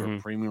or a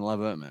premium live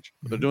event match.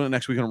 But they're doing it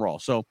next week on Raw.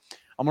 So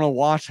I'm going to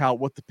watch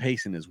what the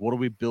pacing is. What are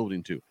we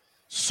building to?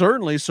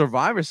 Certainly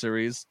Survivor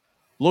Series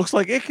looks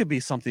like it could be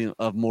something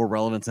of more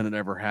relevance than it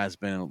ever has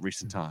been in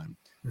recent time.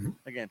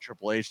 Again,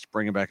 Triple H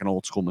bringing back an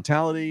old school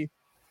mentality.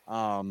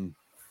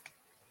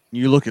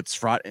 You look at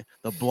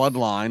the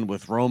bloodline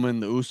with Roman,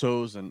 the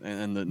Usos,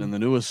 and the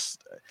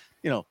newest.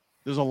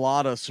 There's a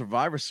lot of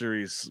Survivor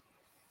Series.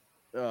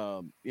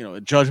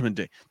 Judgment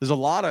Day. There's a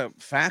lot of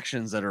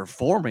factions that are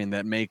forming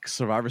that make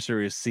Survivor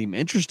Series seem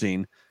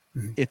interesting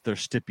if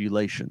there's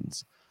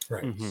stipulations.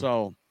 Right.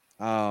 So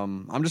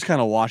I'm just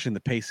kind of watching the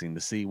pacing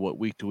to see what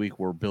week to week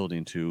we're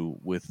building to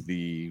with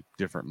the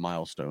different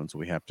milestones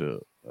we have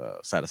to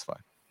satisfy.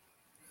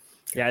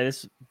 Yeah,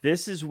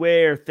 this is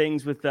where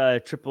things with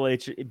Triple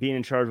H being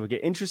in charge will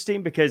get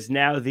interesting, because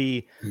now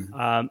I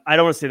don't want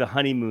to say the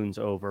honeymoon's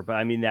over, but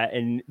I mean that,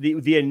 and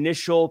the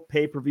initial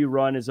pay-per-view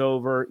run is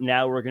over.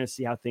 Now we're going to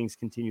see how things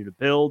continue to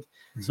build.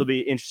 So it'll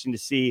be interesting to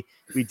see.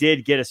 We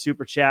did get a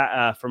super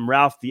chat from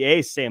Ralph the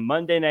Ace saying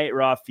Monday Night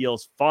Raw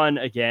feels fun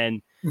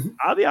again.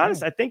 I'll be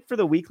honest, I think for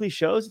the weekly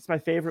shows, it's my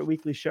favorite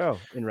weekly show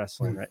in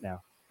wrestling right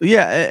now.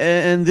 Yeah,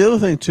 and the other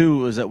thing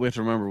too is that we have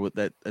to remember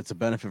that it's a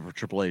benefit for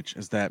Triple H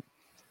is that.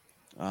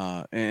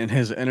 And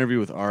his interview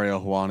with Ariel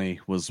Helwani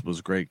was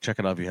great. Check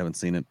it out if you haven't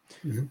seen it.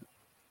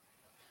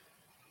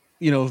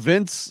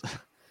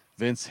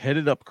 Vince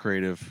headed up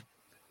creative.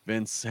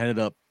 Vince headed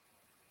up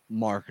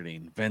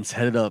marketing. Vince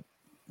headed up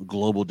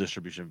global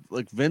distribution.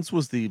 Like, Vince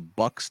was the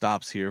buck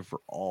stops here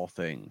for all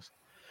things.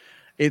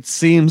 It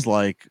seems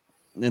like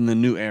in the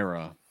new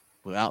era,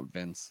 without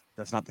Vince,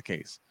 that's not the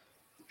case.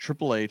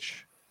 Triple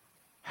H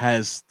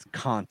has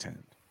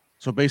content.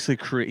 So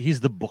basically he's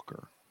the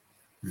booker.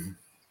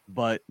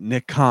 But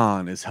Nick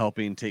Khan is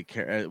helping take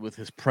care with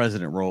his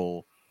president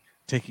role,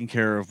 taking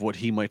care of what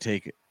he might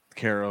take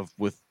care of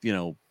with,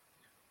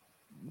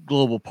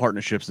 global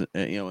partnerships,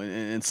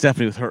 and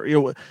Stephanie with her.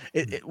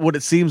 What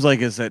it seems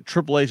like is that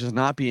Triple H is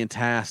not being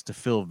tasked to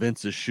fill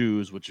Vince's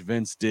shoes, which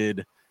Vince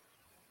did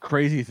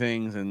crazy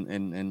things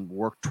and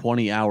worked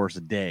 20 hours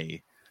a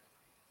day.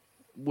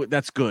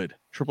 That's good.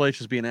 Triple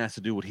H is being asked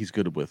to do what he's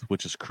good with,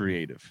 which is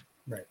creative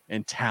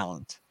and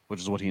talent,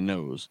 which is what he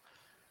knows.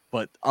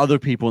 But other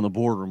people in the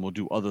boardroom will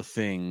do other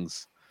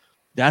things.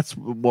 That's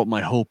what my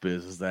hope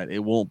is that it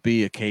won't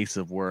be a case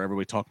of where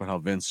everybody talked about how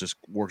Vince just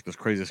worked this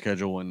crazy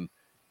schedule and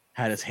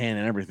had his hand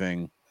in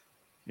everything.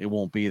 It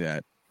won't be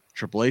that.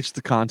 Triple H is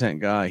the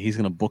content guy. He's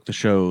going to book the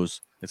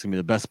shows. It's going to be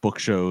the best book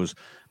shows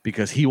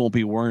because he won't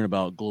be worrying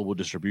about global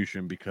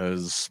distribution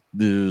because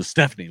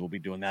Stephanie will be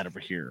doing that over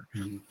here.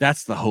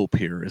 That's the hope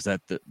here, is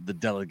that the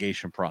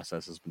delegation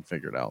process has been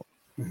figured out.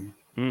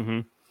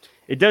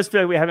 It does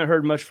feel like we haven't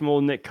heard much from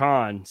old Nick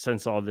Khan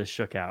since all this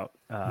shook out.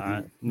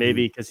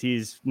 Maybe because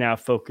he's now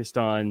focused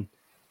on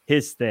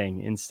his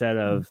thing instead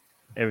of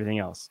everything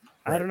else.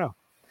 I don't know.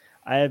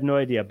 I have no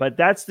idea. But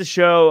that's the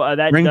show.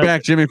 Bring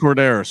back Jimmy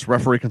Corderas,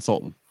 referee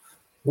consultant.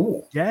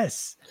 Ooh.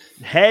 Yes.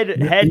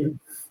 Head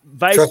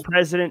vice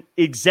president,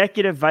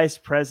 executive vice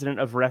president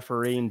of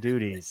refereeing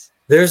duties.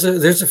 There's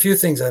a few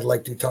things I'd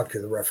like to talk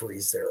to the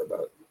referees there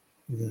about.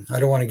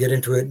 I don't want to get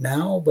into it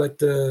now, but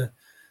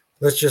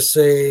let's just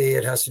say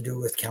it has to do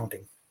with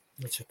counting.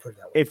 Let's just put it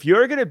that way. If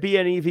you're going to be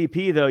an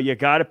EVP, though, you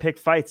got to pick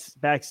fights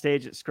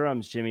backstage at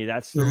scrums, Jimmy.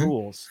 That's the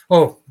rules.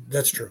 Oh,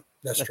 that's true.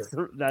 That's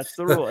true. That's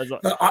the rule.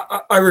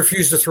 I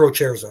refuse to throw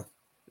chairs, though.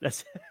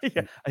 That's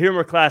I hear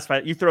more class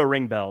fight. You throw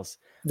ring bells.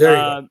 There you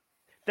go.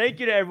 Thank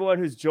you to everyone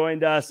who's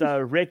joined us.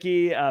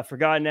 Ricky,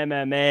 Forgotten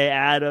MMA,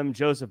 Adam,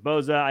 Joseph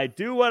Boza. I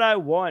do what I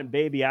want,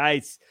 baby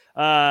ice.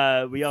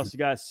 We also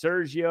got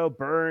Sergio,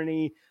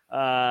 Bernie,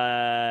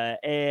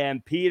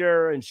 and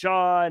Peter and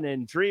Sean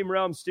and Dream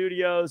Realm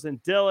Studios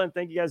and Dylan.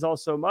 Thank you guys all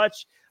so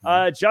much.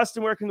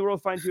 Justin, where can the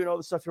world find you and all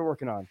the stuff you're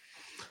working on?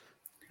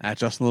 At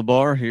Justin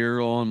LeBar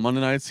here on Monday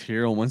nights,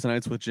 here on Wednesday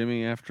nights with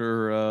Jimmy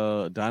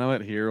after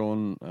Dynamite, here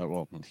on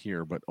not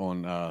here, but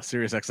on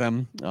Sirius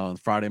XM on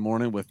Friday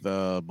morning with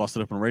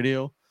Busted Open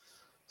Radio.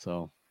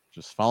 So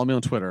just follow me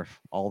on Twitter,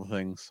 all the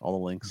things, all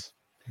the links.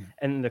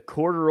 And the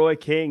Corduroy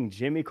King,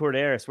 Jimmy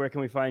Corderas, where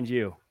can we find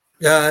you?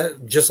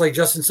 Just like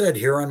Justin said,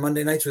 here on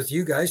Monday nights with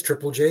you guys,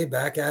 Triple J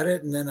back at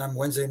it, and then on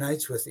Wednesday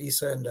nights with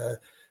Issa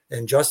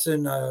and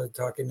Justin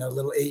talking a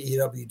little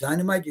AEW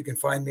Dynamite. You can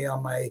find me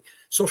on my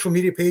social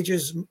media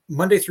pages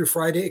Monday through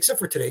Friday, except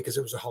for today because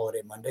it was a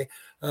holiday Monday,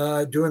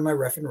 doing my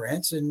ref and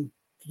rants and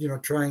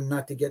trying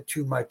not to get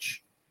too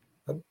much,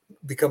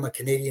 become a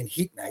Canadian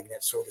heat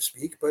magnet, so to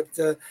speak. But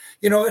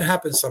it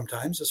happens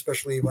sometimes,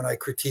 especially when I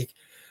critique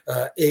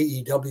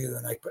AEW,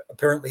 and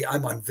apparently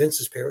I'm on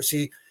Vince's payroll.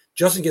 See,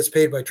 Justin gets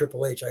paid by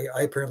Triple H.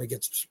 I apparently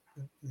gets,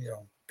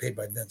 paid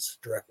by Vince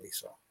directly.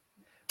 So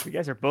you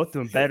guys are both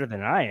doing better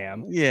than I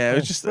am. Yeah, it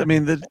was just, I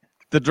mean,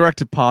 the direct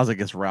deposit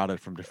gets routed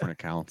from different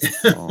accounts.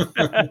 So,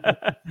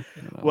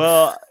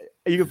 Well,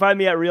 you can find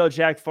me at Real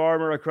Jack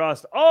Farmer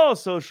across all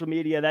social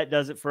media. That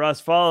does it for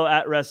us. Follow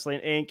at Wrestling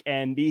Inc.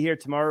 and be here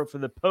tomorrow for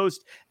the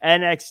post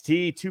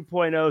NXT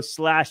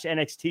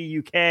 2.0/NXT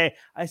UK.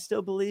 I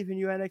still believe in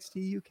you,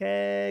 NXT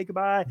UK.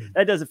 Goodbye.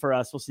 That does it for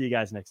us. We'll see you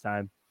guys next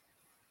time.